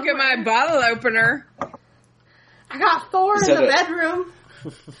guys can look at my bottle opener. I got Thor in the bedroom.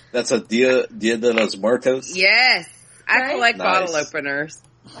 That's a Dia de los Muertos? Yes. I Right? collect Nice. bottle openers.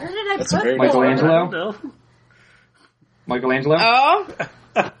 Where did I That's put very Thor? Michelangelo? No. Michelangelo? Oh?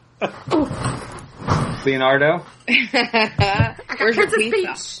 Leonardo? Where's your Princess pizza?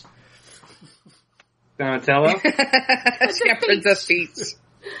 Peach. Donatello? Yeah, Princess Peach.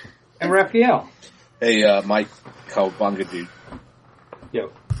 And Raphael? Hey, Mike, Cowabunga dude.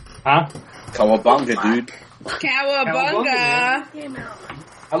 Yo. Huh? Cowabunga dude. Cowabunga. Came out.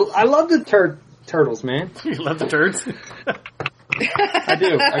 I love the turtles, man. You love the turds? I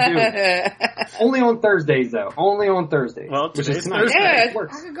do. Only on Thursdays, though. Only on Thursdays. Well, which today's is nice. Thursday. Yeah. It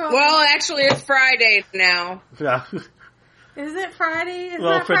works. I could go. Well, actually, it's Friday now. Yeah. Is it Friday? It's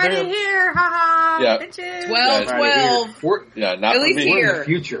Well, not for Friday them. here. Haha. Yeah. Bitches. 12. We're, Yeah, not At for least me. we're in here. the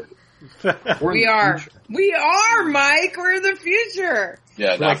future. We're in We the are. future. We are, Mike. We're the future.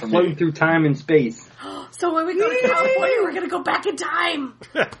 Yeah, We're not like for floating me. through time and space. So when we go to California, we're gonna go back in time.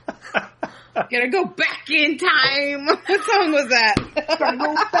 Gotta go back in time. What song was that? Gotta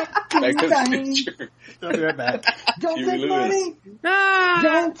go back Back in to the time. future. I'll be right back. Don't Huey take Lewis. money. Ah,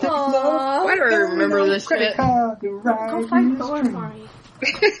 Don't take no. why do I remember this credit shit? card to Go ride find in the Thor street. for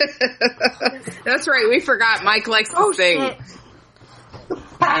me. That's right. We forgot Mike likes to sing. Shit.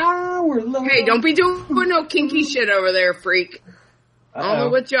 Power love. Hey, don't be doing no kinky shit over there, freak. I don't know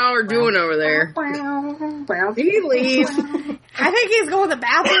what y'all are doing over there. Did he leave? I think he's going to the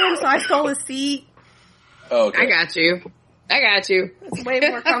bathroom, so I stole his seat. Oh, okay. I got you. It's way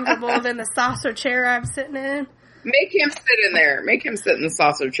more comfortable than the saucer chair I'm sitting in. Make him sit in there. Make him sit in the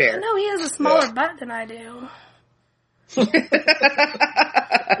saucer I chair. know he has a smaller butt than I do.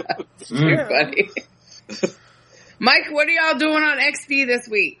 You're funny. Mike, what are y'all doing on XD this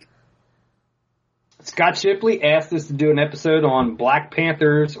week? Scott Shipley asked us to do an episode on Black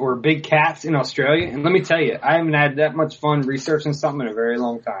Panthers or big cats in Australia, and let me tell you, I haven't had that much fun researching something in a very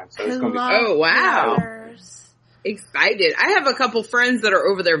long time. So it's going to be Oh, wow. Panthers. Excited. I have a couple friends that are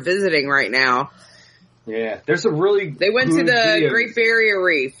over there visiting right now. yeah. There's a really They went to good the video. Great Barrier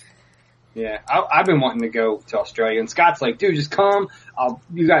Reef. Yeah, I've been wanting to go to Australia, and Scott's like, dude, just come.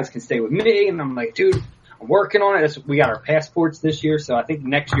 You guys can stay with me, and I'm like, dude, I'm working on it. We got our passports this year, so I think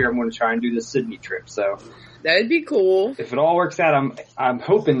next year I'm going to try and do the Sydney trip. So That'd be cool. if it all works out, I'm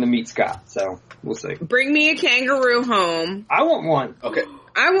hoping to meet Scott. So we'll see. Bring me a kangaroo home. I want one. Okay.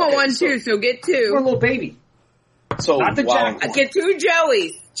 I want Okay, one so- too, so get For a two. little baby. So Not the while, jack. Get two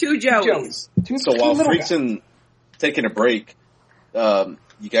Joeys. Two Joeys. so while Freak's taking a break,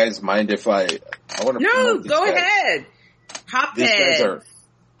 you guys mind if I want to No, promote these go guys. ahead. These guys Hophead. are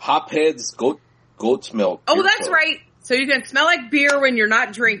Hopheads Goat's Milk. Oh, Beer that's soap. right. So you can smell like beer when you're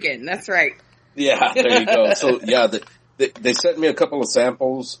not drinking. That's right. Yeah, there you go. So yeah, they sent me a couple of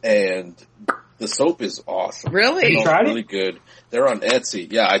samples, and the soap is awesome. Really? It smells tried it? really good. They're on Etsy.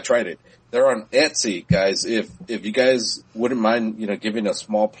 Yeah, I tried it. They're on Etsy, guys. If you guys wouldn't mind, giving a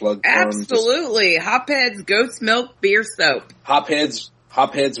small plug for them. Absolutely. Hophead's Goat's Milk Beer Soap.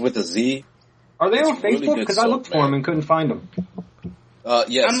 Hopheads with a Z. Are they It's on really Facebook? good Because I soap, looked for man. him and couldn't find him.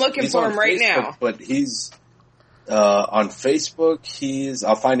 Yes. I'm looking he's for on him right Facebook, now. But he's on Facebook.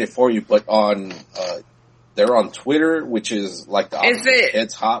 I'll find it for you. But they're on Twitter, which is like the Is it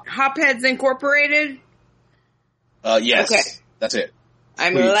Heads Hop. Hopheads Incorporated? Yes, Okay. that's it.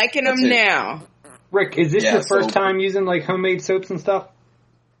 I'm Sweet. liking them That's it. now. Rick, is this Yeah, your first so- time using like homemade soaps and stuff?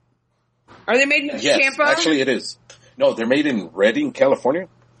 Are they made in Yes, Tampa? actually it is. No, they're made in Redding, California.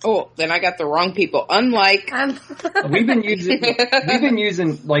 Oh, then I got the wrong people. Unlike, We've been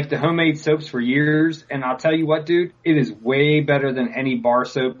using like the homemade soaps for years, and I'll tell you what, dude, it is way better than any bar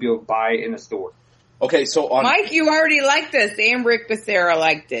soap you'll buy in a store. Okay, so on Mike, you already liked this, and Rick Becerra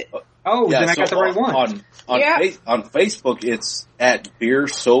liked it. Oh, then I got the right one. On Facebook, it's at Beer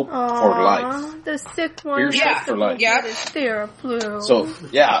Soap for Life. Aw, the sick one. Beer soap for life. Yeah. Is Theraflu. So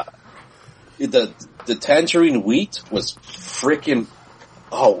yeah, the tangerine wheat was freaking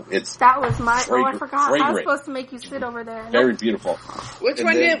Oh, it's That was my. fragrant, I forgot. I was fragrant. supposed to make you sit over there. Very beautiful. Which And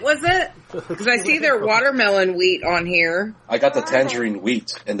one then- was it? Because I see their watermelon wheat on here. I got the tangerine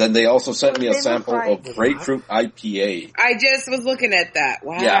wheat, and then they also sent me a What do they sample look like? of grapefruit IPA. I just was looking at that.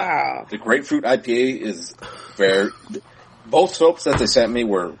 Wow. Yeah, the grapefruit IPA is very. Both soaps that they sent me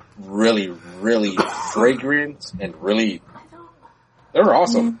were really, really fragrant and really. They're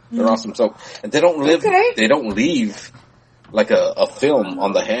awesome. They're awesome soap, and they don't live. Okay. They don't leave like a film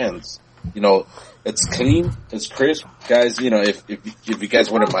on the hands. You know, it's clean, it's crisp, guys. You know, if you guys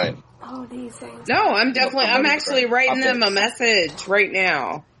wouldn't mind. Oh, these things. No, I'm actually writing them a message right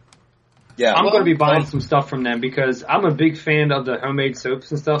now. Yeah, I'm going to be buying some stuff from them because I'm a big fan of the homemade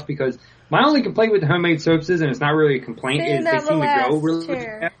soaps and stuff. Because my only complaint with the homemade soaps is, and it's not really a complaint, is they seem to go really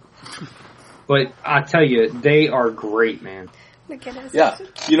fast. But I tell you, they are great, man. Yeah,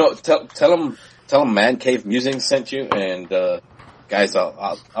 you know, tell them Mancave Musings sent you, and guys,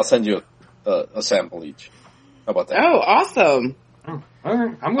 I'll send you a sample each. How about that? Oh, awesome! Oh, all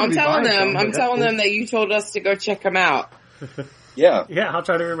right. I'm telling them that you told us to go check them out. Yeah, Yeah, I'll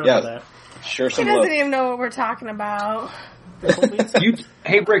try to remember that. Sure, He some doesn't love. even know what we're talking about.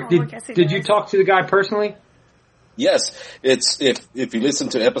 Hey, Brick, did you talk to the guy personally? Yes, it's if you listen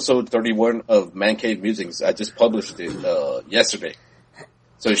to episode 31 of Mancave Musings, I just published it yesterday,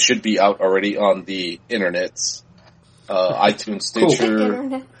 so it should be out already on the internets, iTunes,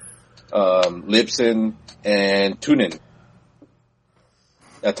 Stitcher, Libsyn, and TuneIn.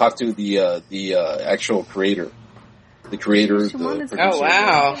 I talked to the actual creator, the producer. Oh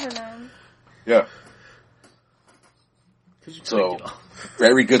wow! Yeah. So,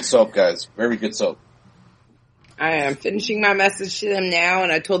 very good soap, guys. Very good soap. I am finishing my message to them now,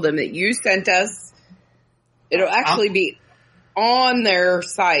 and I told them that you sent us. It'll actually be on their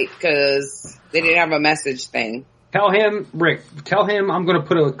site because they didn't have a message thing. Tell him, Rick, I'm going to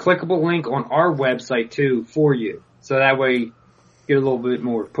put a clickable link on our website too for you. So that way you get a little bit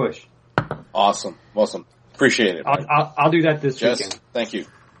more push. Awesome. Appreciate it. I'll do that this weekend. Thank you.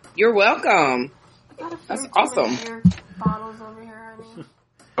 You're welcome. That's awesome. Bottles over here, honey.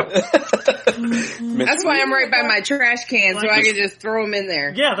 That's why I'm right by my trash can, so I can just throw them in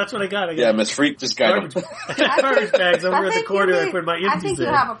there. Yeah, that's what I got. Yeah, Miss Freak just got them. Garbage bags over at the corner. I put my empties in. I think you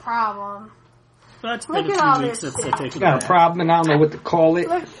have a problem. That's been Look at all a few weeks this since shit. I taken Got a problem, and I don't know what to call it.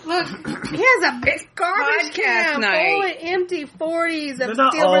 Look, he has a big garbage can full of empty 40s They're of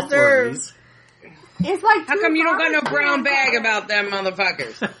not Steel all Reserves. 40s. It's like How come you don't got no brown bag about them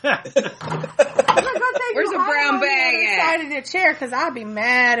motherfuckers? Where's the brown bag at? Side of the chair, because I'd be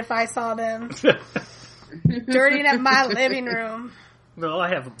mad if I saw them dirtying up my living room. No, I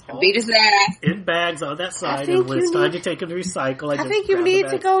have them all Beat his ass. in bags on that side, think and when it's you time need- to take them to recycle, I think you need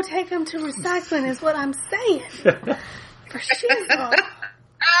to go take them to recycling is what I'm saying. For sure.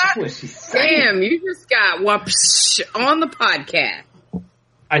 Damn, you just got whoops on the podcast.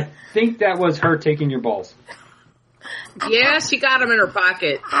 I think that was her taking your balls. Yeah, she got them in her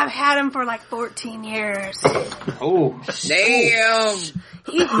pocket. I've had them for like 14 years. Oh, Damn.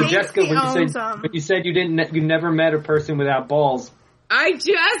 He So thinks Jessica, he owns them. when you said you never met a person without balls. I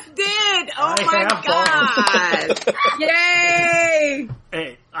just did. Oh I my have god! Yay!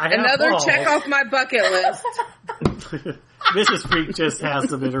 Hey, I have Another balls. check off my bucket list. Mrs. Freak just has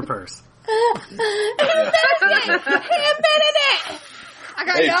them in her purse. He admitted it! I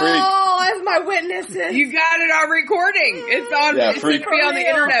got y'all as my witnesses. You got it on recording. It's on. Yeah, it's Freak. gonna be on the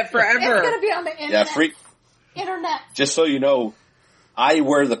internet forever. It's gonna be on the internet. Yeah, Freak. Internet. Just so you know, I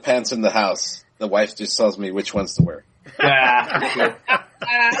wear the pants in the house. The wife just tells me which ones to wear.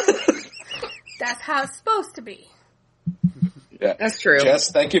 That's how it's supposed to be. Yeah, That's true.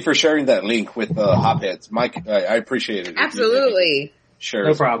 Jess, thank you for sharing that link with Hopheads. Mike, I appreciate it. Absolutely. Sure.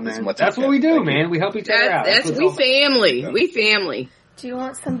 No problem, man. That's what we do, man. We help each other out. That's we family. We family. Do you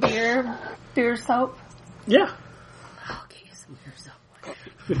want some beer soap? Yeah. I'll get you some beer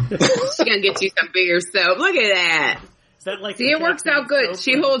soap. She gonna get you some beer soap. Look at that. Is that like See, it works out good.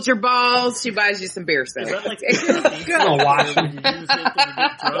 She holds your balls. She buys you some beer soap. Is that like It's good. I'm gonna watch when you use it and you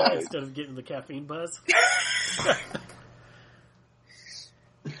get drunk instead of getting the caffeine buzz?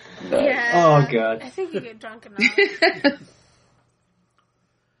 Yeah. Oh, God. I think you get drunk enough.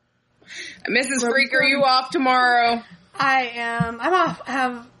 Mrs. Freak, are you off tomorrow? I am. I'm off.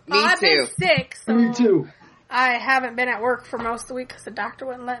 I've too. been sick, so Me too. I haven't been at work for most of the week because the doctor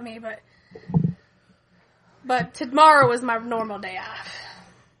wouldn't let me. But tomorrow was my normal day off.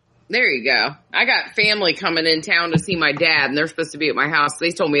 There you go. I got family coming in town to see my dad, and they're supposed to be at my house. They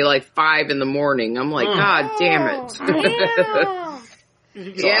told me like 5 in the morning. I'm like, God damn it. Damn.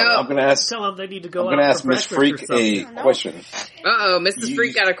 So I'm going to ask. Tell them they need to go. I'm going to ask Miss Freak a question. Mrs.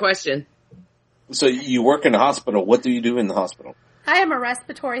 Freak got a question. So you work in the hospital. What do you do in the hospital? I am a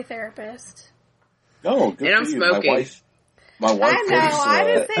respiratory therapist. Oh, good. And I'm for you. smoking. My wife. I know. I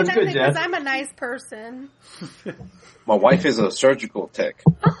didn't say that because Jess. I'm a nice person. My wife is a surgical tech.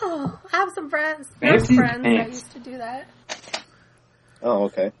 Oh, I have some friends, nurse friends that used to do that. Oh,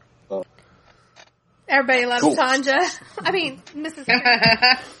 okay. Well, Everybody loves Tanja. I mean, Mrs.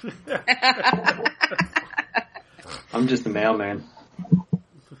 I'm just a mailman.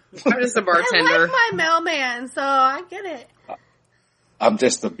 I'm just a bartender. I like my mailman, so I get it. I'm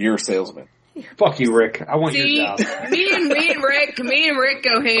just a beer salesman. Fuck you, Rick. I want See, your job. me and Rick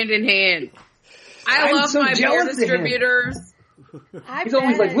go hand in hand. I love my beer distributors. He's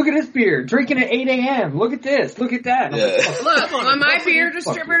always like, look at this beer, drinking at 8 a.m. Look at this, look at that. Yeah. Look, on my beer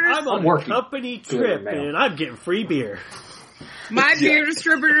distributors, I'm on a company trip and I'm getting free beer. My beer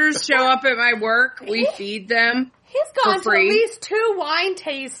distributors show up at my work. We feed them. He's gone to at least 2 wine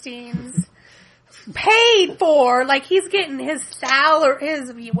tastings. Paid for, like he's getting his salary,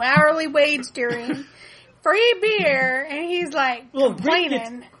 his hourly wage during free beer, and he's like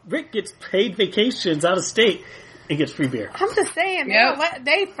complaining. Rick gets paid vacations out of state and gets free beer. I'm just saying,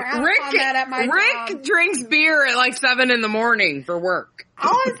 they frown on that at my job. Rick drinks beer at like 7 a.m. for work.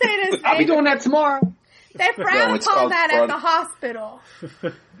 All I'm saying is, I'll be doing that tomorrow. They frown upon that at the hospital.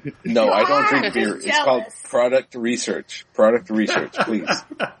 No, I don't drink beer. It's called product research. Product research, please.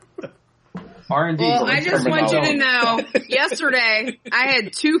 R&D. Well, I just want you to know, yesterday I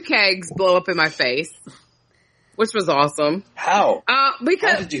had 2 kegs blow up in my face, which was awesome. How?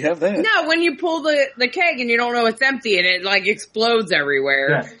 Because how did you have that? No, when you pull the keg and you don't know it's empty and it like explodes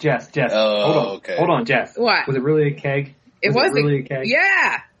everywhere. Jess. Oh, Hold on, Jess. What? Was it really a keg? It was really a keg?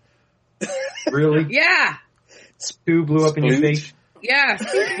 Yeah. Really? Yeah. 2 blew up in your face? Yeah.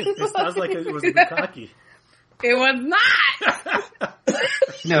 It sounds like it was a bukkake. It was not.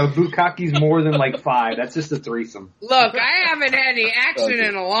 No, bukkake's more than like 5. That's just a threesome. Look, I haven't had any action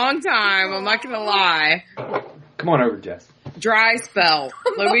in a long time. I'm not going to lie. Come on over, Jess. Dry spell.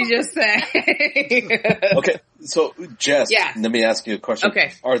 Let me just say. Okay, so Jess, let me ask you a question.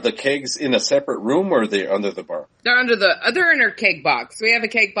 Okay. Are the kegs in a separate room or are they under the bar? They're in our keg box. We have a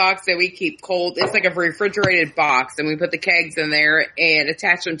keg box that we keep cold. It's like a refrigerated box, and we put the kegs in there and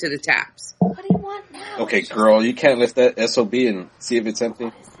attach them to the taps. What do you want now? Okay, girl, you can't lift that SOB and see if it's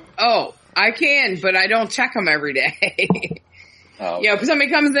empty? Oh, I can, but I don't check them every day. Oh. Yeah, if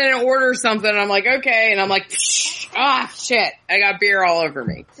somebody comes in and orders something, I'm like, okay, and I'm like, shit, I got beer all over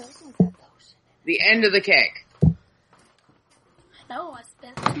me. The end of the keg. No, I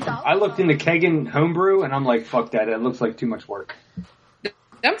spent $2. I looked into kegging homebrew, and I'm like, fuck that. It looks like too much work.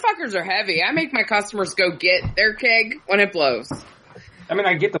 Them fuckers are heavy. I make my customers go get their keg when it blows. I mean,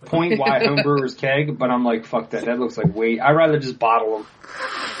 I get the point why homebrewers keg, but I'm like, fuck that. That looks like weight. I'd rather just bottle them.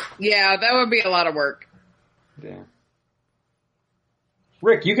 Yeah, that would be a lot of work. Yeah.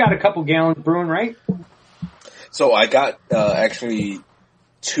 Rick, you got a couple gallons brewing, right? So I got actually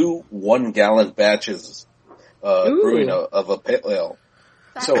 2 1-gallon batches brewing of a pale ale.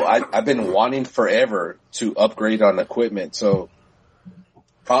 So I've been wanting forever to upgrade on equipment. So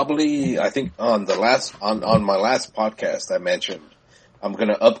probably I think on my last podcast I mentioned I'm going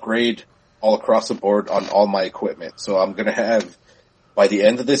to upgrade all across the board on all my equipment. So I'm going to have, by the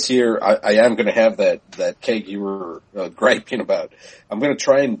end of this year, I am going to have that keg you were griping about. I'm going to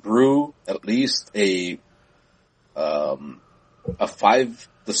try and brew at least a 5,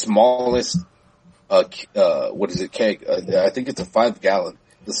 the smallest, what is it, keg? I think it's a 5-gallon.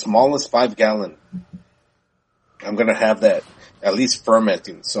 The smallest 5-gallon. I'm going to have that at least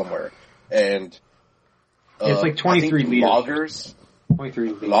fermenting somewhere. And, it's like 23 liters. Lagers. 23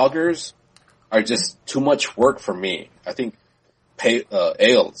 liters. Lagers are just too much work for me. I think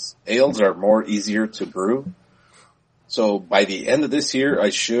ales are more easier to brew. So by the end of this year, I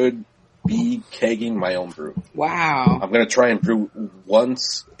should be kegging my own brew. Wow. I'm going to try and brew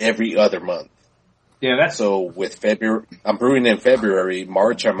once every other month. Yeah, that's so with February. I'm brewing in February.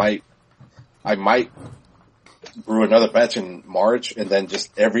 March, I might brew another batch in March, and then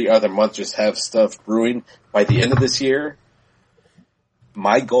just every other month, just have stuff brewing. By the end of this year,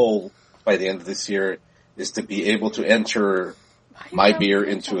 my goal by the end of this year is to be able to enter my beer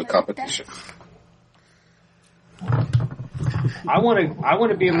into a competition. I want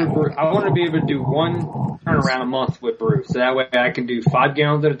to be able to brew, I want to be able to do one turnaround a month with brew, so that way I can do 5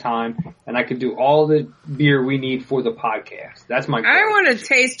 gallons at a time, and I can do all the beer we need for the podcast. That's my goal. I want to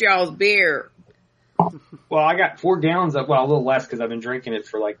taste y'all's beer. Well, I got 4 gallons of, well, a little less because I've been drinking it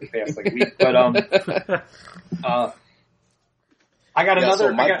for like the past week, but I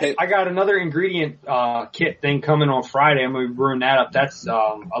got another ingredient kit thing coming on Friday. I'm going to be brewing that up. That's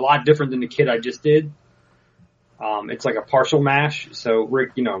a lot different than the kit I just did. It's like a partial mash. So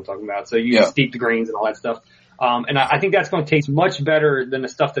Rick, you know what I'm talking about. So you steep the grains and all that stuff. And I think that's going to taste much better than the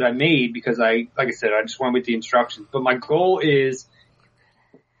stuff that I made because like I said, I just went with the instructions. But my goal is,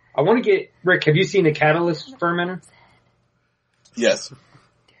 I want to get, Rick, have you seen the Catalyst fermenter? Yes.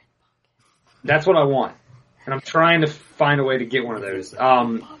 That's what I want. And I'm trying to find a way to get one of those. I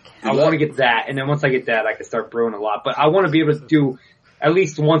want to get that. And then once I get that, I can start brewing a lot. But I want to be able to do at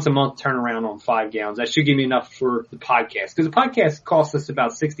least once a month turnaround on 5 gallons. That should give me enough for the podcast. Because the podcast costs us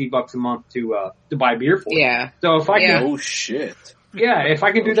about $60 a month to buy beer for. Yeah. So if I can. Oh shit. Yeah, if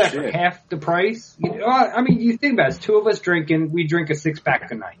I can do that for half the price. You know, I mean, you think about it. It's 2 of us drinking. We drink a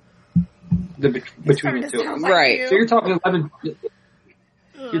 6-pack a night. Between the two. Right. So you're talking 11.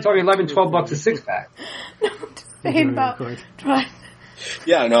 You're talking $11, $12 a 6-pack. Saying about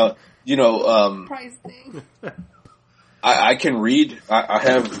Yeah, no, you know, price thing. I can read. I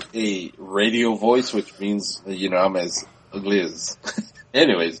have a radio voice, which means, you know, I'm as ugly as.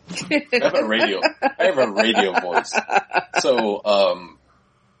 Anyways, I have a radio voice. So,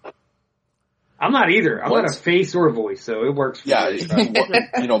 I'm not either. I'm not a face or a voice, so it works for me.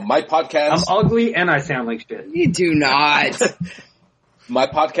 You know, my podcast. I'm ugly and I sound like shit. You do not. My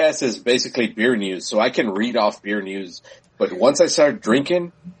podcast is basically beer news, so I can read off beer news. But once I start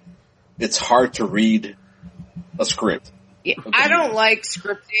drinking, it's hard to read a script. Yeah, I don't like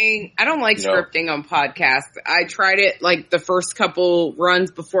scripting. I don't like scripting on podcasts. I tried it like the first couple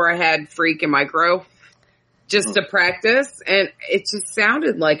runs before I had Freak and Micro just to practice, and it just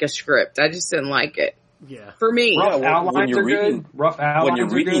sounded like a script. I just didn't like it. Yeah. For me. Rough outlines are good. Rough outlines when you're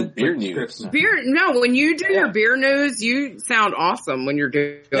reading beer news. When you do your beer news, you sound awesome when you're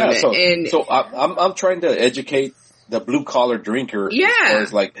doing it. So I'm trying to educate the blue collar drinker. Yeah. As far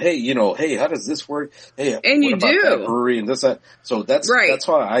as like, hey, you know, hey, how does this work? Hey, and what about that brewery and this, that. So that's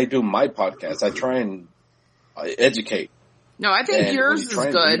why I do my podcast. I try and educate. No, I think yours is good.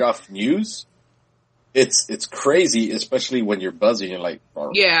 And read off news. It's crazy, especially when you're buzzing. You're like,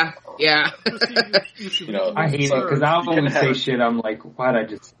 yeah. You know, I hate it because I always say shit. I'm like, why'd I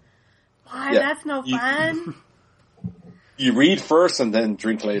just? Why? That's no fun. You read first and then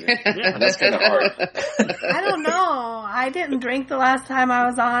drink later. And that's kind of hard. I don't know. I didn't drink the last time I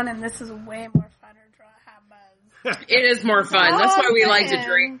was on, and this is way more fun to have buzz. It is more fun. That's why we like to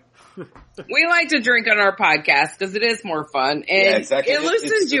drink. We like to drink on our podcast because it is more fun, and it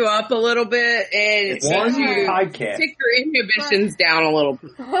loosens you up a little bit, and it makes you take your inhibitions down a little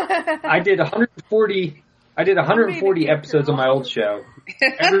bit. I did 140 episodes on my old show.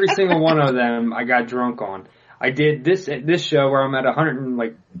 Every single one of them I got drunk on. I did this show where I'm at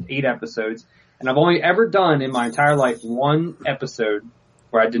 108 episodes, and I've only ever done in my entire life one episode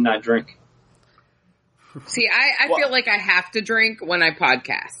where I did not drink. See, I feel like I have to drink when I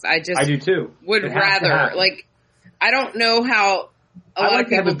podcast. I do too. Would rather, like, I don't know how a lot of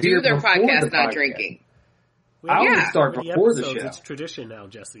people do their podcast not drinking. I always start before the show. It's tradition now,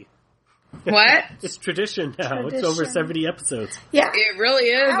 Jesse. What? It's tradition now. It's over 70 episodes. Yeah. It really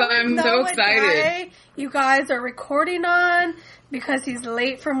is. I'm so excited. You guys are recording on because he's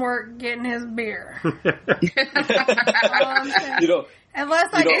late from work getting his beer. Unless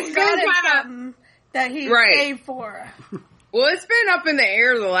I just got it something that he paid for. Well, it's been up in the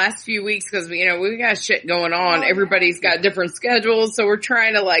air the last few weeks because, you know, we've got shit going on. Everybody's got different schedules, so we're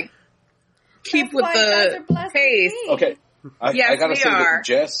trying to, like, keep with the pace. Okay. I gotta say that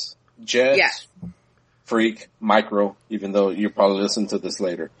Jess, Freak, Micro, even though you'll probably listen to this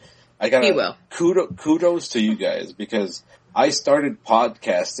later. I gotta kudos to you guys because I started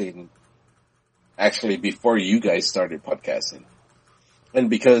podcasting actually before you guys started podcasting. And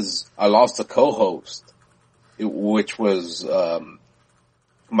because I lost a co-host, which was,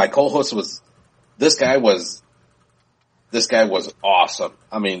 my co-host was, this guy was awesome.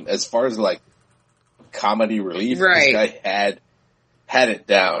 I mean, as far as like comedy relief, this guy had it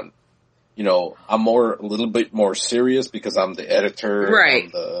down. You know, I'm a little bit more serious because I'm the editor. Right.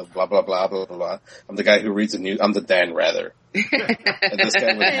 I'm the blah, blah, blah, blah, blah, blah. I'm the guy who reads the news. I'm the Dan Rather. And this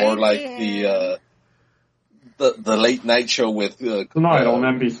guy was more like the late night show with tonight on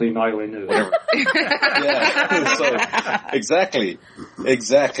NBC Nightly News. Whatever. Yeah. So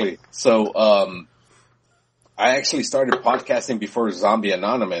exactly. So I actually started podcasting before Zombie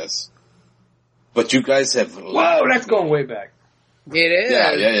Anonymous, but you guys have that's going way back. It is.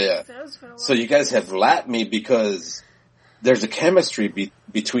 Yeah. So you guys have lapped me because there's a chemistry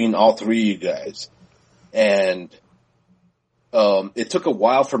between all three of you guys, and it took a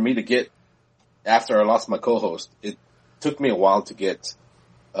while for me to get. After I lost my co-host, it took me a while to get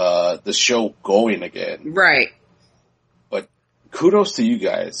the show going again. Right. But kudos to you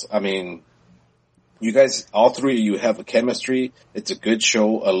guys. I mean, you guys, all three of you have a chemistry. It's a good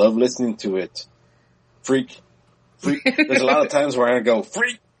show. I love listening to it. Freak. There's a lot of times where I go,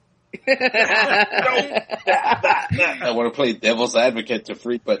 freak. I want to play devil's advocate to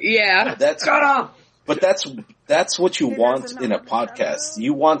Freak, but yeah, that's what you want in a podcast.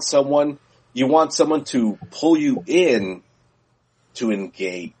 You want someone to pull you in to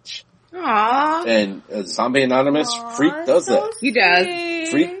engage. Aww. And Zombie Anonymous, Freak does that. He does.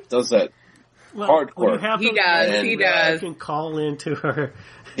 Freak does that. Hardcore. He does. He does. You can call into her.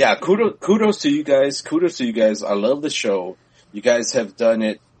 Yeah, kudos to you guys. I love the show. You guys have done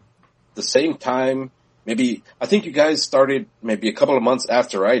it the same time. Maybe, I think you guys started maybe a couple of months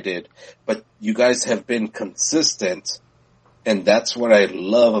after I did, but you guys have been consistent, and that's what I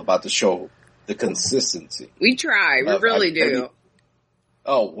love about the show, the consistency. We try. We really do.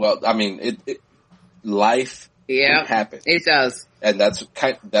 I mean, life happens. It does. And that's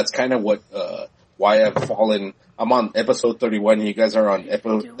kind of what, why I've fallen. I'm on episode 31, and you guys are on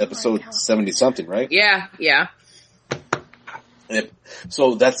episode 70 something, right? Yeah.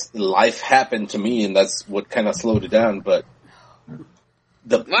 So that's life happened to me, and that's what kind of slowed it down. But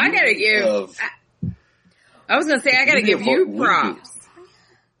I was gonna say I gotta give you props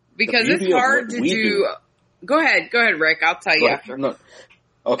because it's hard to do. Go ahead, Rick. I'll tell you after. No.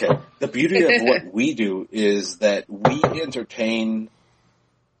 Okay. The beauty of what we do is that we entertain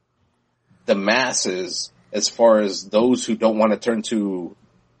the masses as far as those who don't want to turn to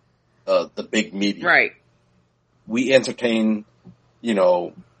the big media. Right. We entertain,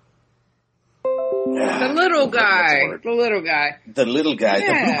 the little guy. The blue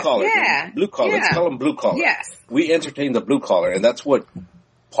collar. Yeah. Blue collar. Yeah. Let's call him blue collar. Yes. We entertain the blue collar, and that's what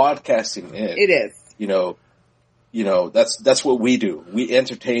podcasting is. It is. That's what we do. We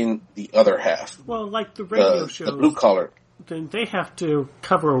entertain the other half. Well, like the radio shows. The blue collar. Then they have to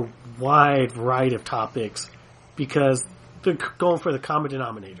cover a wide variety of topics because they're going for the common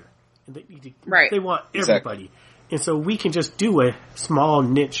denominator. And they want everybody. Exactly. And so we can just do a small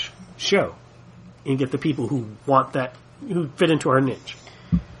niche show and get the people who want that, who fit into our niche.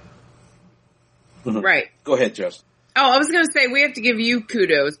 Mm-hmm. Right. Go ahead, Jess. Oh, I was going to say we have to give you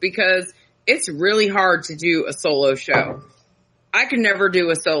kudos because it's really hard to do a solo show. I could never do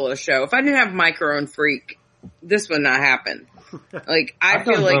a solo show. If I didn't have Micro and Freak, this would not happen. Like, I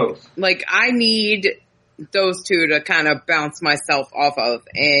feel like I need those two to kind of bounce myself off of.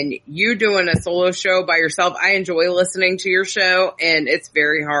 And you doing a solo show by yourself, I enjoy listening to your show, and it's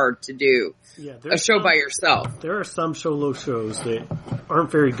very hard to do a show by yourself. There are some solo shows that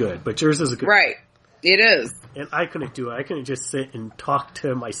aren't very good, but yours is a good one. Right. It is. And I couldn't do it. I couldn't just sit and talk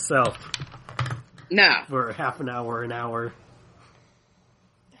to myself. No. For half an hour.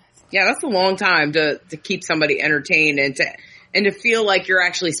 Yeah, that's a long time to keep somebody entertained and to feel like you're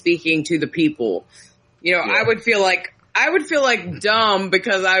actually speaking to the people. I would feel like dumb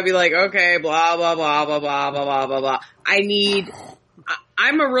because I'd be like, okay, blah, blah, blah, blah, blah, blah, blah, blah, blah.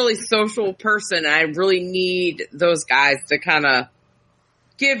 I'm a really social person. I really need those guys to kind of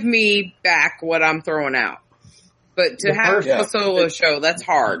give me back what I'm throwing out. But to have a solo show, that's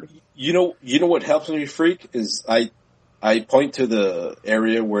hard. You know what helps me, Freak, is I point to the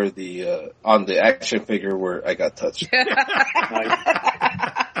area where on the action figure where I got touched.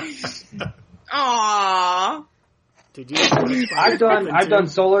 Aww. Did you? I've done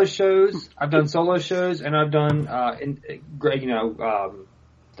solo shows. And I've done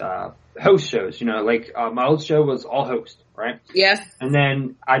host shows. My old show was all host, right? Yes. And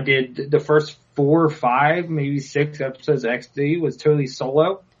then I did the first 4 or 5, maybe 6 episodes of XD was totally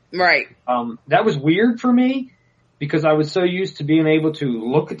solo. Right. That was weird for me because I was so used to being able to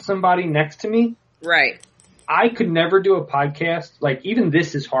look at somebody next to me. Right. I could never do a podcast. Like, even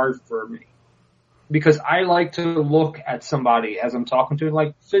this is hard for me because I like to look at somebody as I'm talking to them,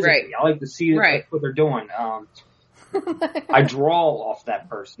 like physically. Right. I like to see what they're doing. I draw off that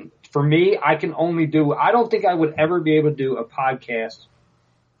person. For me, I don't think I would ever be able to do a podcast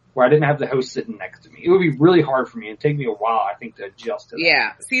where I didn't have the host sitting next to me. It would be really hard for me. It'd take me a while, I think, to adjust to that.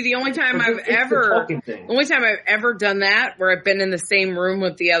 Yeah. See, the only time I've ever done that, where I've been in the same room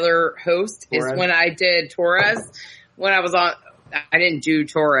with the other host, is when I did Torres. When I was on, I didn't do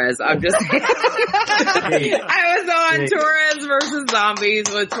Torres. I'm just I was on Torres versus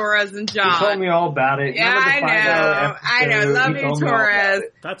Zombies with Torres and John. You told me all about it. Yeah, I know. Love you, Torres.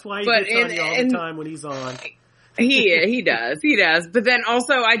 That's why he gets on you all the time when he's on. He does. But then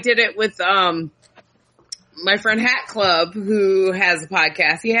also I did it with, my friend Hat Club, who has a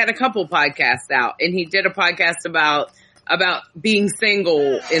podcast. He had a couple podcasts out, and he did a podcast about, about being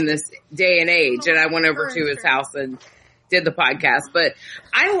single in this day and age. And I went over to his house and did the podcast. But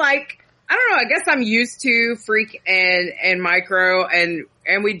I don't know, I guess I'm used to Freak and Micro, and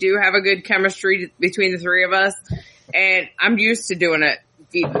we do have a good chemistry between the three of us. And I'm used to doing it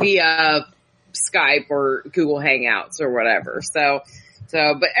via Skype or Google Hangouts or whatever. So,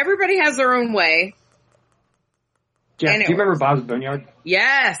 but everybody has their own way. Jeff, do you remember Bob's Boneyard?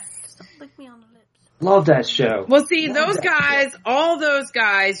 Yes. Lick me on the lips. Love that show. Well, see, all those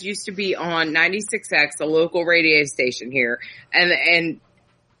guys used to be on 96X, a local radio station here. And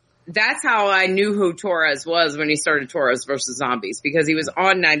that's how I knew who Torres was when he started Torres versus Zombies, because he was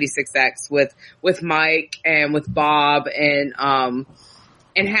on 96X with Mike and with Bob and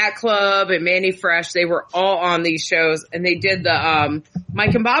Hat Club and Manny Fresh. They were all on these shows, and they did the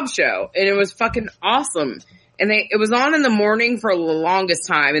Mike and Bob show, and it was fucking awesome. And it was on in the morning for the longest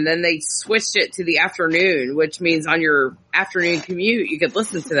time, and then they switched it to the afternoon, which means on your afternoon commute, you could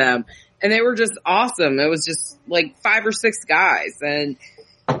listen to them. And they were just awesome. It was just like 5 or 6 guys. And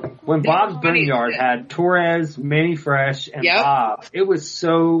when Bob's Boneyard had Torres, Manny Fresh, and Bob, it was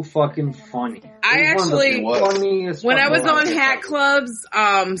so fucking funny. When I was on Hat Club's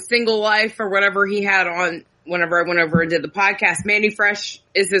Single Life or whatever he had on, whenever I went over and did the podcast, Manny Fresh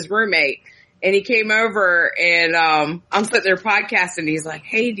is his roommate. And he came over and, I'm sitting there podcasting. He's like,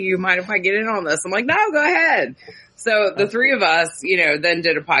 hey, do you mind if I get in on this? I'm like, no, go ahead. So the three of us, then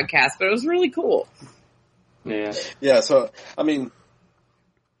did a podcast, but it was really cool. Yeah. Yeah. So, I mean,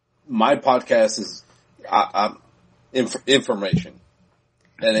 my podcast is, information.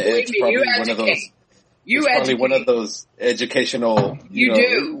 And it's probably one of those. Probably one of those educational, you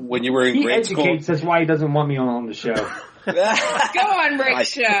know, when you were in grade school. He educates, that's why he doesn't want me on the show. Go on, Rick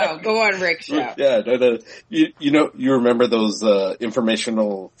Show. Go on, Rick Show. Yeah, no. You remember those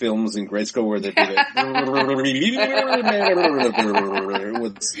informational films in grade school where they'd be like,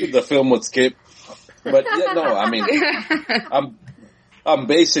 the film would skip. But yeah, no, I mean, I'm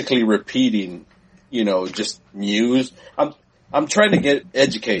basically repeating, just news. I'm trying to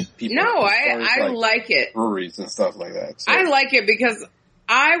educate people. No, I like it. Breweries and stuff like that. So. I like it because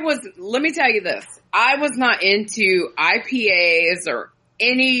let me tell you this. I was not into IPAs or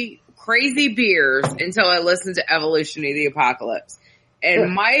any crazy beers until I listened to Evolution of the Apocalypse.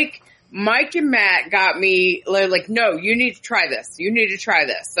 And Mike and Matt got me like, no, you need to try this. You need to try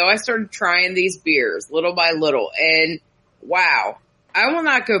this. So I started trying these beers little by little, and wow, I will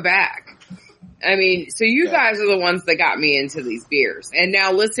not go back. I mean, so you guys are the ones that got me into these beers. And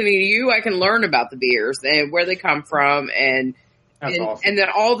now listening to you, I can learn about the beers and where they come from and awesome. And then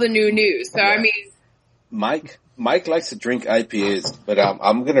all the new news. So, I mean, Mike likes to drink IPAs, but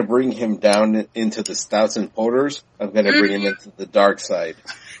I'm going to bring him down into the stouts and porters. I'm going to bring him into the dark side.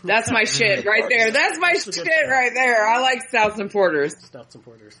 That's my shit right there. That's my shit right there. I like stouts and porters.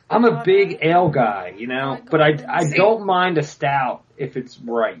 I'm a big ale guy, but I don't mind a stout if it's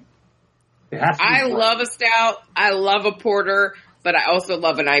right. It has to be right. Love a stout. I love a porter, but I also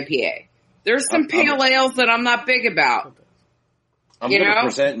love an IPA. There's some pale ales that I'm not big about. I'm going to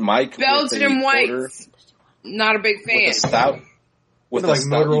present Mike Belgian with a whites. porter. Not a big fan. With a stout. With a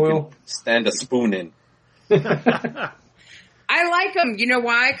stout you can stand a spoon in. I like them. You know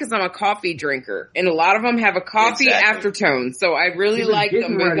why? Because I'm a coffee drinker. And a lot of them have a coffee aftertone. So I really like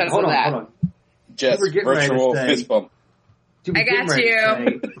them because of that. Hold on. Jess, virtual fist bump. I got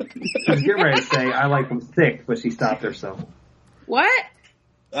you. She was getting ready to say, I like them thick, but she stopped herself. What?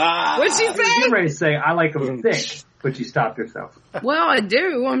 What'd she say? She was getting ready to say, I like them thick, but she stopped herself. Well, I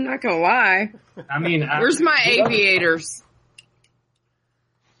do. I'm not going to lie. I mean, where's my aviators?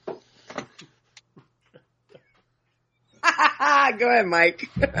 Go ahead, Mike.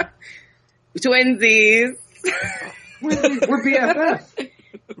 Twinsies. We're BFFs.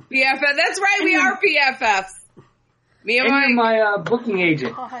 BFF. That's right. We are BFFs. Me and Mike. My booking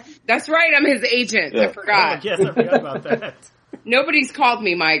agent. That's right. I'm his agent. Yeah. I forgot. Yes, I forgot about that. Nobody's called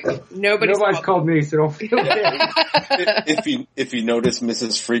me, Mike. Nobody's called me, so don't feel bad. If you notice,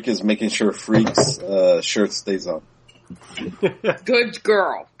 Mrs. Freak is making sure Freak's shirt stays on. Good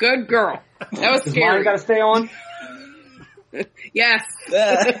girl. Good girl. That was scary. Mine got to stay on? Yes.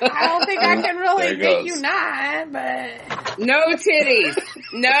 I don't think I can really make you not, but... No titties.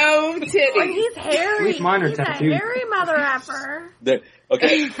 No titties. Well, he's hairy. Mine are he's tattooed. a hairy mother effer.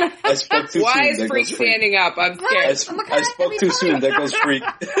 Okay, I spoke too soon. Why is Freak standing up? I'm scared. I spoke too soon. There goes Freak.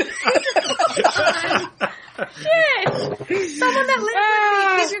 Shit! Someone that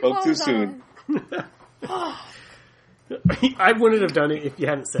lives with me, keep your spoke too soon. I wouldn't have done it if you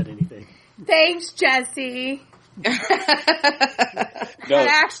hadn't said anything. Thanks, Jesse. No,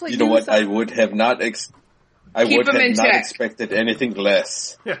 you know what? I would have not I Keep would them have in not check. expected anything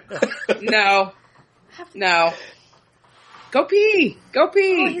less. No. Go pee. Go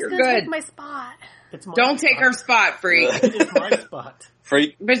pee. Oh, he's You're gonna good. take my spot. Don't take her spot, Freak. It's my spot.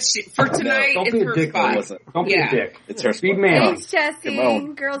 Freak. But for tonight, Don't it's be a her dick. spot. Don't be a dick. It's her Be spot. man. Thanks, Jesse. Come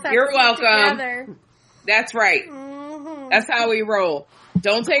on. Girls have You're to stick welcome. together. That's right. Mm-hmm. That's how we roll.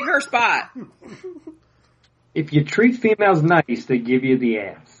 Don't take her spot. If you treat females nice, they give you the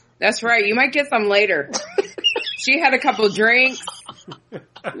ass. That's right. You might get some later. She had a couple drinks.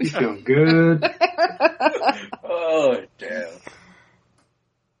 You feeling good? Oh, damn.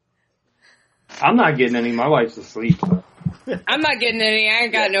 I'm not getting any. My wife's asleep. I'm not getting any. I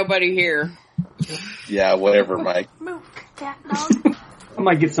ain't got nobody here. Yeah, whatever, Mike. Move, cat dog. I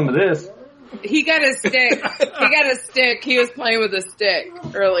might get some of this. He got a stick. He was playing with a stick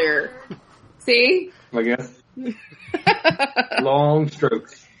earlier. See? I guess. Long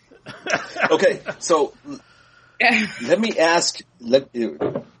strokes. Okay, so let me ask,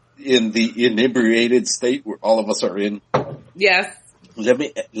 in the inebriated state where all of us are in, Yes. let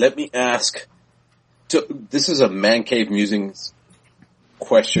me ask, this is a Mancave Musings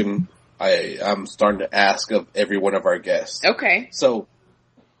question I'm starting to ask of every one of our guests. Okay. So,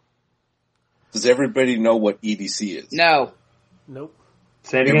 does everybody know what EDC is? No. Nope.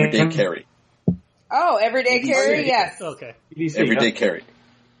 Say it Everyday again. carry. Oh, everyday carry? Yes. Okay. EDC, Everyday carry.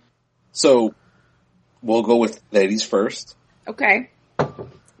 So, we'll go with ladies first. Okay.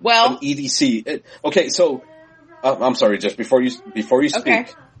 Well, An EDC. Okay, so, I'm sorry, just before you speak. Okay.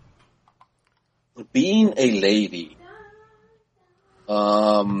 Being a lady,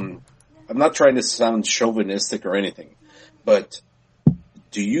 I'm not trying to sound chauvinistic or anything, but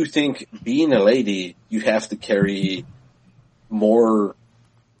do you think being a lady, you have to carry more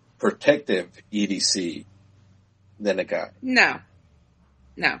protective EDC than a guy? No.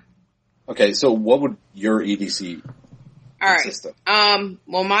 Okay, so what would your EDC All consist of? right.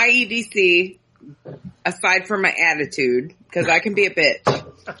 Well, my EDC, aside from my attitude, because I can be a bitch,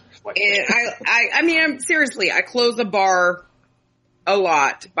 and I mean, seriously, I close a bar a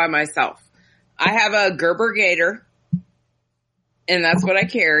lot by myself. I have a Gerber Gator, and that's what I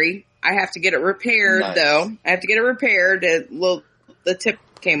carry. I have to get it repaired, Nice. though. I have to get it repaired. The tip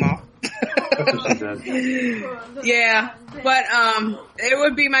came off. Yeah, but it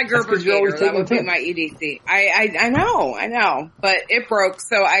would be my Gerber 'cause you're always Gator. That would be taking my EDC. I know, but it broke,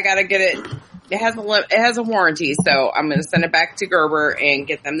 so I gotta get it. It has a warranty, so I'm gonna send it back to Gerber and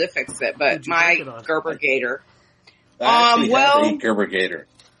get them to fix it. But Did you my break it on? Gerber Gator, I actually well- have a Gerber Gator.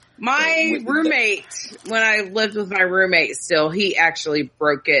 my with the- roommate, when I lived with my roommate still, he actually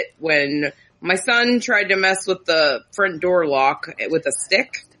broke it when my son tried to mess with the front door lock with a stick,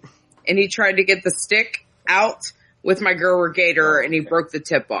 and he tried to get the stick out with my Gerber Gator, and he broke the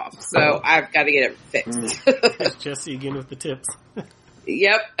tip off. So I've got to get it fixed. It's Jesse again with the tips.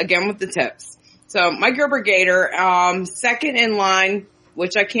 Yep, again with the tips. So my Gerber Gator, second in line,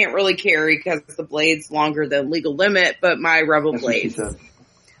 which I can't really carry because the blade's longer than legal limit, but my rubber That's what she blades. said.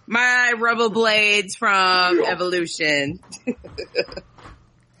 My rubber blades from Evolution.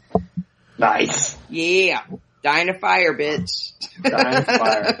 Nice. Yeah. Dying of fire, bitch. Dying of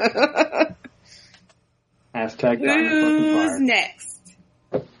fire. Hashtag dying of fucking Who's fire. next?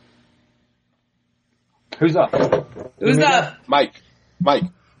 Who's up? Who's up? Mike.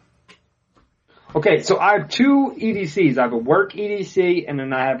 Okay, so I have two EDCs. I have a work EDC and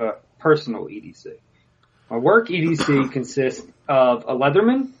then I have a personal EDC. My work EDC consists of a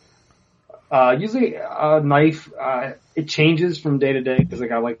Leatherman, usually a knife. It changes from day to day because I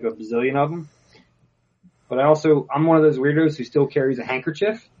got like a bazillion of them. But I'm one of those weirdos who still carries a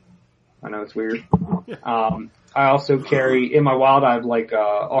handkerchief. I know it's weird. I also carry, in my wallet, I have like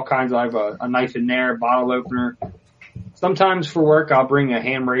all kinds. I have a knife in there, a bottle opener. Sometimes for work, I'll bring a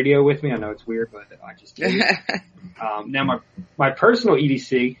ham radio with me. I know it's weird, but I just do. Now my personal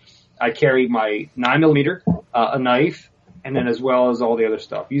EDC, I carry my 9mm, a knife, and then as well as all the other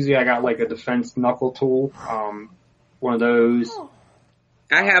stuff. Usually I got like a defense knuckle tool, one of those.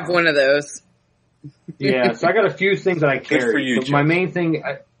 I have one of those. Yeah, so I got a few things that I carry. Good for you, But my Jeff. main thing,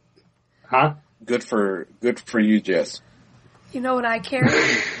 Good for you, Jess. You know what I carry?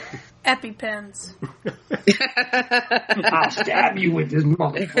 EpiPens. I'll stab you with this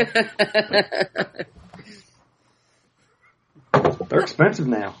motherfucker. They're expensive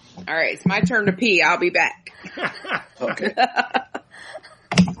now. All right, it's my turn to pee. I'll be back. Okay.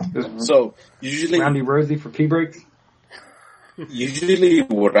 This So usually Roundy Rosie for pee breaks. Usually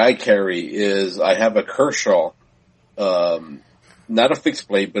what I carry is I have a Kershaw, not a fixed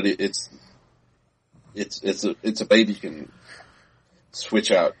blade, but it's a blade you can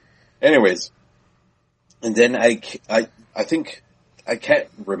switch out. Anyways, And then I think, I can't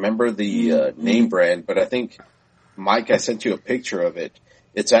remember the name brand, but I think, Mike, I sent you a picture of it.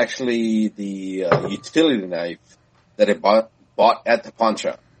 It's actually the utility knife that I bought at the pawn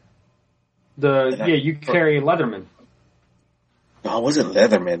shop. You carry Leatherman. No, it wasn't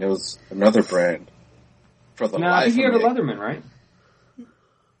Leatherman. It was another brand. For the I think you have a Leatherman, right?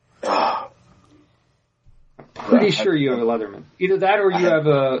 Pretty sure you have a Leatherman. Either that or you have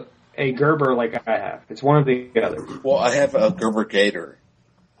a Gerber like I have. It's one of the other. Well, I have a Gerber Gator,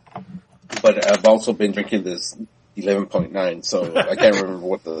 but I've also been drinking this 11.9, so I can't remember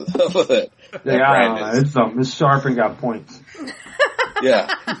what the brand is. It's sharp and got points.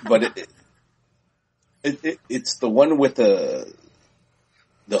 Yeah, but it's the one with the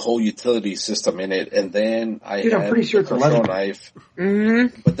whole utility system in it, and then I have I'm pretty sure it's a leather knife.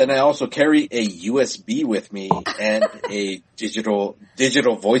 Mm-hmm. But then I also carry a USB with me and a digital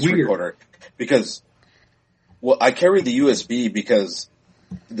voice recorder because, I carry the USB because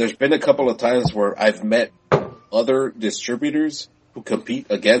there's been a couple of times where I've met other distributors who compete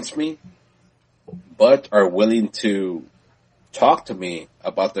against me, but are willing to talk to me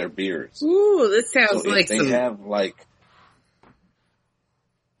about their beers. Ooh, this sounds like they have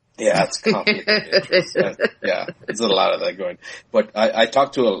yeah, it's complicated. It's a lot of that going. But I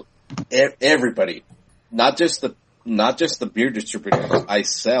talk to everybody, not just the beer distributors I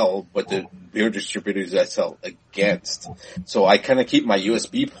sell, but the beer distributors I sell against. So I kind of keep my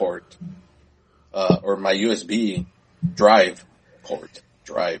USB port, or my USB drive,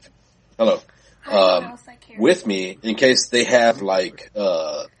 with me in case they have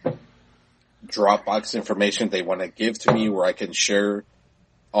Dropbox information they want to give to me where I can share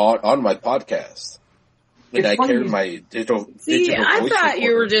on my podcast. And I carry my digital I voice thought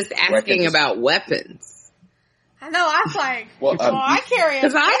you were just asking records. about weapons. I know, I was like, I carry it.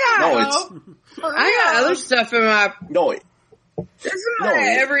 I got other stuff in my... This is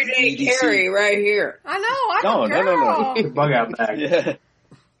my everyday EDC. carry right here. I know, No. Bug out bag. Yeah.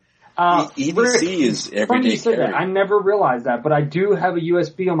 EDC is everyday carry. I never realized that, but I do have a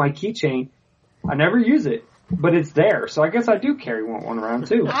USB on my keychain. I never use it, but it's there, so I guess I do carry one around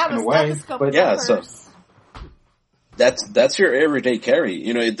too, I have in a a way. stethoscope But in my purse. That's your everyday carry.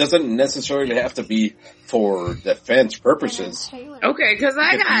 It doesn't necessarily have to be for defense purposes. Okay, because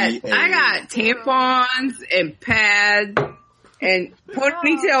I got tampons and pads and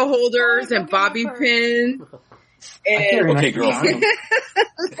ponytail holders and bobby pins. And okay, girl. I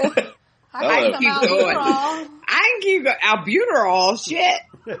can keep going. I can keep going. Albuterol, shit.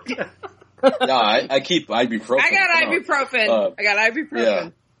 No, I keep ibuprofen. I got ibuprofen. Yeah.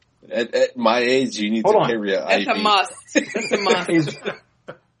 At my age, you need to carry an IV. That's a must. That's a must.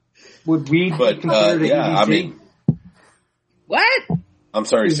 Would weed be considered EDC? I mean, what? I'm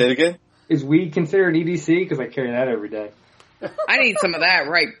sorry, say it again? Is weed considered EDC? Because I carry that every day. I need some of that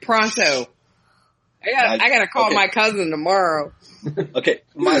right pronto. I gotta call my cousin tomorrow. Okay,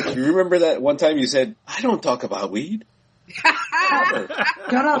 Mike, you remember that one time you said, I don't talk about weed? Shut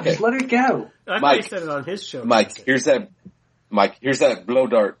up, just let it go. Mike said it on his show. Mike, here's that blow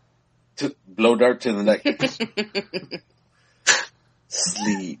dart to the neck.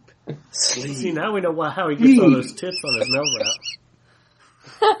 Sleep. See, now we know how he gets all those tits on his mail route.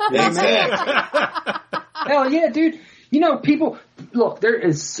 Exactly. Hell yeah, dude. People, look, there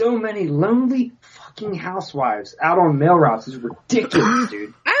is so many lonely fucking housewives out on mail routes. It's ridiculous,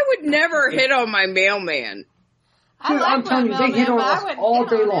 dude. I would never hit on my mailman. Dude, I'm telling you, they hit on us all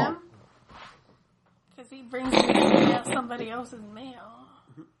day long. Because he brings somebody else's mail.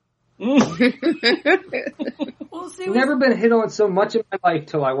 Well, see, never been hit on so much in my life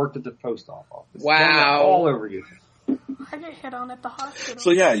till I worked at the post office. Wow. All over you. I get hit on at the hospital. So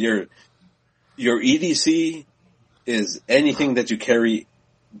yeah, your EDC is anything that you carry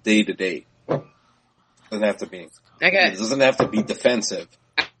day to day. Doesn't have to be. It doesn't have to be defensive.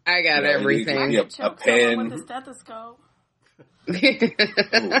 I got everything. A pen. With a stethoscope.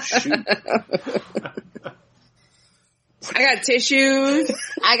 Oh shoot! I got tissues.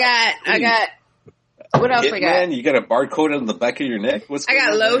 I got. What else I got? Man, you got a barcode on the back of your neck. I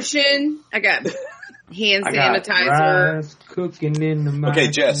got lotion. I got hand sanitizer. Rice cooking in the microwave.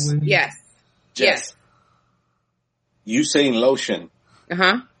 Okay, Jess. Yes. You saying lotion?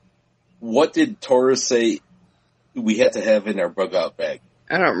 What did Taurus say we had to have in our bug out bag?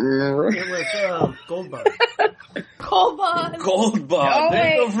 I don't remember. It was Gold Bond. Gold Bond. Gold Bond. Oh,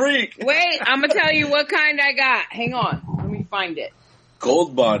 wait. Freak. Wait, I'm gonna tell you what kind I got. Hang on, let me find it.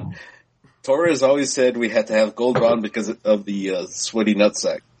 Gold Bond. Torres always said we had to have Gold Bond because of the sweaty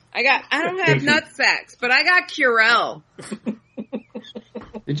nutsack. I don't have nutsacks, but I got Curel.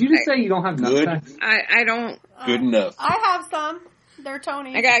 Did you just say you don't have nutsack? I don't. Good enough. I have some. They're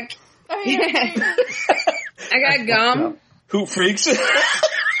Tony. I got. I got gum. Who freaks?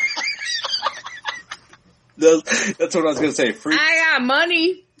 That's what I was going to say. Freaks. I got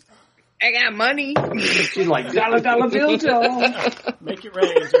money. She's like, dollar bill, Joe. Make it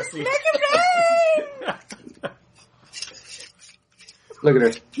rain, Jesse. Make it rain! Look at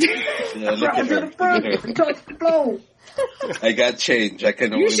her. Yeah, look at her. I got change. I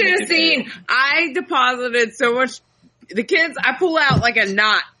can. You should have seen. I deposited so much. The kids, I pull out like a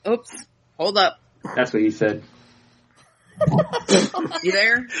knot. Oops. Hold up. That's what he said. You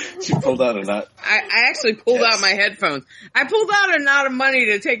there? She pulled out a knot. I actually pulled out my headphones. I pulled out a knot of money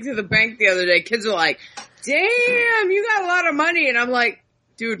to take to the bank the other day. Kids are like, damn, you got a lot of money. And I'm like,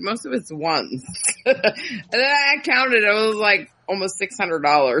 dude, most of it's ones. And then I counted. It was like almost $600.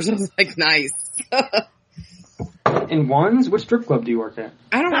 I was like, nice. In ones? What strip club do you work at?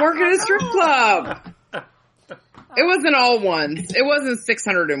 I don't work at a strip club. It wasn't all ones. It wasn't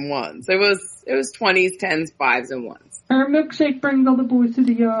 600 in ones. It was 20s, 10s, 5s, and 1s. Her milkshake brings all the boys to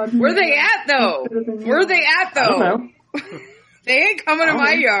the yard. Where they at though? I don't know. They ain't coming to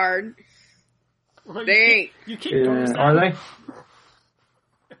my yard. Well, They ain't. You keep doing that. Are they?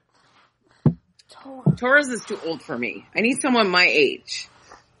 Taurus is too old for me. I need someone my age.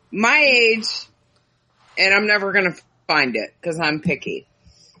 My age, and I'm never gonna find it because I'm picky.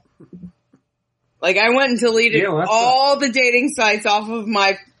 Like I went and deleted all the dating sites off of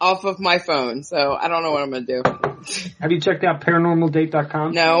my phone, so I don't know what I'm gonna do. Have you checked out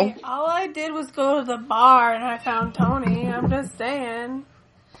paranormaldate.com? No. All I did was go to the bar and I found Tony. I'm just saying.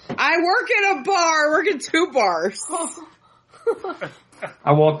 I work at a bar. I work at 2 bars.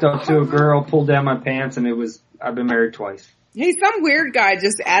 I walked up to a girl, pulled down my pants, and I've been married twice. Hey, some weird guy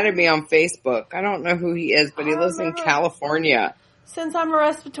just added me on Facebook. I don't know who he is, but he lives in California. Since I'm a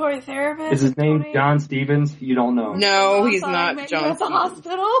respiratory therapist. Is his name John Stevens? You don't know. No, he's not John at the Stevens.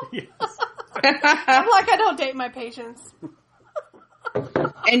 hospital? Yes. I'm like, I don't date my patients.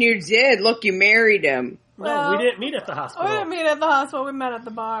 And you did. Look, you married him. No, we didn't meet at the hospital. We didn't meet at the hospital. We met at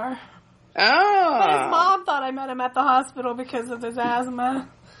the bar. Oh. But his mom thought I met him at the hospital because of his asthma.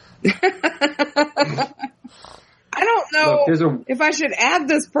 I don't know Look, if I should add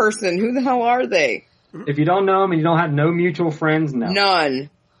this person. Who the hell are they? If you don't know them and you don't have no mutual friends, no. None.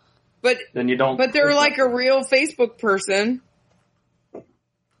 But then you don't. But they're like a real Facebook person.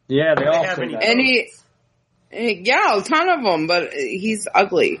 Yeah, they all have say any that. And yeah, a ton of them, but he's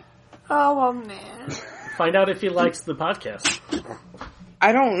ugly. Oh, well, man. Find out if he likes the podcast.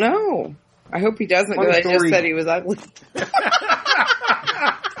 I don't know. I hope he doesn't, because I just said he was ugly.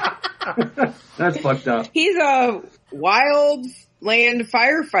 That's fucked up. He's a wildland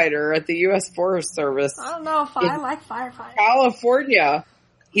firefighter at the U.S. Forest Service. I don't know if I like firefighters. California.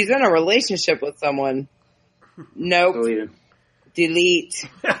 He's in a relationship with someone. Nope. Delete.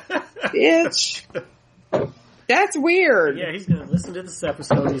 Bitch. That's weird. Yeah, he's going to listen to this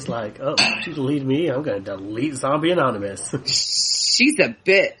episode. He's like, oh, she deleted me. I'm going to delete Zombie Anonymous. She's a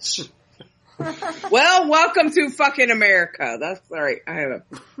bitch. Well, welcome to fucking America. That's all right. I have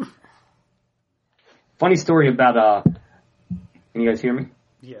a funny story about, can you guys hear me?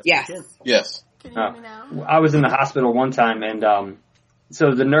 Yes. Yes. Can you hear me now? I was in the hospital one time and,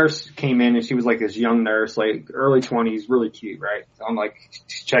 so the nurse came in and she was like this young nurse, like early 20s, really cute, right? So I'm like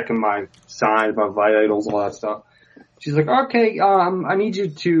checking my signs, my vitals, all that stuff. She's like, okay, I need you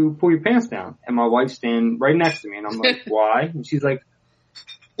to pull your pants down. And my wife's standing right next to me and I'm like, why? And she's like,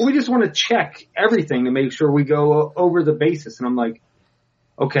 well, we just want to check everything to make sure we go over the basis. And I'm like,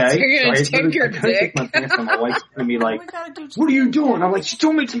 okay. So you're going to check your dick? Take my pants down. My wife's going to be like, what are you doing? I'm like, she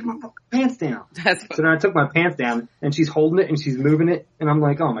told me to take my fucking pants down. So then I took my pants down and she's holding it and she's moving it. And I'm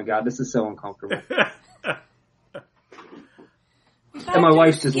like, oh my God, this is so uncomfortable. And my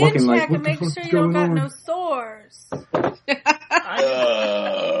wife's just looking like, what the fuck's going on? No sores.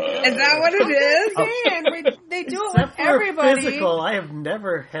 Is that what it is? Man, they do it with everybody. Physical, I have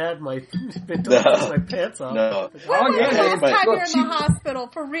never had been told to take my pants off. No. When was the last time you were in the hospital,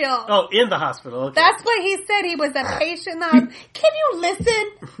 for real? Oh, in the hospital. Okay. That's what he said. He was a patient. Can you listen?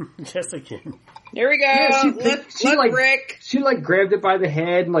 Yes, I can. Here we go. Yeah, look, Rick. She like grabbed it by the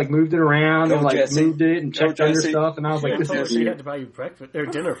head and like moved it around and like Jesse. moved it and checked under stuff. And I was like, this is She weird. had to buy you breakfast or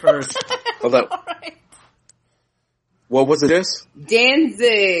dinner first. Hold up. Right. What was this?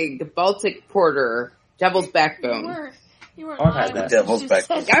 Danzig, Baltic Porter, Devil's Backbone. You weren't I've had lying. that. Devil's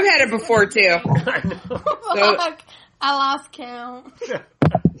Backbone. I've had it before too. I know. Look, I lost count.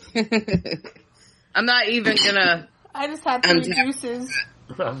 I'm not even gonna. I just had 3 juices.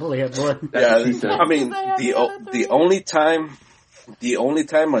 I've only had one. Yeah, I mean, the only time The only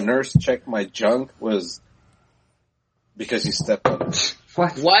time a nurse checked my junk was because he stepped on it.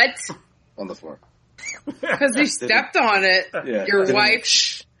 What? On the floor. Because he stepped on it. Yeah. Your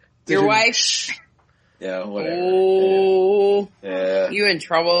wife. Your wife. Yeah, whatever. Oh. Yeah. You in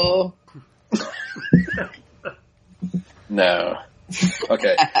trouble. No.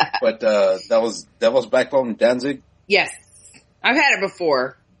 Okay. But, that was Devil's Backbone Danzig? Yes. I've had it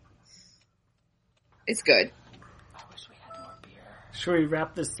before. It's good. I wish we had more beer. Should we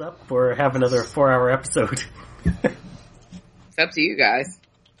wrap this up or have another 4-hour episode? It's up to you guys.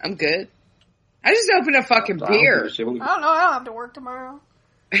 I'm good. I just opened a fucking beer. I don't know. I don't have to work tomorrow.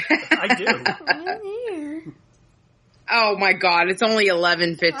 I do. Oh my god, it's only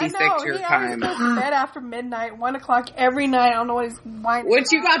 11:56 your time. He goes to bed after midnight, 1 o'clock every night. I don't know what he's whining What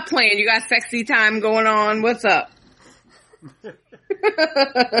about. you got planned? You got sexy time going on? What's up?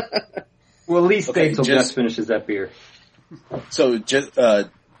 Well, at least stay till Jess finishes that beer. So,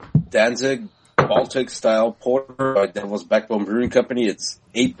 Danzig Baltic style porter by Devil's Backbone Brewing Company. It's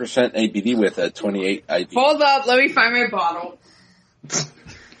 8% ABV with a 28 IB. Hold up, let me find my bottle.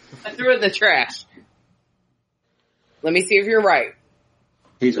 I threw it in the trash. Let me see if you're right.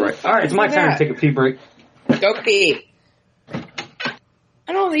 He's right. All right, it's my turn to take a pee break. Go pee. I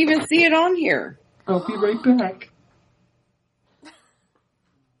don't even see it on here. I'll be right back.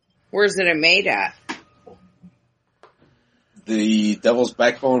 Where's it made at? The Devil's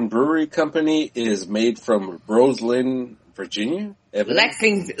Backbone Brewery Company is made from Roseland, Virginia?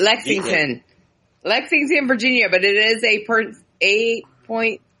 Lexington, Virginia, but it is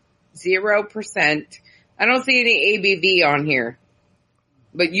 8.0%. I don't see any ABV on here,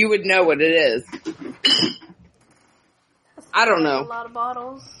 but you would know what it is. I don't know. A lot of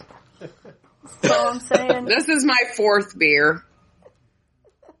bottles. That's all I'm saying. This is my 4th beer.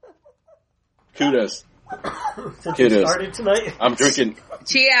 Kudos. Since you started tonight. I'm drinking.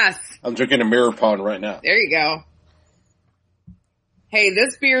 Cheers. I'm drinking a Mirror Pond right now. There you go. Hey,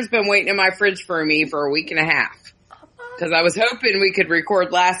 this beer's been waiting in my fridge for me for a week and a half. Because I was hoping we could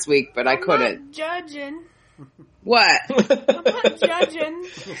record last week, but I couldn't. I'm not judging. What? I'm not judging.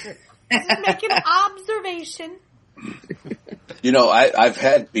 Just making an observation. You know, I've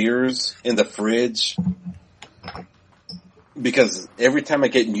had beers in the fridge because every time I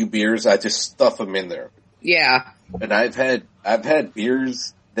get new beers, I just stuff them in there. Yeah. And I've had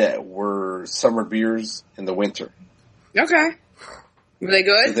beers that were summer beers in the winter. Okay. Were they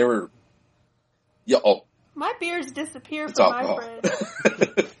good? So they were, yeah. Oh, my beers disappear from my fridge.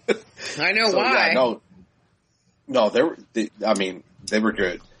 I know why. Yeah, no, they were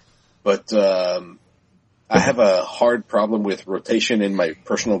good, but I have a hard problem with rotation in my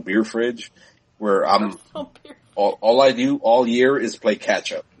personal beer fridge, where all I do all year is play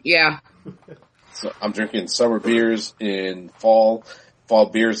catch up. Yeah. So I'm drinking summer beers in fall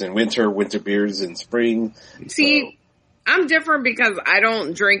beers in winter beers in spring. See, I'm different because I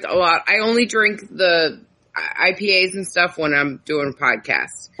don't drink a lot. I only drink the IPAs and stuff when I'm doing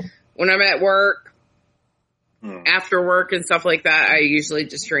podcasts. When I'm at work, after work and stuff like that, I usually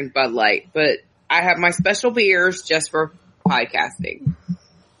just drink Bud Light. But I have my special beers just for podcasting.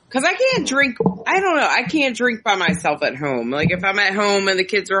 Cause I can't drink, I don't know, I can't drink by myself at home. Like if I'm at home and the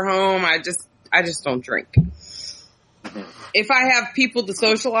kids are home, I just don't drink. If I have people to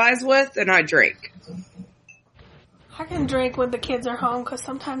socialize with, then I drink. I can drink when the kids are home because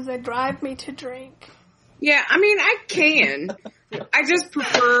sometimes they drive me to drink. Yeah, I mean, I can. I just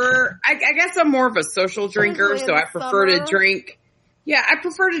prefer, I guess I'm more of a social drinker, so I prefer to drink. Yeah, I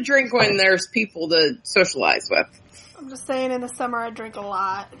prefer to drink when there's people to socialize with. I'm just saying in the summer I drink a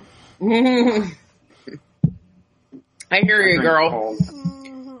lot. I hear you, girl.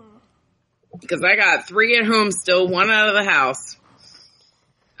 Because I got 3 at home still, 1 out of the house.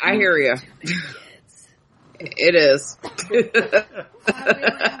 I hear you. It is. I really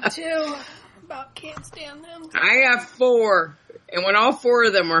have 2. About can't stand them. I have 4. And when all 4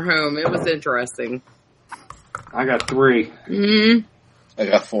 of them were home, it was interesting. I got 3. Mm-hmm. I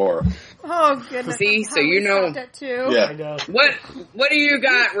got 4. Oh goodness! See, so you know. Yeah. I know. What do you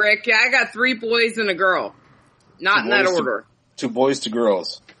got, Rick? Yeah, I got 3 boys and a girl. Not in that order. 2 boys, 2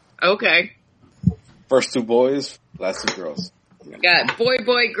 girls. Okay. First 2 boys, last 2 girls. Got boy,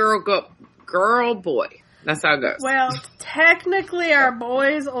 girl, boy. That's how it goes. Well, technically our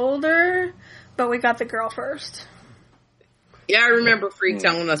boy's older, but we got the girl first. Yeah, I remember Free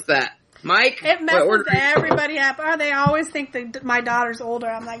telling us that. Mike? It messes everybody up. Oh, they always think that my daughter's older.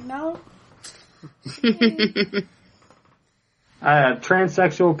 I'm like, no.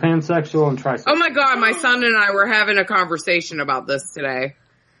 Transsexual, pansexual, and trisexual. Oh my god, my son and I were having a conversation about this today.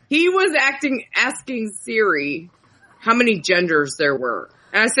 He was asking Siri how many genders there were.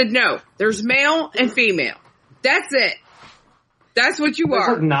 And I said, no, there's male and female. That's it. That's what you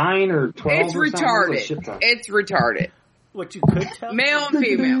are. Like 9 or 12 It's retarded. It's retarded. What you could tell male and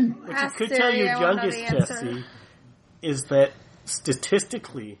female. What you could tell your youngest, Jesse, is that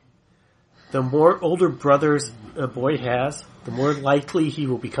statistically, the more older brothers a boy has, the more likely he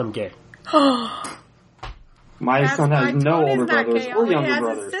will become gay. My son has no older brothers or younger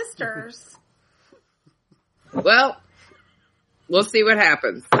brothers. Sisters. Well, we'll see what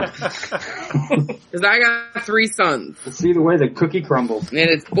happens. Because I got 3 sons. Let's see the way the cookie crumbles. And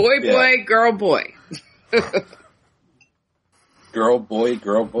it's boy, girl, boy. Girl, boy,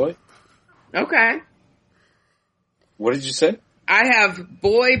 girl, boy? Okay. What did you say? I have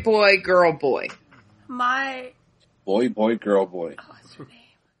boy, girl, boy. My... Boy, girl, boy. Oh, what's her name?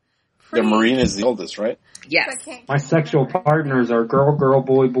 The Marine is the oldest, right? Yes. My sexual partners are girl,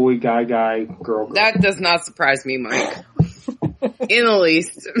 boy, guy, girl. That does not surprise me, Mike. In the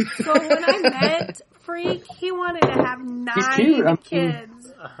least. So when I met Freak, he wanted to have 9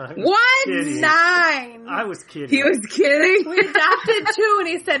 kids. What? Kidding. 9. I was kidding. He was kidding? We adopted 2 and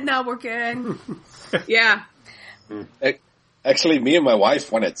he said, no, we're good. Yeah. Actually, me and my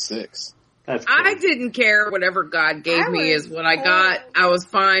wife wanted 6. That's cool. I didn't care. Whatever God gave me is what I got. I was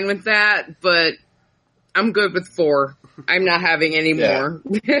fine with that, but I'm good with 4. I'm not having any more.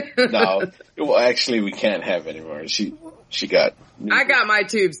 No. Well, actually, we can't have any more. She got... I got my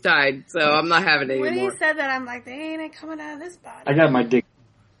tubes tied, so I'm not having any When more. he said that, I'm like, they ain't coming out of this body. I got my dick.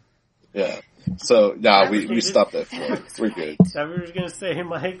 Yeah. So, we stopped at 4. We're good. I was going to say,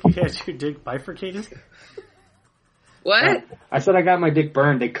 Mike, you had your dick bifurcated? What? I said I got my dick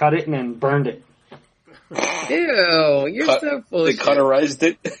burned. They cut it and then burned it. Ew, you're so full They of shit. cauterized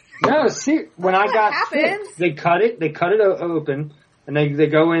it? No, see, when I got happens. sick, they cut it open, and they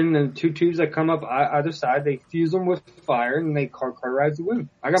go in and 2 tubes that come up either side. They fuse them with fire and they cauterize the wound.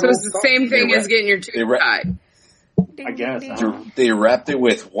 I got So it's the same thing as getting your tubes tied. I guess. They wrapped it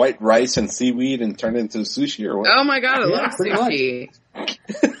with white rice and seaweed and turned it into sushi or what? Oh my god, I love pretty sushi.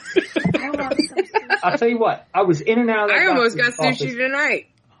 I want some sushi. I'll tell you what, I was in and out of that I almost got doctor's sushi office. tonight.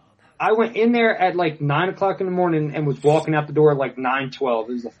 I went in there at like 9 o'clock in the morning and was walking out the door at like 9:12.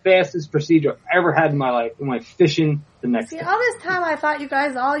 It was the fastest procedure I've ever had in my life. And went fishing the next See, day. all this time I thought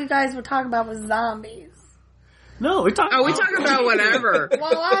all you guys were talking about was zombies. No, we talk about whatever.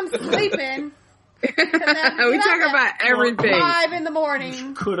 While I'm sleeping. We talk about everything. 5 in the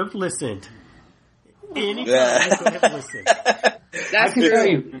morning. Could have listened. Anytime Yeah. you could have listened. That's I can tell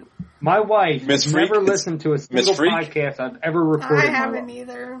you, my wife Miss Freak, never listened to a single podcast I've ever recorded. I in my haven't life.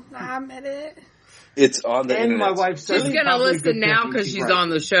 either. I admit it. It's on the And internet. my wife said She's gonna listen now because she's on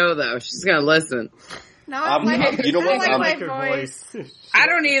the show, though. She's gonna listen. No, I like you know what? I I'm- like Her my voice. I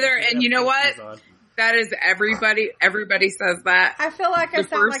don't either, and you know what? That is everybody. Everybody says that. I feel like I The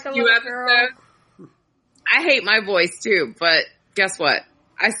sound first like a few little girl. episodes. I hate my voice too, but guess what?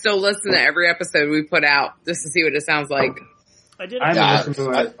 I still listen to every episode we put out just to see what it sounds like. I did. I Yeah, haven't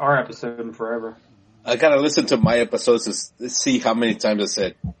listened to our episode in forever. I gotta listen to my episodes to see how many times I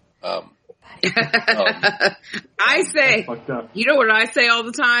said, I say, Fucked up. you know what I say all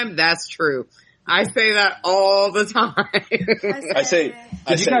the time? That's true. I say that all the time. I say,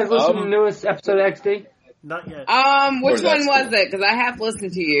 Did you guys listen to the newest episode of XD? Not yet. Which Or one that's was it? Because I have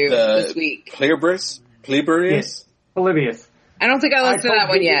listened to you the this week. Pleberius? Oblivious. I don't think I listened to that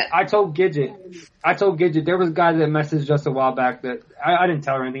one yet. I told Gidget, there was a guy that messaged us a while back that I didn't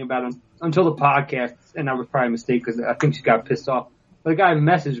tell her anything about him until the podcast, and that was probably a mistake because I think she got pissed off. But the guy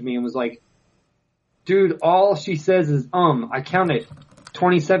messaged me and was like, dude, all she says is, I counted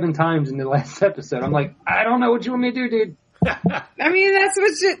 27 times in the last episode. I'm like, I don't know what you want me to do, dude. I mean, that's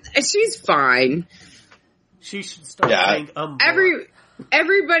what she's fine. She should start saying more.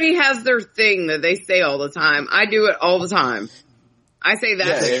 Everybody has their thing that they say all the time. I do it all the time. I say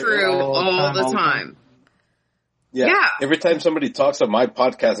that's true all the time. Yeah. Every time somebody talks on my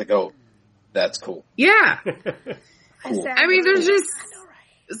podcast, I go, that's cool. Yeah. Cool. I mean, there's just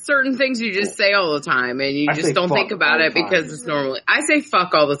certain things you just say all the time, and you just don't think about it because it's normally. I say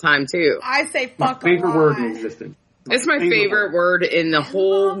fuck all the time, too. I say fuck My favorite a word lot. in existence. It's my favorite word in the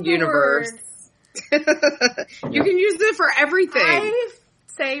whole universe. You can use it for everything. I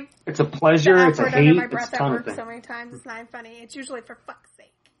say It's a pleasure, that it's a word hate, under my it's a breath at ton of work things. so many times. It's not even funny. It's usually for fuck's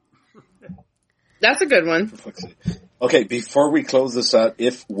sake. That's a good one. Okay, before we close this out,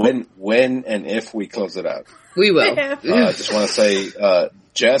 when and if we close it out, We will. I just want to say,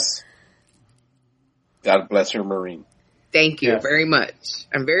 Jess, God bless her Marine. Thank you Yes. very much.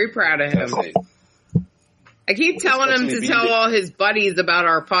 I'm very proud of him. I keep telling him to tell all his buddies about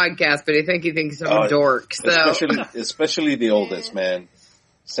our podcast, but I think he thinks I'm a dork. So especially the oldest, man.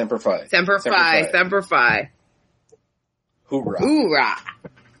 Semper Fi. Semper Fi. Semper Fi. Hoorah. Hoorah.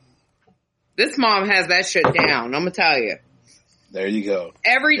 This mom has that shit down, I'm gonna tell you. There you go.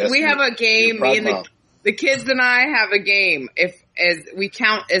 We have a game, me and the kids and I have a game. As we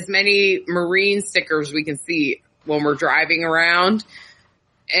count as many Marine stickers we can see when we're driving around,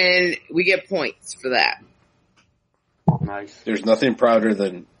 and we get points for that. Nice. There's nothing prouder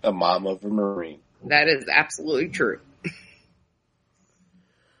than a mom of a Marine. That is absolutely true.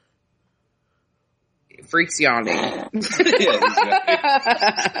 Freaks yawning. Yeah, exactly.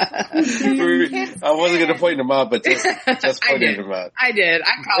 I wasn't going to point him out, but just pointed him out. I did.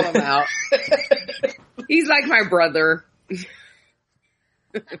 I call him out. He's like my brother.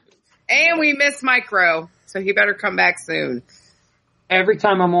 And we miss Micro, so he better come back soon. Every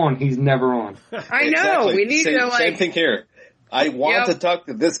time I'm on, he's never on. I know. Exactly. We need to Same thing here. I want to talk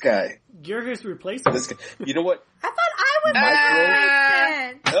to this guy. You're his replacement. This guy. You know what? I thought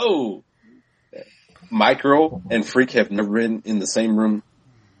I was No. Micro and Freak have never been in the same room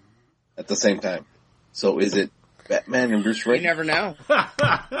at the same time. So is it Batman and Bruce Wayne? You never know.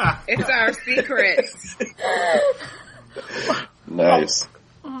 It's our secret. Nice.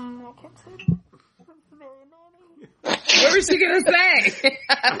 What was she gonna say?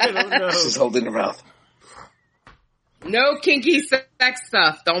 I don't know. She's holding her mouth. No kinky sex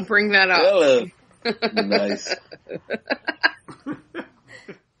stuff. Don't bring that up. Hello. Nice.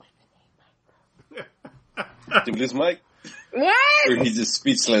 Did we lose Mike? What? Or he's just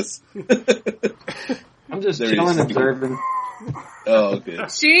speechless? I'm just chilling, observing. Oh, okay.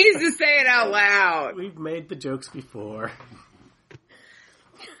 She needs to say it out loud. We've made the jokes before.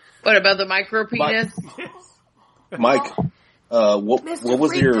 What about the micro penis? Mike, what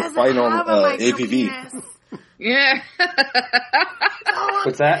was your final ABV? Yeah.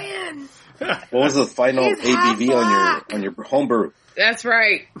 What's that? What was the final ABV on your homebrew? That's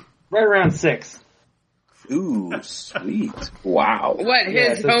right. Right around 6. Ooh, sweet! Wow. What,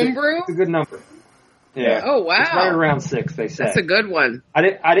 his homebrew? It's a good number. Yeah. Oh wow. It's right around 6. They said that's a good one. I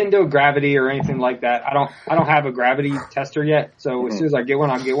didn't do a gravity or anything like that. I don't have a gravity tester yet. So as soon as I get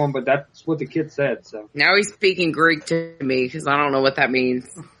one, I'll get one. But that's what the kid said. So now he's speaking Greek to me because I don't know what that means.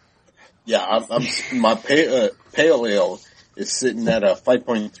 Yeah, my pale ale is sitting at a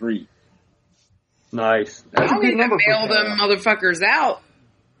 5.3. Nice. That's I a good need to number mail for them motherfuckers out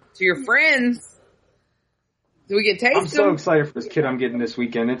to your friends. So we can taste I'm so them. excited for this kid I'm getting this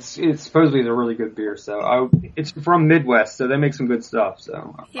weekend. It's supposedly a really good beer. So it's from Midwest, so they make some good stuff.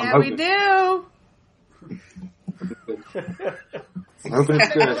 So Yeah, we do. I'm hoping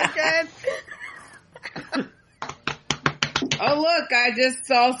it's good. Oh look, I just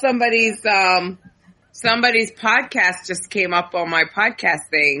saw somebody's podcast just came up on my podcast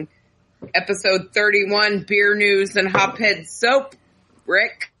thing. Episode 31, Beer News and Hophead Soap.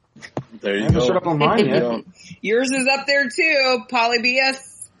 Rick. There you I haven't go. shut up on mine yet. Yours is up there too, Poly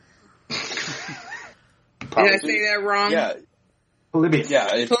BS. Did I say that wrong? Yeah. Polybius.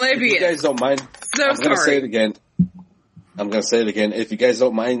 Yeah, if Polybius. you guys don't mind, So I'm going to say it again. If you guys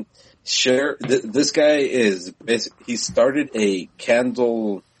don't mind, share. This guy he started a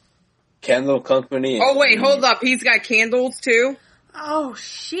candle company. Oh wait, hold up. He's got candles too? Oh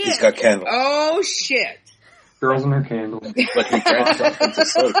shit. He's got candles. Oh shit. Girls and their candles. But he branched off into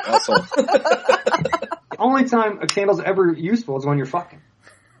soap also. The only time a candle's ever useful is when you're fucking.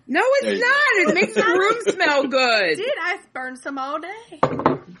 No, it's not. It makes the room smell good. Dude, I burned some all day.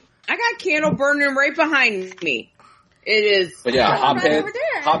 I got candle burning right behind me. It is. But yeah,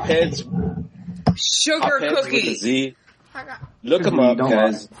 Hopheads sugar cookie with a Z. Look them up,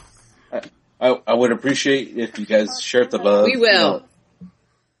 guys. I would appreciate if you guys share the love. We will.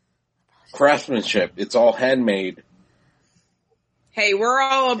 Craftsmanship. It's all handmade. Hey, we're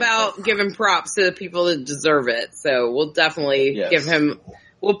all about giving props to the people that deserve it. So we'll definitely give him.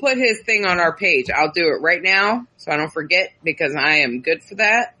 We'll put his thing on our page. I'll do it right now so I don't forget because I am good for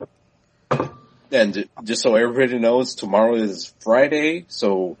that. And just so everybody knows, tomorrow is Friday.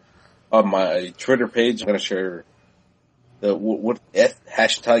 So on my Twitter page, I'm going to share the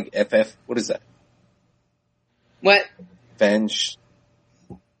hashtag FF. What is that? What? Fans.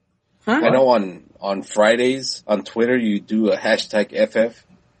 Huh? I know on Fridays on Twitter you do a hashtag FF.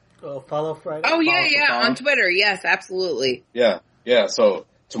 Oh, follow Friday. Oh yeah, on Twitter. Yes, absolutely. Yeah. So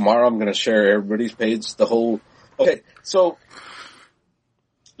tomorrow I'm going to share everybody's page. The whole. Okay, so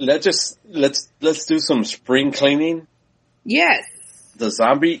let's do some spring cleaning. Yes. The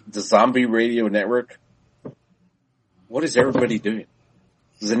zombie radio network. What is everybody doing?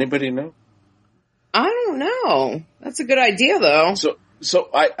 Does anybody know? I don't don't know. That's a good idea, though. So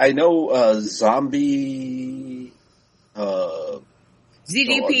I know Zombie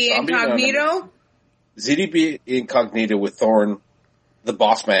ZDP Incognito? ZDP Incognito with Thorn, the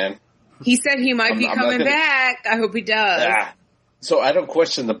boss man. He said he might be coming back. I hope he does. Ah, so I don't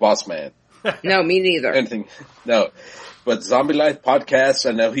question the boss man. No, me neither. Anything. No. But Zombie Life Podcast,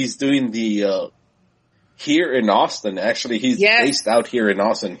 I know he's doing the here in Austin. Actually, he's based out here in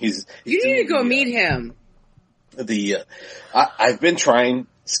Austin. You need to go meet him. I've been trying,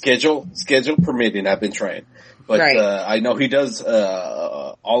 schedule permitting, I've been trying. But I know he does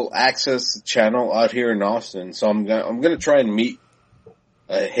all access channel out here in Austin, so I'm gonna try and meet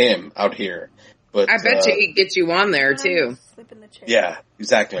him out here. But I bet you he'd get you on there too. Sleep in the chair. Yeah,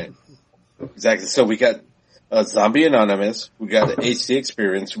 exactly. So we got Zombie Anonymous, we got the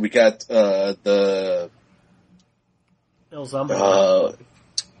XDExperience, we got the El Zombador.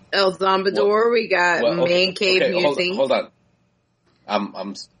 El Zombador, we got Mancave Musings. Hold on.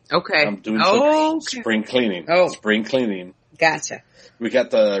 I'm doing some spring cleaning. Spring cleaning. Gotcha. We got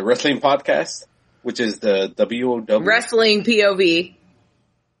the Wrestling Podcast, which is the WOW. Wrestling POV.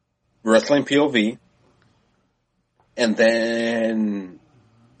 Wrestling POV. And then,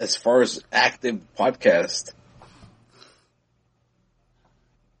 as far as active podcast.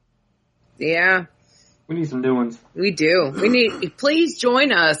 Yeah. We need some new ones. We do. Please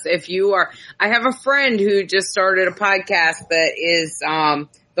join us if you are. I have a friend who just started a podcast that is,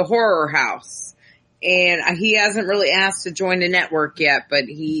 The Horror House. And he hasn't really asked to join the network yet, but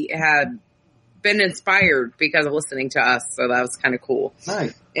he had been inspired because of listening to us. So that was kind of cool.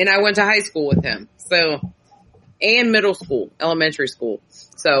 Nice. And I went to high school with him. And middle school, elementary school.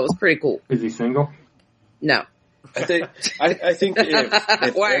 So it was pretty cool. Is he single? No. I think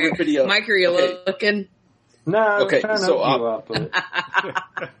if Why, everybody else, Mike, are you looking? No. Okay, so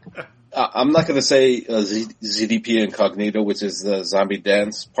I'm not going to say ZDP Incognito, which is the zombie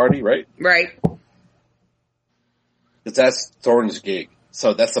dance party, right? Right. Because that's Thorne's gig.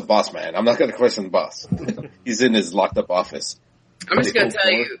 So that's the boss man. I'm not going to question the boss. He's in his locked up office. I'm just going to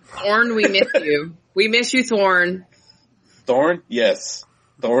tell you, Thorne, we miss you. We miss you, Thorne. Thorne? Yes.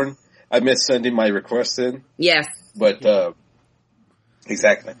 Thorne. I miss sending my request in. Yes. But,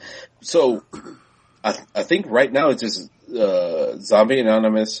 exactly. So, I think right now it's just, Zombie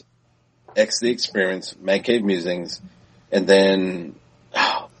Anonymous, XDExperience, Mancave Musings, and then,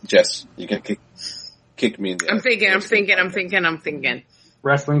 Jess, you can kick me in the I'm thinking.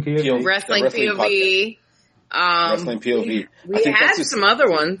 Wrestling POV. Wrestling POV. Wrestling POV. We had some other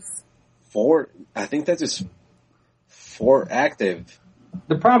ones. I think that's just 4 active.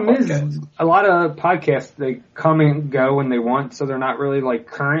 The problem is a lot of podcasts, they come and go when they want, so they're not really like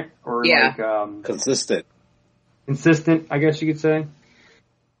current or consistent, I guess you could say.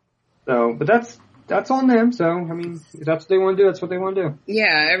 So, but that's on them. So, I mean, if that's what they want to do, that's what they want to do.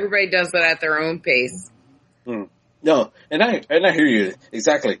 Yeah, everybody does it at their own pace. No, and I hear you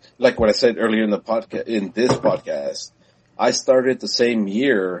exactly. Like what I said earlier in the podcast, in this podcast, I started the same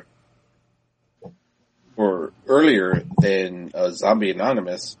year or earlier than Zombie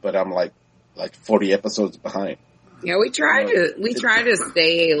Anonymous, but I'm like 40 episodes behind. Yeah, we try to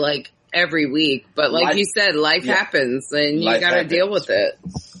stay like every week, but like you said, life happens and you got to deal with it.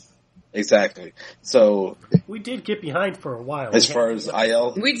 Exactly. So we did get behind for a while. As far as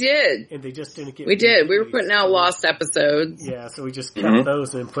IL, we did, and they just didn't get. We did. We were putting out lost episodes. Yeah, so we just kept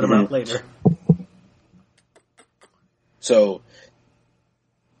those and put them out later. So,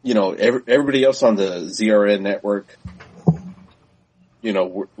 you know, everybody else on the ZRN network, you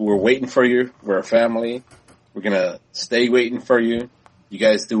know, we're waiting for you. We're a family. We're gonna stay waiting for you. You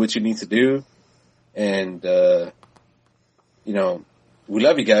guys do what you need to do, and you know. We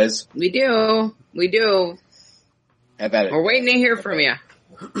love you guys. We do. Have at it. We're waiting to hear from you.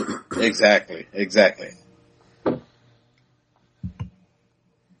 Exactly.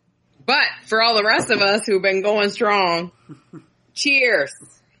 But for all the rest of us who've been going strong, cheers.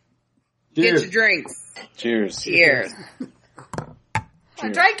 Get your drinks. Cheers. I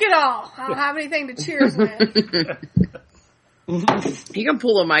drank it all. I don't have anything to cheers with. You can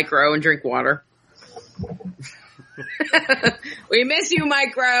pull a micro and drink water. We miss you,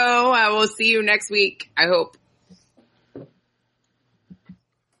 Micro. I will see you next week, I hope.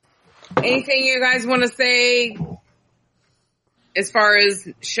 Anything you guys want to say as far as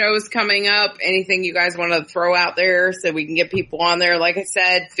shows coming up? Anything you guys want to throw out there so we can get people on there? Like I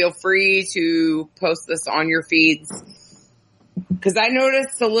said, feel free to post this on your feeds. Because I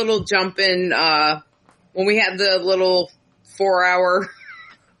noticed a little jump in when we had the little 4-hour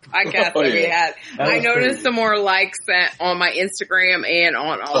podcast that we had. I noticed some more likes on my Instagram and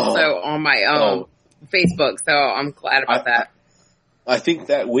on my own. Facebook, so I'm glad about that. I think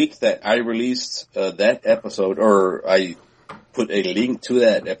that week that I released that episode, or I put a link to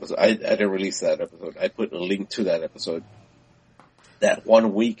that episode. I didn't release that episode. I put a link to that episode. That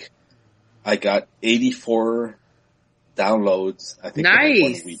 1 week, I got 84 downloads. I think nice.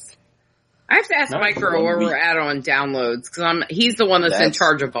 In 1 week. I have to ask Micro where we're at on downloads because he's the one that's in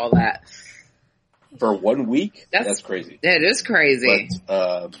charge of all that. For 1 week, that's crazy. That is crazy.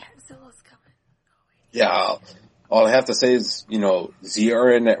 But, yeah, all I have to say is,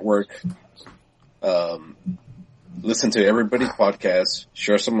 ZRN Network. Listen to everybody's podcast,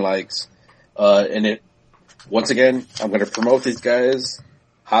 share some likes, and once again, I'm going to promote these guys,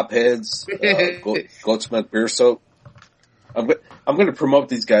 Hopheads, Goatsmith Beer Soap. I'm going to promote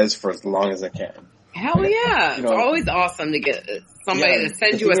these guys for as long as I can. Hell yeah. It's always awesome to get somebody to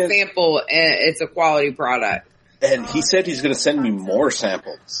send you a sample and it's a quality product. And he said he's going to send me more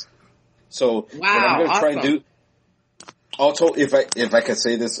samples. So what I'm going to try and do, also, if I could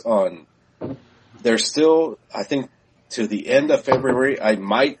say this on, there's still, I think, to the end of February, I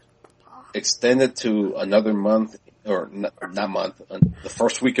might extend it to another month, or not month, the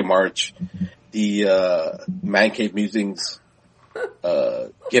first week of March, the Mancave Musings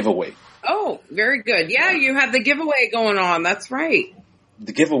giveaway. Oh, very good. Yeah, you have the giveaway going on. That's right.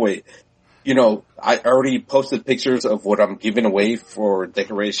 The giveaway. I already posted pictures of what I'm giving away for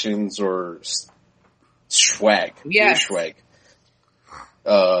decorations or swag. Yeah. Swag.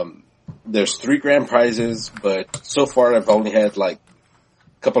 There's 3 grand prizes, but so far I've only had like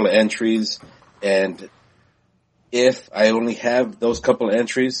a couple of entries, and if I only have those couple of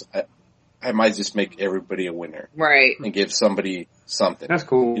entries, I might just make everybody a winner. Right. And give somebody something. That's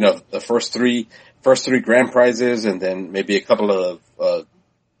cool. The first three grand prizes, and then maybe a couple of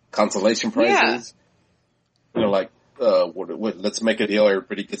consolation prizes. Yeah. Let's make a deal.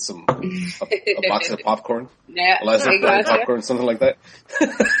 Everybody gets a box of popcorn. Yeah, popcorn, something like that.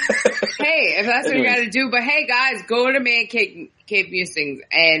 Hey, if that's what you got to do. But hey, guys, go to Mancave Musings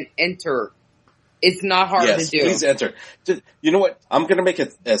and enter. It's not hard to do. Please enter. You know what? I'm going to make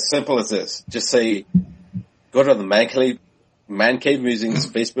it as simple as this. Just say, go to the Mancave Musings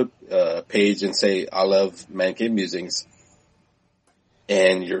Facebook page and say, I love Mancave Musings.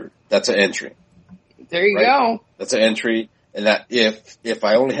 And that's an entry. There you go. That's an entry. And that if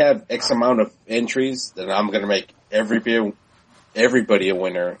I only have X amount of entries, then I'm going to make everybody a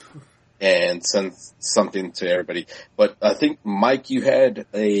winner and send something to everybody. But I think, Mike, you had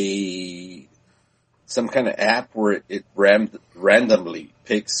some kind of app where it randomly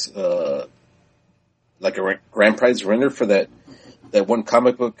picks like a grand prize winner for that one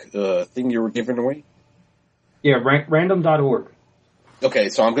comic book thing you were giving away? Yeah, random.org. Okay,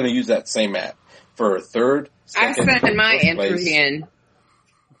 so I'm going to use that same app for third, second, I sent my entry place. in.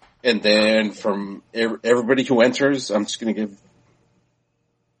 And then from everybody who enters, I'm just going to give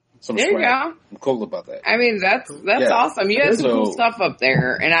some there swag. You go. I'm cool about that. I mean, that's awesome. You had some cool stuff up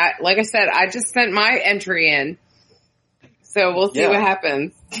there. And like I said, I just sent my entry in. So we'll see what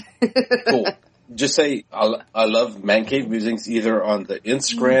happens. Cool. Just say, I love Mancave Musings either on the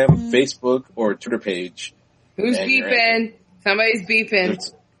Instagram, Facebook, or Twitter page. Who's beeping? Somebody's beeping.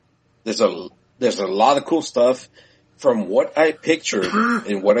 There's a lot of cool stuff. From what I pictured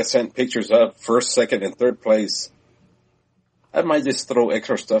and what I sent pictures of, first, second, and third place, I might just throw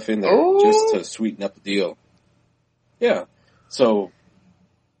extra stuff in there just to sweeten up the deal. Yeah. So,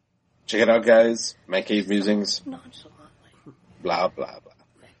 check it out, guys. Mancave Musings. Blah, blah,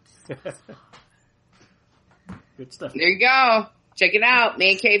 blah. Good stuff. There you go. Check it out.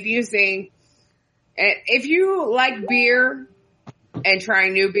 Mancave Musings. And if you like beer and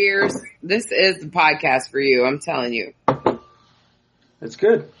trying new beers, this is the podcast for you. I'm telling you. That's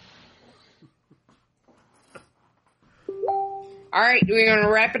good. All right. Do we want to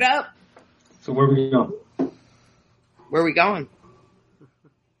wrap it up? So where are we going? Where are we going?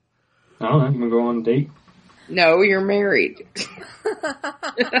 I don't know. You want to go on a date? No, you're married.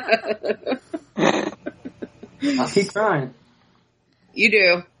 I'll keep trying.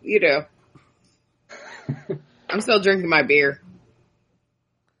 You do. I'm still drinking my beer.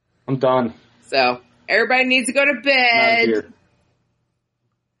 I'm done. So, everybody needs to go to bed. Not a beer.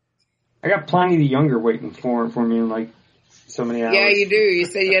 I got plenty of the younger waiting for me in like so many hours. Yeah, you do. You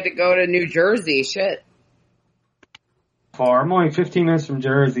said you had to go to New Jersey. Shit. Far. I'm only 15 minutes from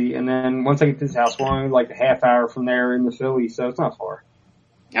Jersey, and then once I get to this house, we're only like a half hour from there in the Philly, so it's not far.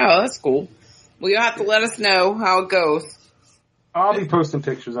 Oh, that's cool. Well, you'll have to let us know how it goes. I'll be posting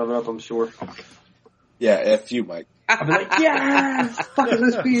pictures of it up, I'm sure. Yeah, F you, Mike. I'll be like, yes! Fucking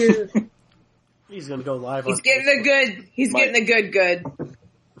this beer! He's gonna go live. He's getting the good. He's getting the good.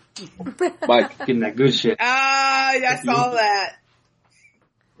 Mike. Getting that good shit. I saw that.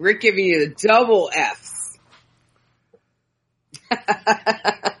 Rick giving you the double Fs.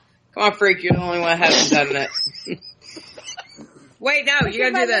 Come on, Freak, you're the only one that hasn't done it. Wait, no, you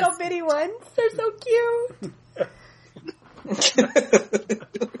gotta do this. Little bitty ones. They're so cute.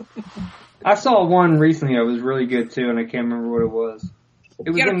 I saw one recently that was really good too, and I can't remember what it was. It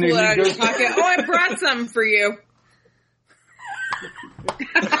was You gotta in pull it out of your the pocket. Oh, I brought some for you.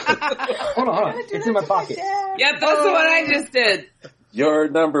 Hold on. It's in my pocket. Yep, that's the one I just did. You're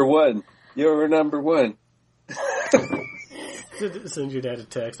number one. You're number one. Send your dad a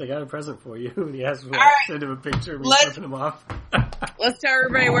text. I got a present for you. And he asks me All right. send him a picture of me Let's- flipping him off. Let's tell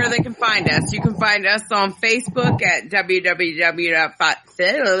everybody where they can find us. You can find us on Facebook at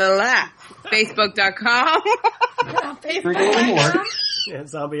www.facebook.com. Yeah,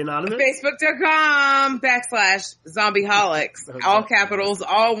 Zombie Anonymous. Facebook.com/zombieholics. All capitals,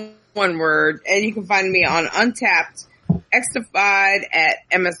 all one word. And you can find me on Untappd, XDefied at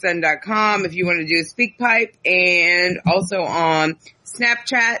MSN.com if you want to do a speak pipe, and also on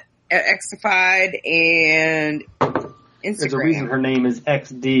Snapchat at XDefied and Instagram. There's a reason her name is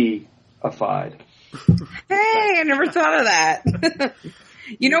XDEfied. Hey, I never thought of that.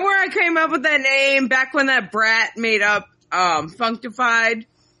 You know where I came up with that name? Back when that brat made up Functified.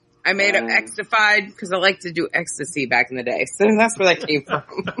 I made up Xdified because I like to do ecstasy back in the day. So that's where that came from.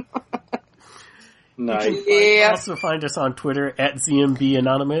 Nice. Yeah. Also find us on Twitter at ZMB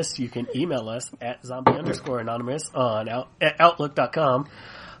Anonymous. You can email us at zombie_anonymous at outlook.com.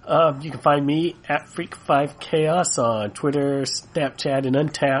 You can find me at Freak5Chaos on Twitter, Snapchat, and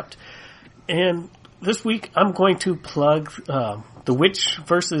Untappd. And this week I'm going to plug The Witch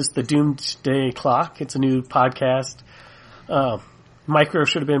versus the Doomsday Clock. It's a new podcast. Micro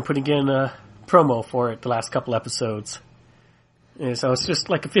should have been putting in a promo for it the last couple episodes. And so it's just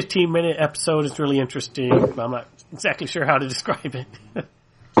like a 15-minute episode. It's really interesting, but I'm not exactly sure how to describe it.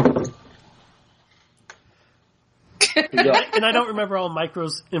 And I don't remember all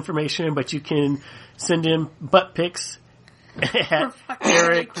Micro's information, but you can send him butt pics at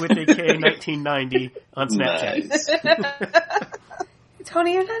Eric with a K 1990 on Snapchat. Nice.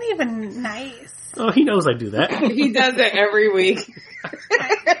 Tony, you're not even nice. Oh, he knows I do that. He does it every week.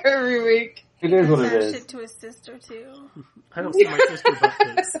 Every week. It is what it That is. shit to his sister too. I don't send my sister butt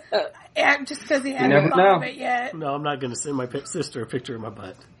pics. Yeah, just because he You hasn't never thought know. of it yet. No, I'm not going to send my sister a picture of my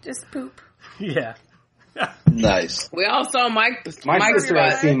butt. Just poop. Yeah. Nice. We all saw Mike's My sister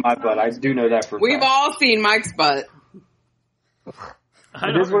has butt. seen my butt. I do know that for a We've fact. all seen Mike's butt. I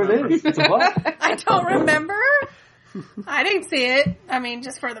It is what it is. It's a butt. I don't remember. I didn't see it. I mean,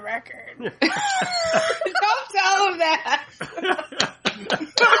 just for the record. Don't tell him that.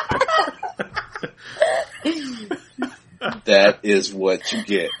 That is what you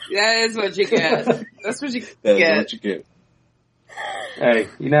get. That is what you get. That's what you That is get. what you get. Hey,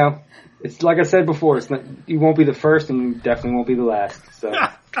 you know, it's like I said before. It's not, you won't be the first, and you definitely won't be the last. So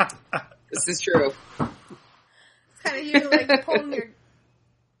This is true. It's kind of you like pulling your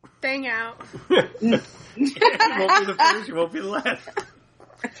thing out. You won't be the first, you won't be the last.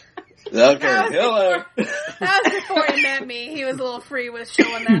 Okay, hello. That was before he met me. He was a little free with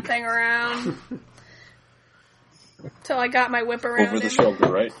showing that thing around. Till I got my whip around Over the him.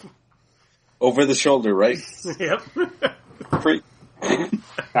 shoulder, right? Over the shoulder, right? Yep. Freak.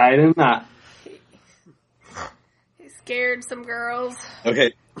 I did not. He scared some girls.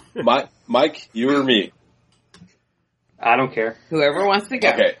 Okay, Mike, you or me? I don't care. Whoever wants to go.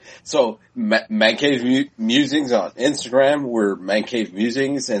 Okay, so Mancave Musings on Instagram, we're Mancave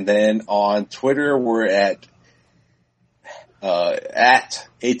Musings, and then on Twitter, we're at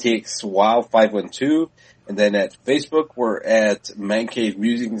ATXWow512, and then at Facebook, we're at Mancave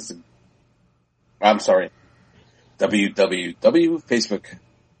Musings. I'm sorry,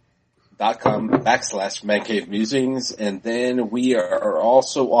 www.facebook.com/Mancave Musings, and then we are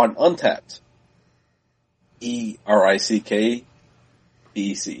also on Untappd. ERICKBECE,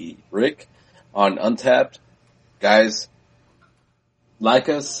 Rick, on Untappd. Guys, like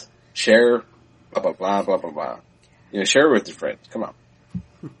us, share, blah, blah, blah, blah, blah, blah. You know, share it with your friends. Come on.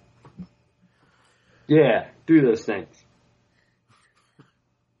 Yeah, do those things.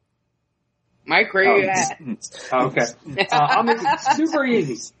 Mike, where you at? Okay. I'll make it super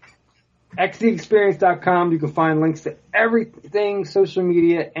easy. XDExperience.com. You can find links to everything, social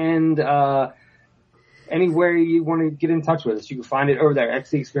media, and anywhere you want to get in touch with us. You can find it over there,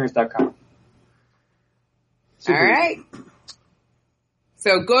 XDExperience.com. All right.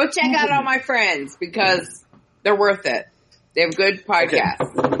 So go check out all my friends because they're worth it. They have good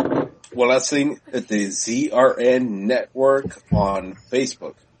podcasts. Well, let's sing at the ZRN Network on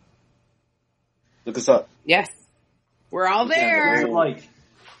Facebook. Look us up. Yes. We're all there.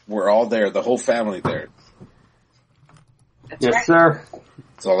 We're all there. The whole family there. That's yes, right. sir.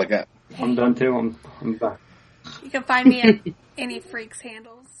 That's all I got. I'm done too. I'm back. You can find me at any freaks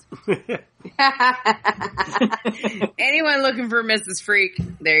handles. Anyone looking for Mrs. Freak,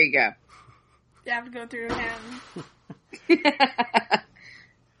 there you go. You have to go through him.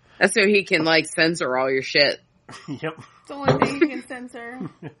 That's so he can like censor all your shit. Yep. It's the only thing you can censor.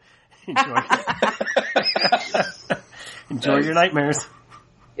 Enjoy your nightmares.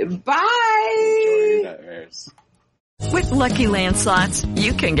 Bye. Enjoy your nightmares. With Lucky Land Slots,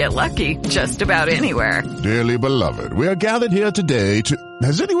 you can get lucky just about anywhere. Dearly beloved, we are gathered here today to...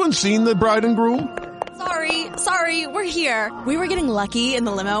 Has anyone seen the bride and groom? Sorry, we're here. We were getting lucky in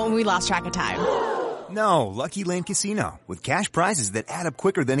the limo and we lost track of time. No, Lucky Land Casino, with cash prizes that add up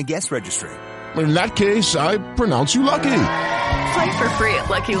quicker than a guest registry. In that case, I pronounce you lucky. Play for free at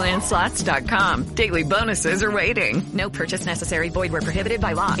LuckyLandSlots.com. Daily bonuses are waiting. No purchase necessary. Void where prohibited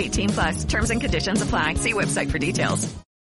by law. 18+. Terms and conditions apply. See website for details.